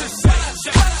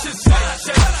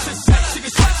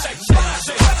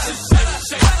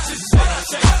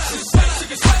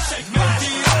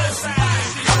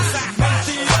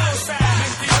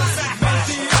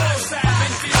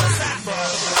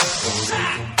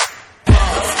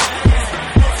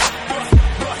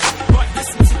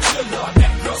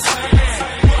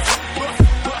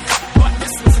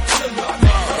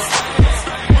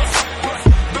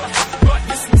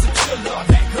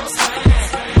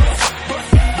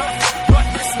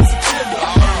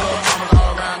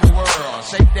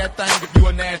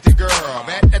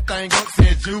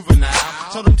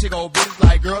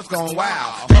 Gone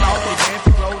wild. Take off your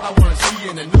fancy clothes, I wanna see you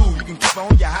in the nude. You can keep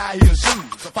on your high heel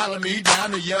shoes. So follow me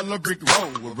down the yellow brick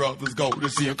road where brothers go to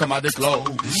see him come out their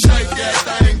clothes. Shake that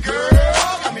thing, girl.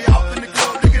 Got me off in the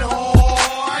club looking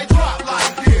hard. Drop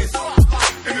like this.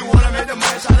 If you wanna make the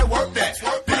money, try to work that.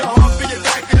 Be a hump, be your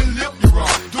back and lip you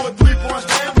wrong. Do a 3-point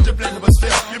stand with your flexible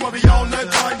step. You must be on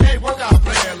that joint day workout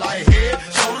plan like head,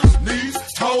 shoulders, knees,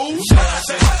 toes.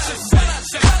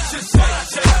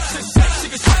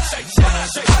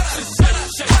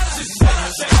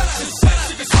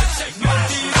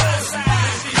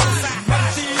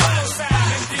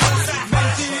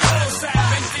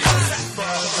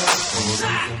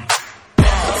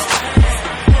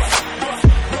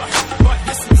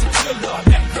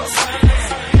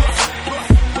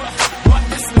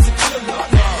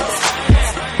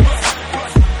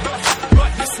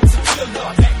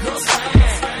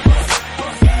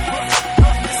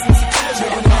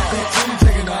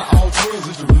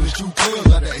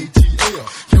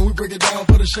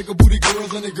 Shake a booty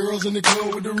girls and the girls in the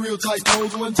club with the real tight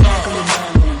clothes. One time for your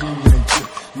mind on the you ain't trip.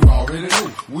 You already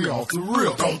know, we off the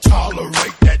real. Don't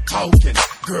tolerate that talking.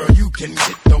 Girl, you can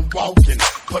get the walking.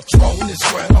 Patron is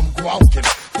where I'm walking.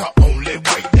 The only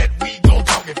way that we gon'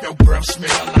 talk if your breath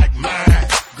smell like mine.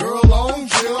 Girl, I don't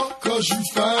care, cause you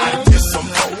fine. I kiss them,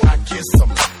 oh, I kiss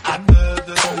them.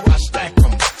 I stack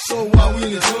them. So while we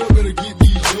in the club, better get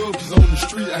these dubs, cause on the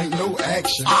street ain't no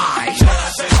action.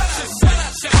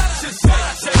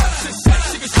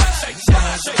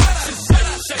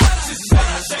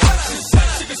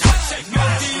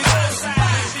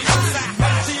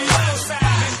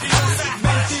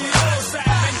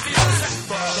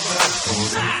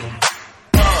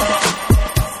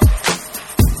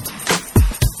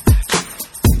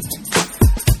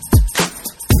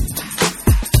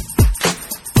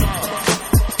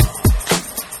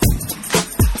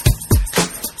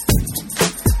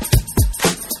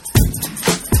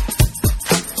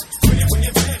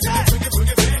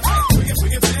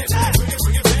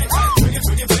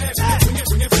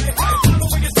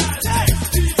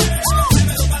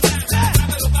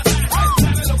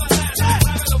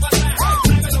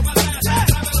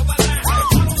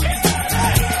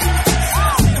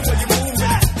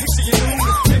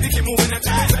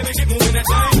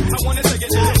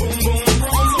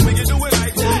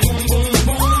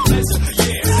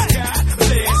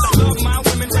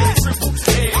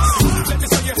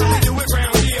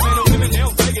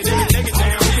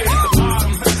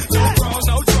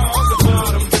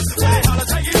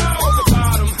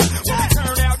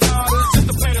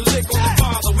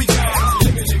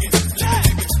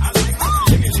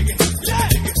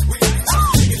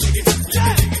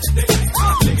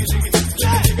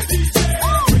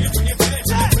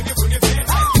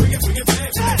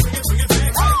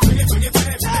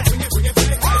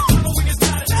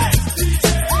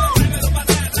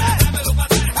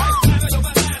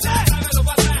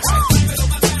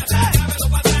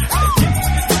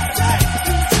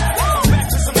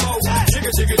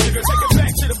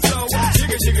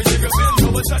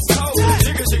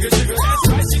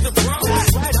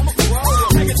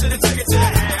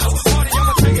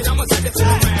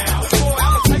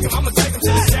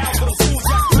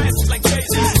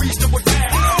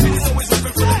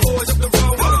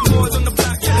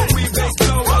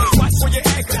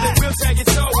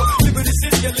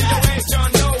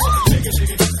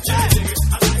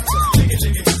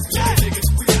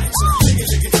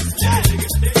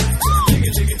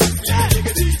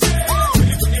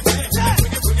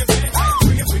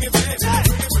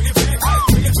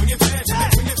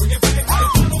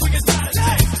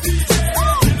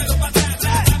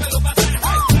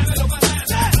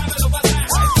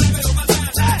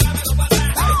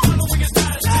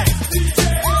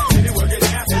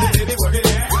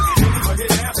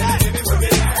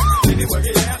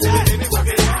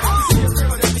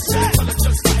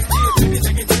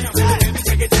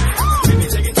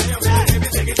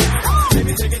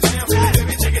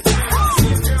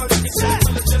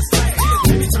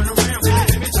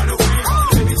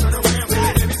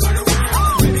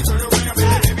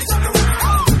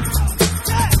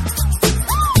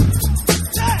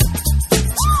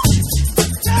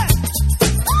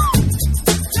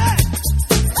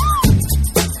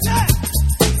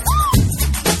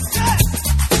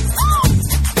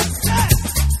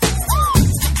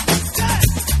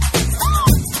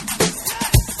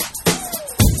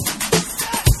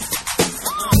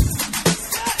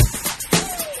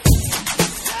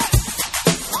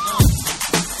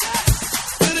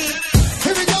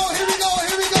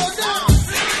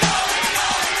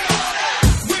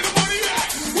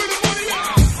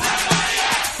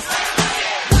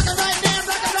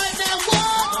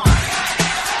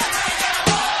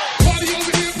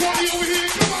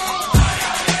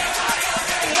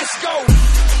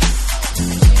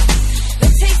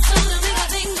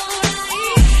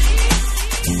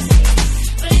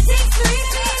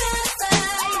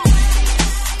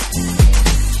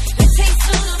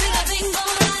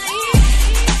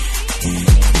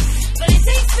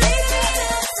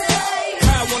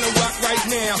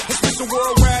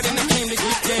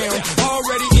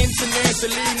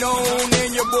 officially known,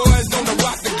 and your boys gonna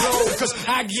rock the globe. Cause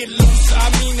I get loose, I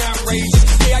mean outrageous.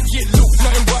 Yeah, I get loose,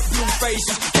 nothing but blue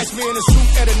faces. Catch me in a suit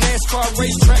at a NASCAR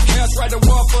racetrack, house right the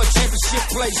wall for a championship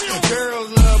place. Girls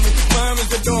love me,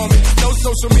 mamas adore me. No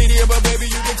social media, but baby,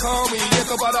 you can call me.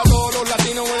 Esto para todos los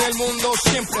latinos en el mundo,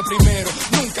 siempre primero,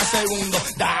 nunca segundo.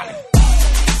 Dale.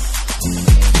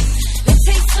 It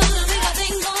takes all the big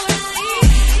thing going right,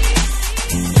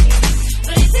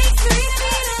 but it takes three to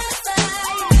be the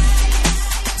side.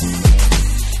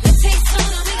 It takes all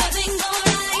the big thing going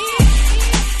right,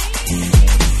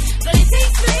 but it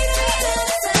takes three to be the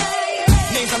side.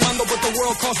 Names Armando, but the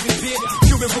world calls me Pit.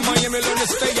 Cuban from Miami, learn to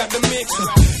stay out the mix.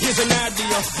 Here's an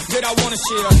idea that I wanna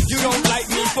share. You don't like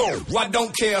me, I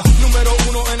don't care. Numero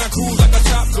uno and I cruise like a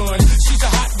Top Gun. She's a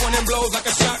hot one and blows like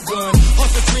a shotgun.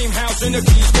 Hustle dream house and the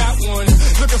keys got one.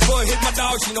 Looking for a hit, my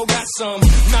dog, she know got some.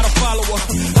 Not a follower,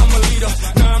 I'm a leader.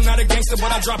 Nah, I'm not a gangster,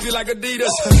 but I drop you like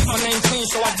Adidas. My name clean,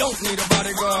 so I don't need a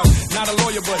bodyguard. Not a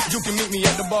lawyer, but you can meet me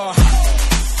at the bar.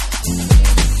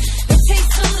 It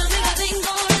takes all the big thing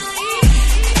going right,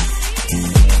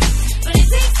 but it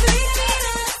takes three to be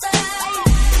the side.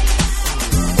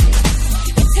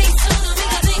 It takes all the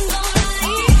big thing going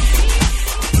right,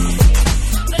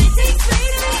 but it takes three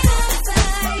to be the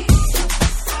side.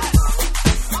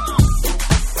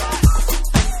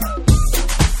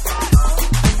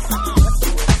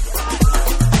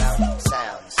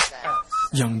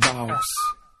 Young Boss,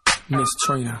 Miss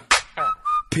Trina,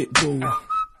 Pitbull.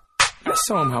 Let's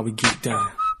show 'em how we get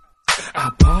down. I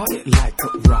party like a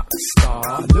rock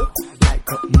star, look like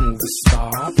a movie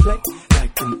star, play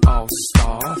like an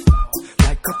all-star,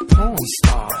 like a porn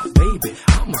star. Baby,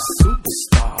 I'm a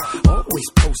superstar, always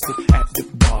posted at the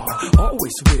bar,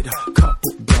 always with a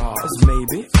couple bras.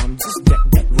 Maybe I'm just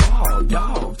that raw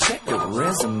dog. Check the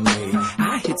resume,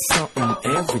 I hit something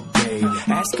every day.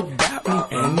 Ask about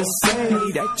me and they say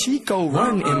that Chico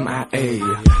run MIA.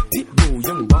 Pitbull,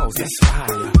 Young Boss, that's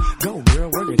fire. Go girl,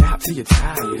 work it out till you're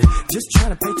tired. Just trying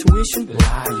to pay tuition,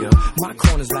 liar. My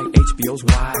corner's like HBO's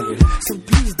Wired. So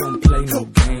please don't play no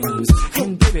games.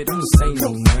 And baby, don't say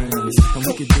no names. And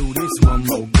we could do this one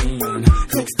more again.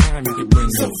 Next time you could bring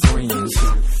your friends.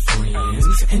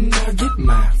 And I'll get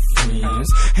my friends.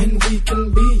 And we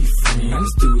can be friends.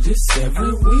 Do this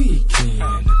every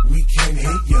weekend. We can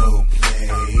hit your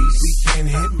place. We can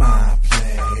hit my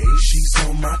place. She's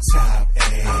on my top A.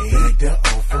 I begged her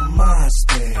off of my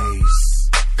space.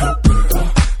 Go girl,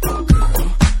 go girl,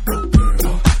 go girl,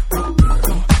 go girl,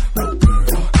 go girl,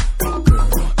 go girl,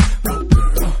 go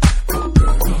girl, go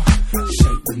girl.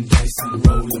 Shake them dice and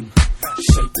roll them.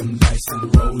 Shake them dice and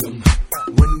roll them.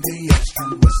 When they ask you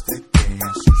what's that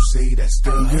dance, you say that's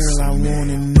the hustle. Girl, I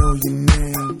wanna know your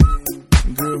name.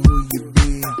 Girl, who you be?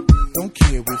 Don't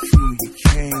care with who you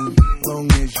came, long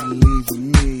as you leave with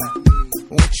me.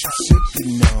 What you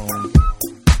sippin' on?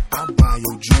 I'll buy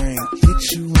your drink, hit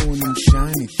you on them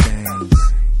shiny things.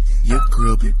 Your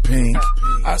girl be pink.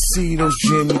 I see those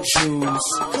Jimmy Choos,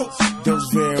 those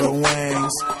Vera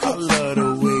Wangs. I love the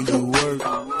way you work.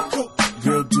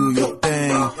 Girl, do your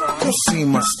thing. You see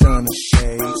my stunning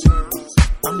shades.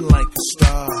 I'm like a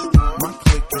star. My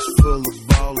clique is full of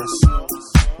ballers.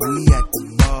 We at the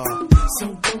bar. So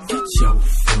go get your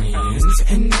friends,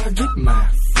 and I'll get my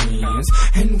friends,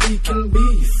 and we can be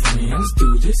friends.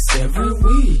 Do this every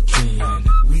weekend.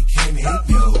 We can hit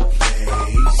your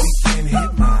place. We can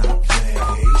hit my place.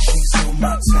 She's on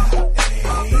my top A.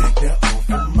 I begged her off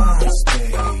of my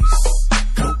space.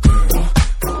 Go girl,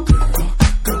 go girl,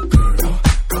 go girl, go girl,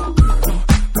 go girl,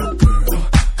 go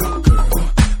girl,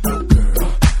 go girl,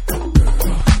 go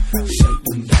girl. Shake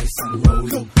them dice and roll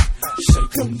them.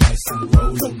 Shake them dice and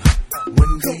roll them.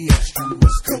 When they ask you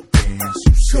what's the dance,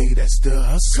 you say that's the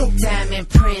hustle. Diamond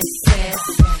princess,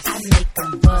 I make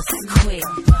them bust quick.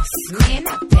 Man, I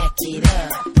back it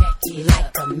up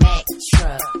like a Mack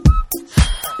truck.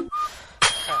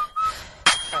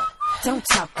 Don't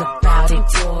talk about it,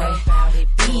 boy.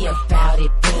 Be about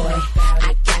it, boy.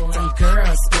 I got them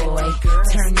girls, boy.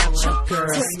 Turn out your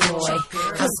girls, boy.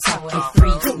 I'm talking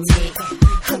freaky Nick.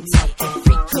 I'm talking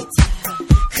freaky Nick.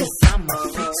 'Cause I'm a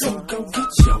freak. So go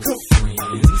get your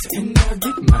friends, and I'll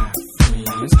get my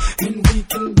friends, and we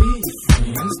can be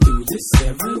friends. Do this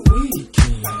every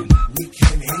weekend. We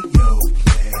can hit your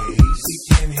place. We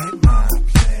can hit my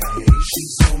place.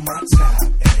 She's on my top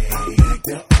A. Begged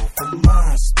her off of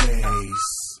my space.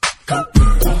 Go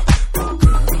girl, go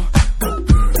girl, go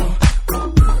girl, go girl, go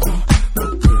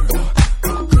girl,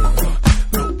 go girl,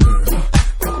 go girl,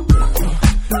 go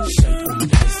girl. Shake them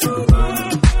dice and roll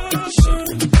them. Shake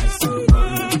them dice and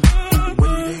roll them.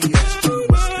 When they ask you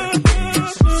what's that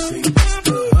dance, you say that's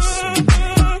the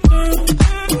hustle.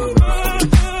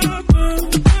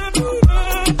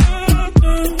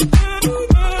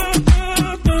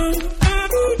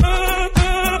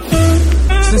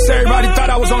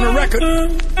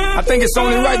 think it's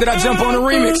only right that I jump on the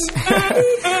remix.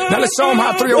 Now let's show them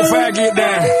how 305 get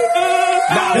down.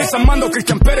 It's Armando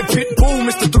Christian Petty, Pitbull,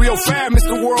 Mr. 305,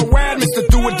 Mr. Worldwide, Mr.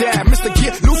 Do or Die, Mr.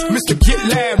 Get Loose, Mr. Get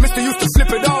Loud, Mr. Used to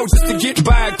flip it all just to get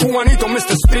by. Juanito,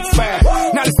 Mr. Spitfire.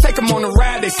 Now let's take them on a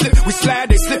ride. They slip, we slide,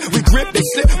 they slip, we grip, they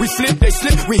slip, we flip, they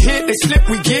slip, we hit, they slip,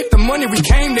 we get the money we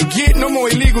came to get. No more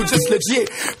illegal, just legit.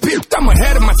 Bitch, I'm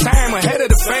ahead of my time, ahead of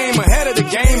the fame, ahead of the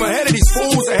game, ahead of these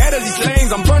fools, ahead of these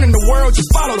lanes. I'm burning the world,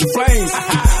 just follow the flames.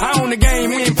 I own the game,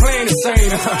 we ain't playing the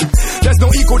same. There's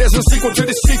no equal, there's no sequel to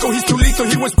this Chico. He's too lethal,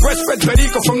 he was breastfed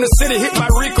Perico from the city, hit by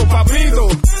Rico Papito.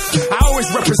 I always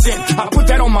represent, I put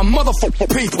that on my motherfucking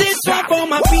people. This one for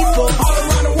my people all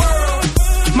around the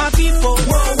world. My people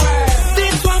worldwide.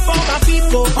 This one for my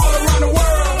people all around the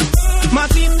world. My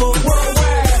people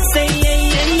worldwide. Say yeah,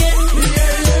 yeah, yeah.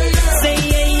 Say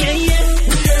yeah, yeah, yeah.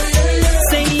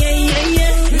 Say yeah, yeah,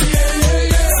 yeah.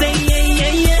 Say yeah,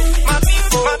 yeah, yeah. My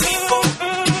people, my people.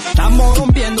 Estamos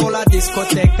rompiendo la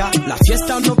discoteca. La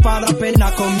fiesta no para,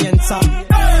 apenas comienza.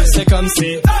 C'est comme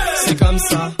si, c'est comme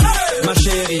ça, ma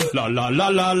chérie. La la la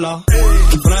la la.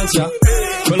 Francia,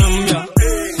 Colombia,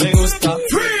 me gusta.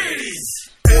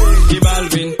 Freeze. Y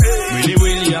Balvin, Willy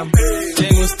William, me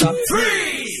gusta.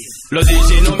 Freeze. Los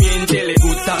DJ no mienten, le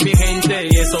gusta a mi gente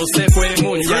y eso se fue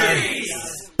muy bien.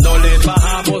 No le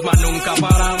bajamos, mas nunca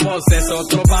paramos, es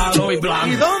otro palo y blanco.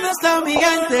 ¿Y dónde está mi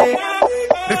gente?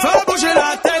 Me fue a bouger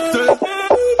la tête.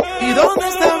 ¿Y dónde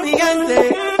está mi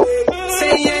gente?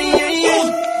 Say yeah, yeah,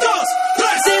 yeah.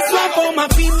 This one for my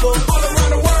people all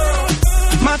around the world.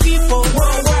 My people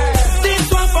worldwide.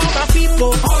 This one for my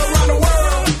people all around the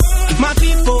world. My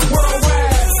people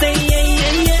worldwide. Say yeah,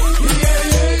 yeah, yeah.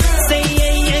 Say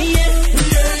yeah, yeah, yeah.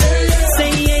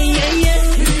 Say yeah, yeah, yeah.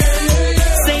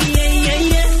 Say yeah, yeah,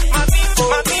 yeah.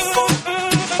 My people.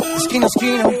 Esquina a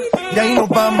esquina, de ahí nos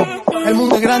vamos. El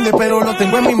mundo es grande, pero lo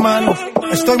tengo en mis manos.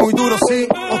 Estoy muy duro, sí,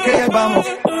 ok, ahí vamos.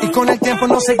 Y con el tiempo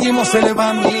nos seguimos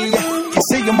elevando. Que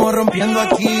seguimos rompiendo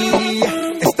aquí.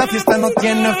 Esta fiesta no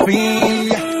tiene fin.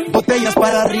 Botellas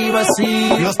para arriba,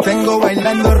 sí. Los tengo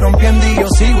bailando, rompiendo y yo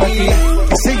sigo aquí.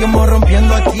 Que seguimos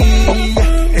rompiendo aquí.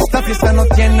 Esta fiesta no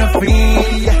tiene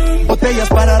fin. Botellas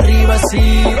para arriba,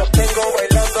 sí. Los tengo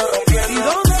bailando, rompiendo. ¿Y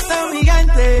dónde está mi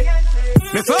gente?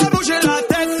 Me fue a bouger la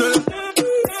tête.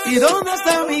 ¿Y dónde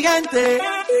está mi gente?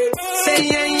 Say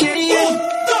yeah, yeah, yeah.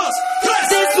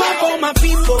 This one for my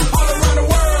people all around the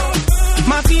world.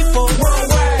 My people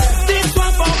worldwide. This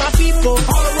one for my people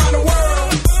all around the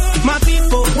world. My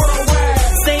people worldwide.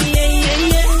 Say yeah, yeah,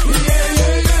 yeah.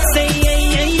 Say yeah,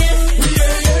 yeah, yeah.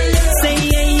 Say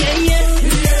yeah, yeah, yeah.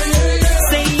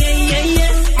 Say yeah, yeah,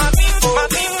 yeah. My people, my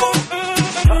people.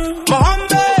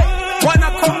 Mohammed, Wana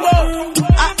Congo.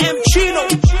 I am Chino,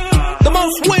 the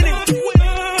most winning.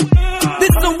 This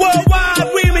is the worldwide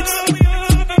remix.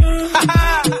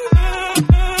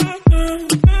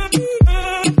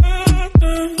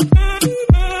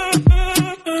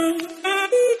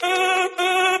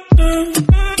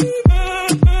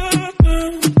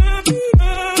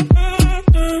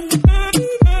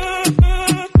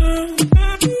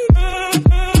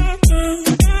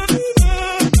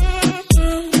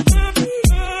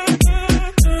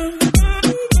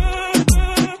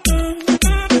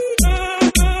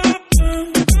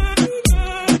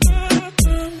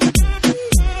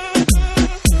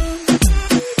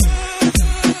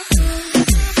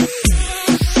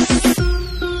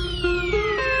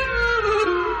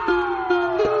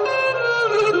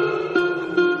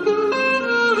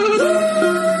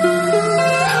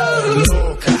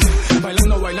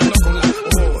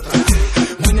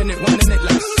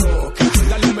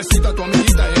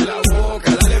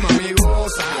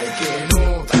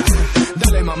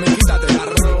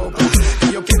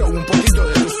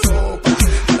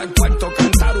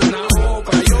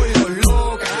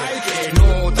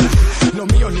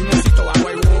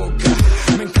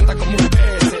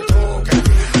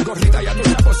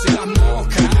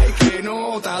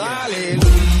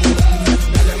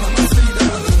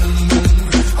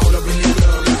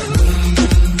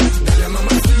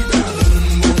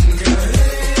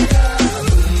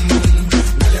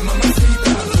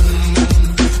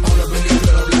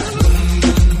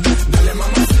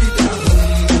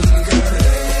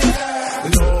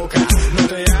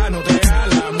 No te da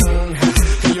la monja,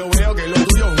 que yo veo que lo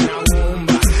tuyo es una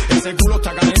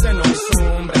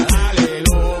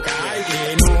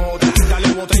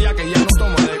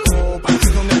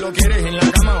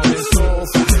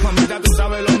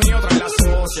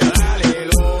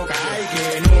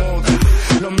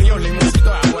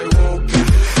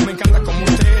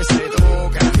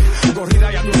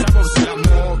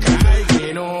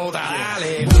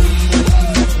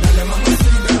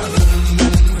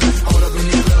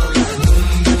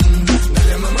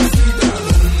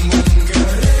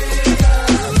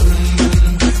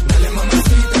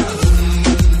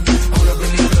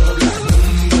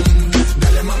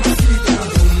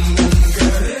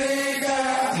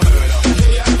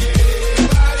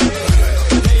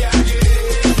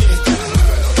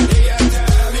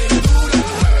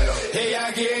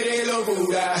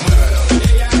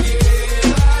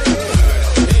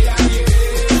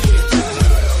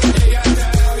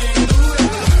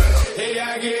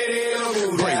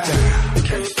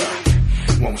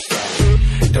won't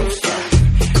stop, don't stop,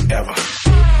 ever.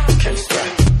 Can't stop,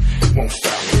 won't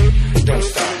stop, don't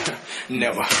stop,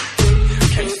 never.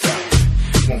 Can't stop,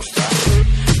 won't stop,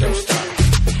 don't stop,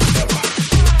 ever.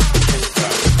 Can't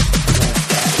stop, won't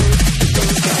stop,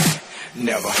 don't stop,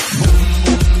 never.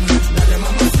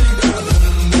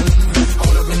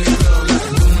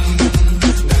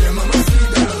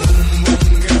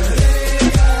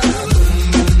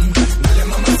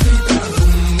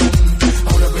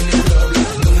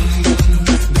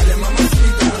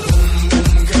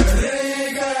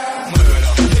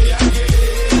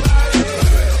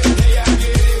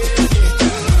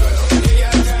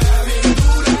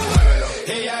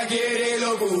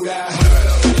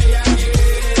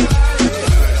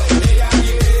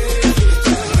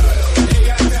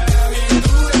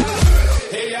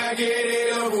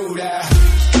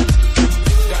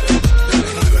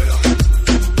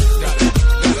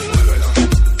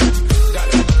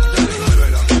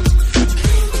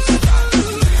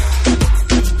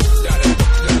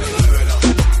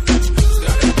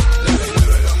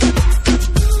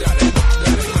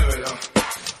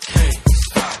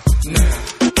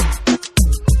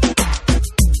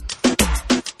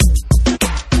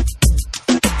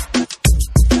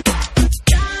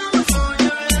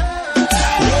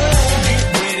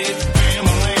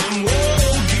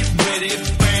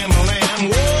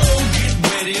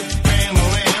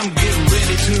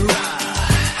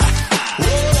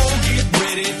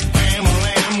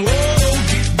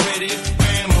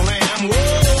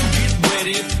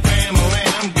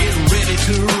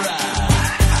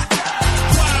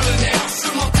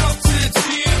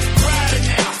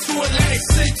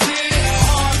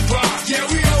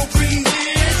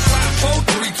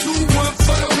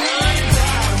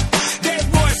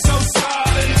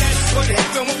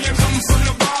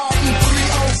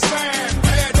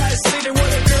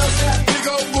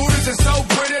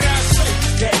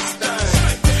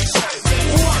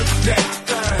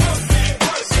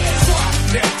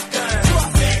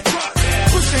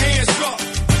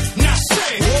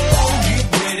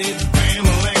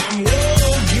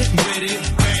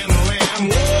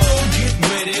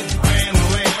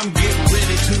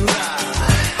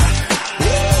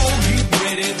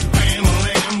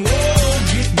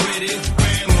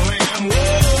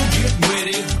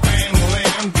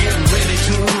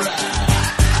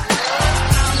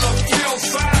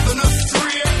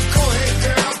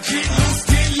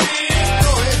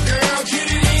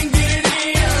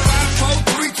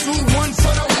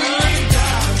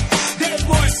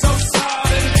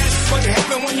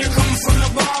 When you come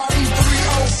from the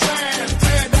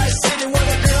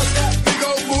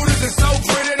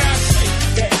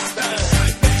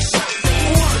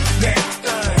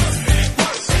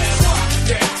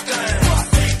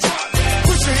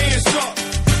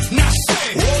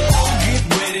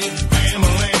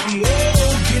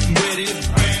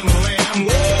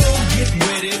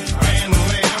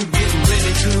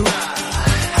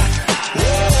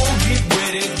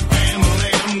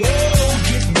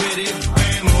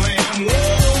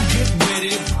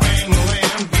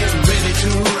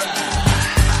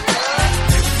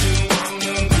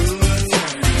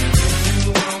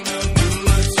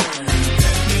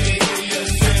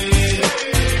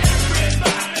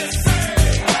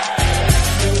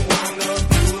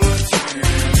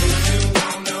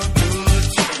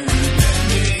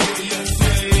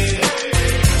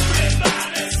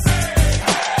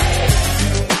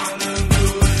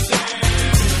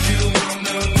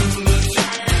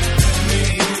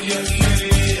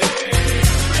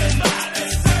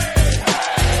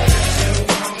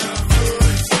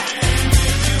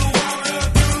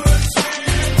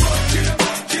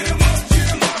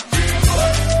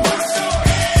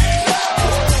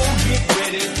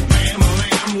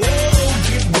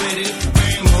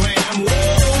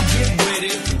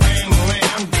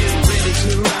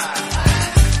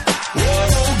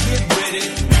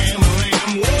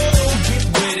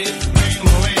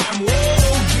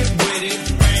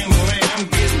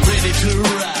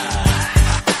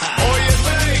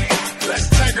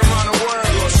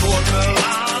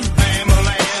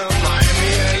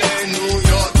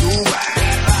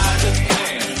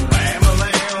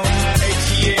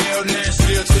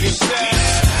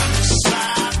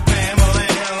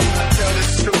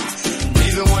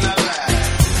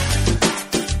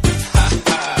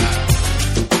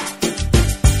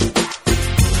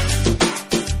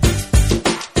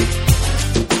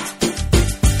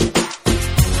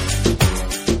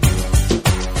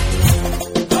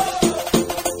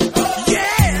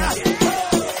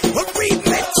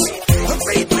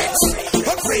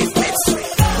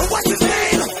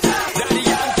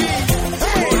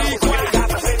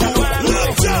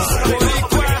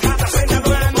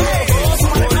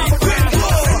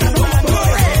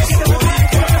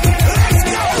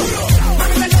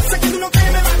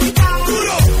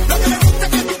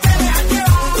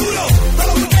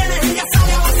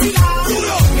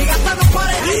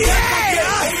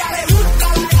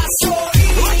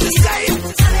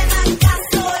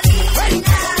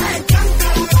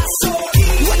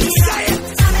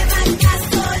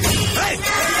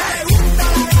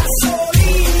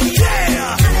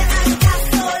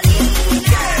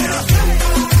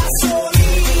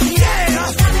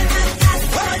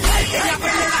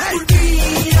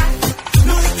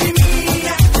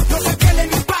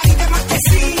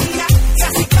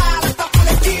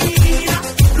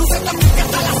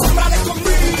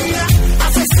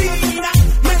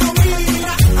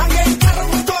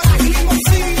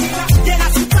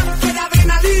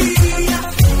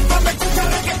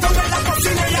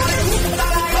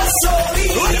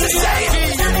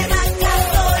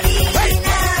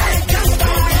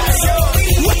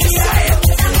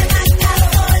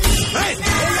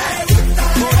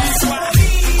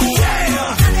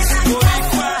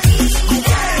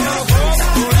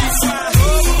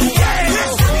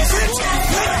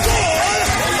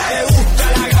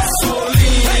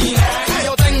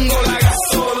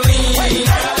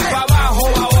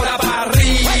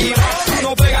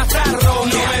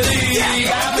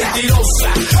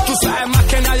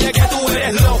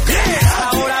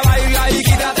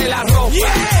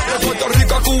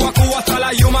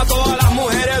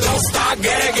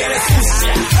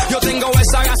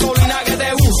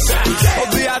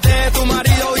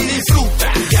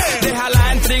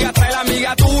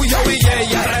amiga tuya,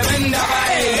 ella revenda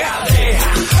paella,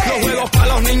 deja los juegos para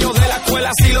los niños de la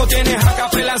escuela. Si lo tienes a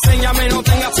capela, enséñame, no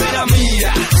tengas pena,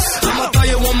 mira. I'ma tell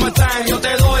you one more time, yo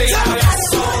te doy la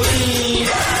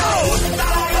gasolina.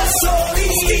 La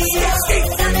gasolina.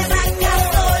 Dame la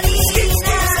gasolina.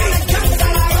 Me encanta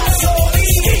la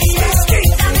gasolina.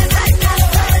 Dame la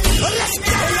gasolina. Let's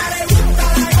go. Le gusta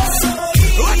la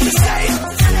gasolina. What you say?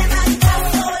 Dame la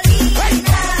gasolina.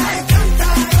 Me encanta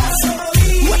la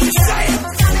gasolina. What you say?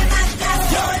 Dame la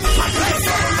gasolina.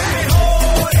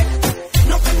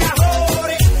 No te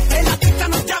mejores. En la pista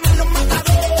nos llaman los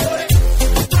matadores.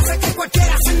 Hace que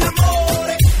cualquiera se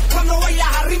enamore cuando bailas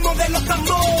a ritmo de los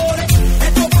tambores.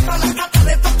 Esto va para las gatas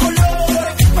de estos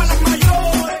colores, para las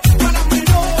mayores, para las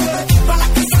menores, para las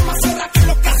que son más zorras que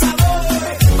los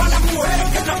cazadores, para las mujeres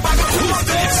que no pagan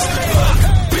ustedes.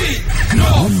 No,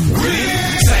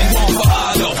 San Juan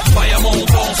Bajado, vayamos un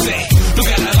ponce, tu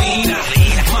Catalina,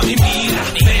 mami mira,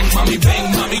 ven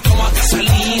mami toma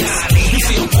gasolina. You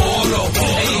see I'm oro,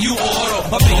 hey you oro,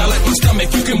 my big I like my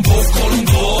stomach, you can both call them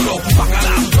goro.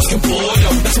 Bacalao, los que pollo,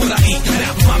 that's what I eat.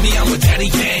 Now, mommy, I'm a daddy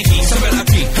Yankee, so better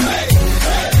be. Hey,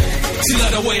 she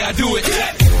love the way I do it.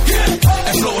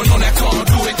 And flowing on that car,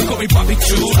 do it. Call me papi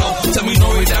chulo, tell me no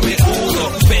y dame uno.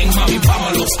 Ven mami,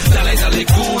 vámonos, dale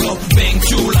culo. Ven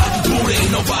chula, booty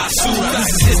ain't no basura. This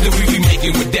is history we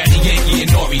making with Daddy Yankee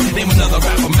and Nori. Name another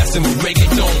rapper messing with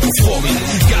reggaeton before me.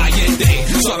 Caliente,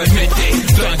 suavemente,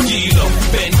 tranquilo,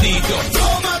 bendito.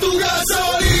 Toma tu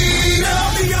gasolina.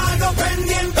 Y algo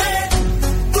pendiente.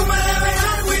 Tú me debes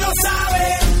algo y lo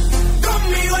sabes.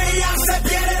 Conmigo ella se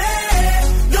pierde.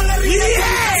 No le vi a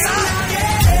nadie.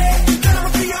 Pero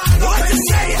me algo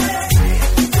pendiente.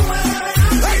 Tú me debes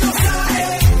algo y lo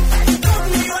sabes.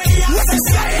 Conmigo ella se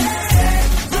pierde.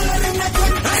 No le rinda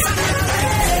cuenta a nadie.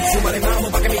 Súmale mamo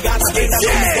pa' que mi gata aprenda a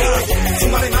dormir.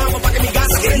 Súmale mamo pa' que mi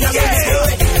gata aprenda a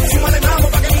dormir. Súmale mamo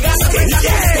pa' que mi gata aprenda a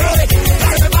dormir. Que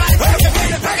se prepare para lo que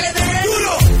viene, para que le dé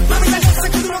duro. Mami, yo sé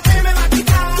que tú no te me vas a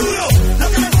quitar. Duro. Lo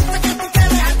que me gusta es que tú te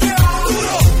dejas llevar.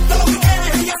 Duro. Todo lo que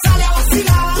quieres, ella sale a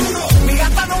vacilar. Duro. Mi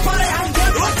gata no pareja un día.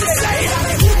 What you say?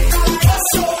 Le gusta la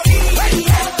gasolina.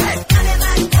 Dame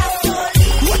la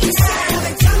gasolina. What you say? Le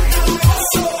encanta la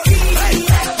gasolina.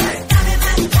 Dame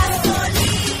la gasolina.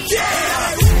 Yeah.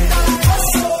 Le gusta la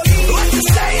gasolina. What you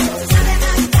say? Dame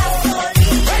la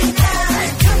gasolina. Me encanta la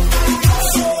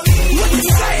gasolina. What you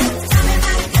say? Dame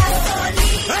la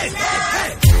gasolina. Hey, hey, hey.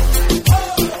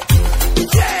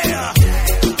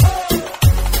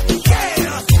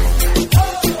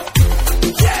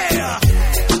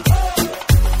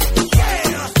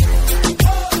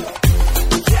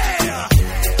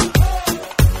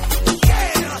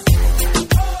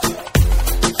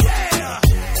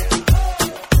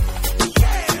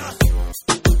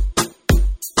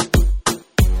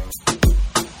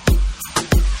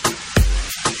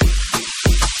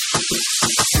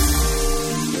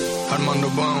 Armando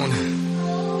Bone,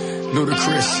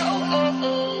 Ludacris,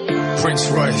 Prince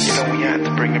Royce. You know we had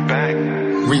to bring it back.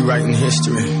 Rewriting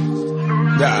history.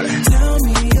 Dale. Tell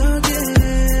me again.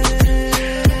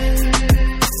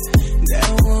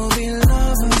 There will be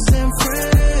lovers and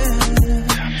friends.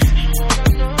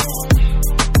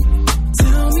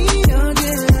 Tell me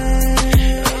again.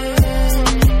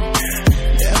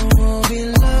 There will be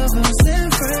lovers and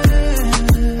friends.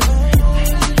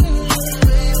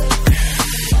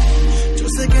 Yo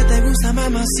sé que te gusta,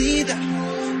 mamacita.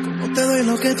 Como te doy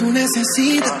lo que tú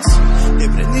necesitas. Te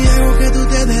prendí algo que tú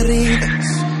te derritas.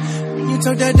 You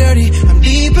talk that dirty, I'm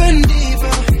deep and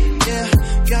deeper. Yeah,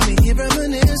 got me here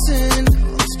reminiscing.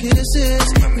 All those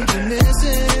kisses, we've been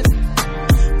missing.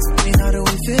 Tell me how do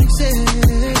we fix it?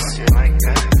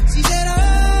 She said,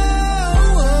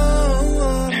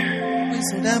 we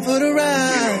so down for the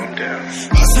ride.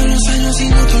 Pasan los años y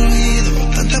no te olvido.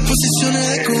 Tantas posiciones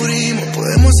descubrimos,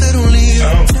 podemos hacer un lío.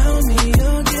 Tell me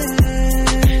again.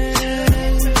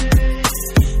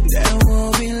 There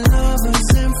will be lovers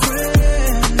and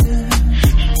friends.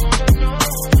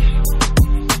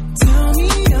 Tell me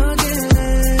again.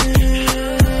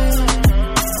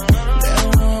 There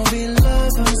will be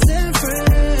lovers and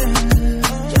friends.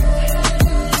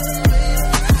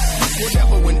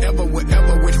 Whatever, whenever,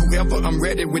 wherever, with whoever. I'm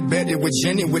ready with Betty, with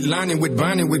Jenny, with Lonnie, with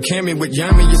Bonnie, with Cammy, with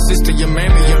Yami, your sister, your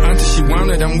mammy, your auntie, she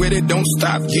wanted. I'm with it, don't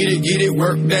stop, get it,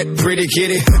 work that pretty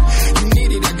kitty. You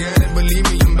need it, I got it, believe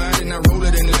me, I'm about it. I roll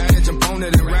it and light it, jump on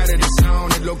it and ride it, it's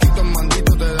on it. Loquito,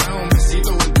 mandito, te da un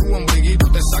besito en tu ombliguito,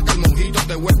 te saca el mojito,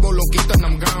 te vuelvo loquito and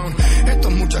I'm gone.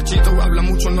 Estos muchachitos hablan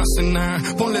mucho, no hacen nada.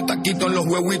 Ponle taquito en los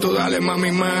huevitos, dale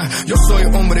mami más. Yo soy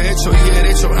hombre hecho y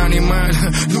derecho animal.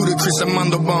 Ludacris,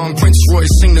 Armando Bone, Prince Royce,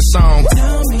 sing the song.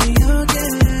 Tell me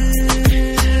again.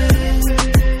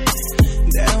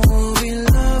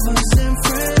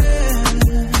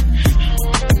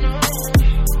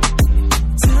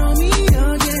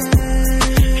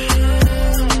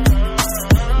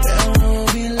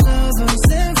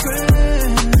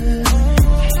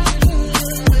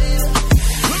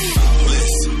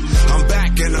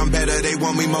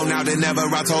 more now than ever.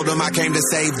 I told him I came to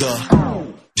save the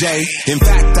J. In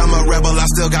fact, I'm a rebel. I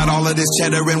still got all of this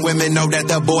cheddar, and women know that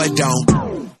the boy don't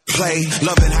play.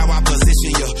 Loving how I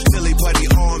position you. Silly putty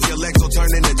arms, your legs will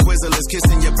turn into Twizzlers.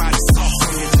 Kissing your body soft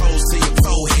from your toes to your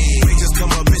forehead. They just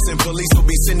come up missing, police will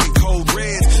be sending cold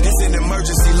red. It's an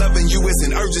emergency, loving you is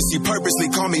an urgency. Purposely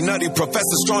call me nutty,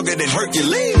 professor stronger than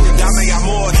Hercules. Dame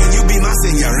amor, can you be my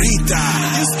señorita?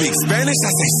 You speak Spanish,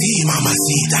 I say sí,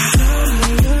 mamacita.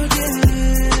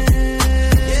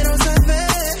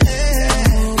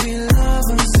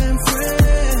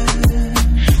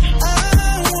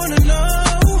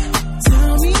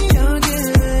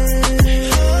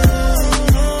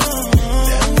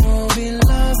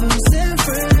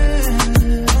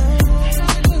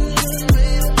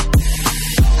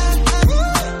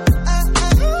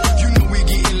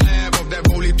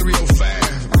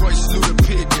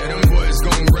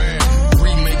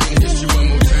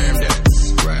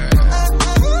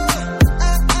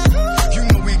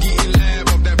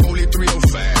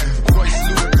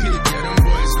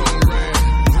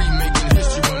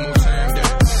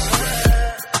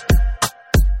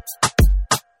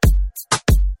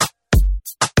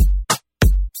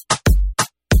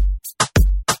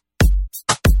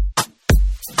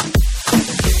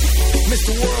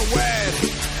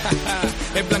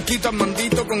 El blanquito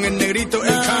Armandito con el negrito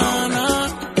el count.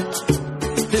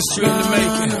 History in the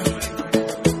making.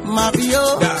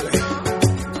 Mafio. Dale.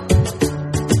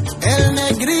 El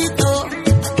negrito.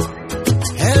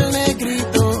 El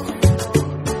negrito.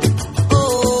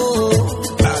 Oh.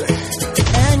 Dale.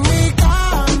 En mi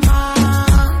cama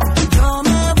yo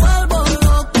me vuelvo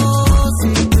loco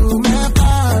si tú me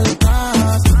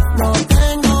faltas. No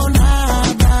tengo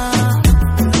nada.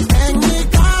 En mi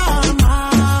cama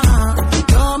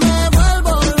yo me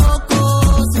vuelvo loco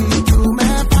si tú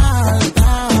me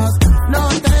faltas. No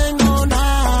tengo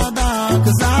nada.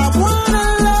 'Cause I wanna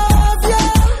love you.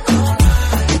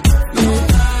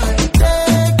 Te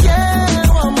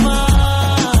quiero amar.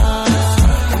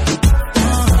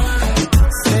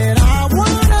 Said I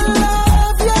wanna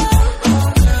love you.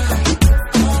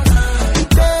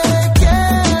 Te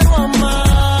quiero amar.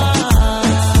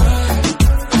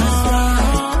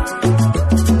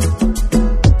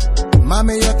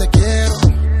 Mami, yo te quiero.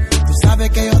 Tú sabes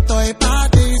que yo estoy para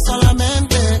ti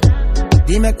solamente.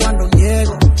 Dime cuándo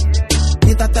llego.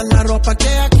 Quítate la ropa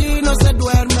que aquí no se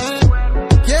duerme.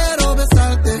 Quiero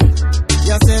besarte y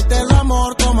hacerte el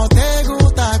amor como te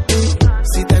gusta a ti.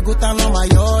 Si te gustan los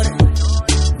mayores,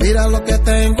 mira lo que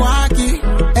tengo aquí.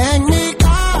 En mi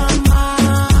cama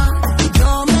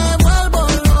yo me vuelvo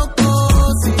loco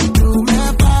si tú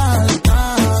me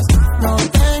faltas. No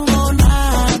tengo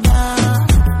nada.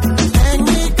 En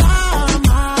mi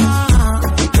cama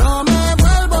yo me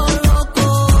vuelvo loco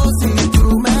si tú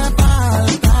me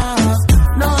faltas.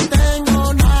 No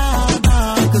tengo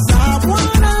nada. 'Cause I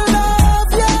wanna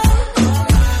love you.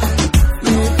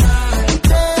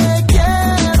 Te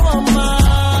quiero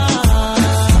amar.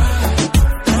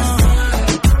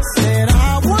 Said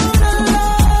I wanna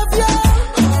love you.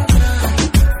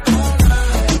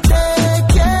 Te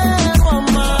quiero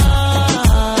amar.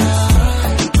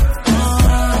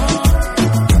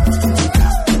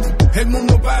 El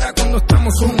mundo para cuando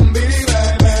estamos zumbi,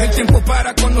 baby. El tiempo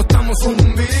para cuando estamos zumbi,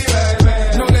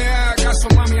 baby. No le hagas caso,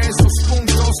 mami, a esos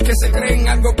puntos que se creen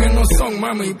algo que no son,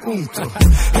 mami, punto.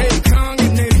 El can,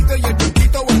 el negrito y el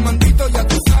blanquito o el mandito, ya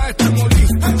tú sabes, estamos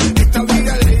listos. Esta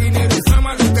vida de dinero y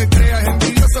fama, lo que creas,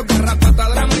 envidiosos, garra, pata,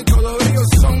 drama y todo ellos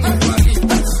son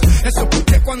igualitos. Eso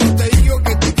porque cuando te digo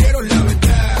que te quiero es la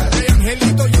verdad. De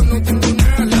angelito yo no tengo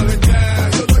nada, la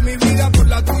verdad. Yo doy mi vida por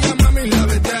la tuya, mami, la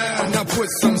verdad. Now put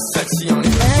some sexy on it.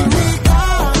 En mi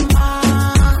cama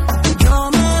yo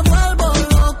me vuelvo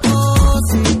loco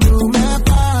si tú me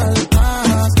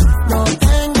faltas. No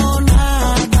tengo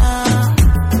nada.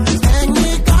 En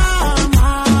mi cama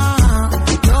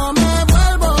yo me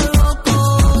vuelvo loco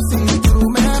si tú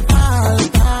me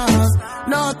faltas.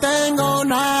 No tengo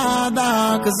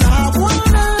nada. 'Cause I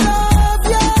wanna love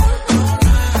you.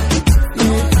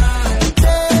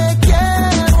 Te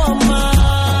quiero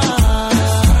amar.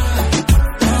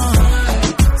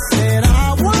 Said I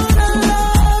wanna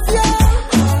love you.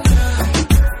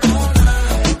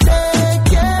 Te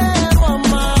quiero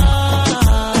amar.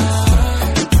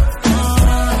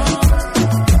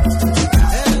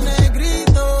 El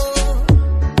negrito,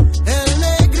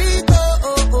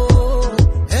 oh, oh.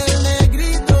 El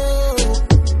negrito,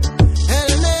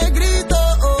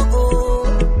 oh,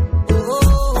 oh.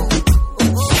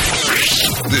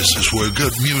 This is where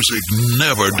good music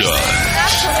never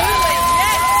dies.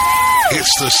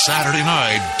 It's the Saturday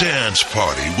Night Dance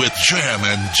Party with Jam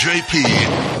and JP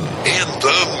in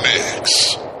the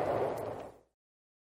mix.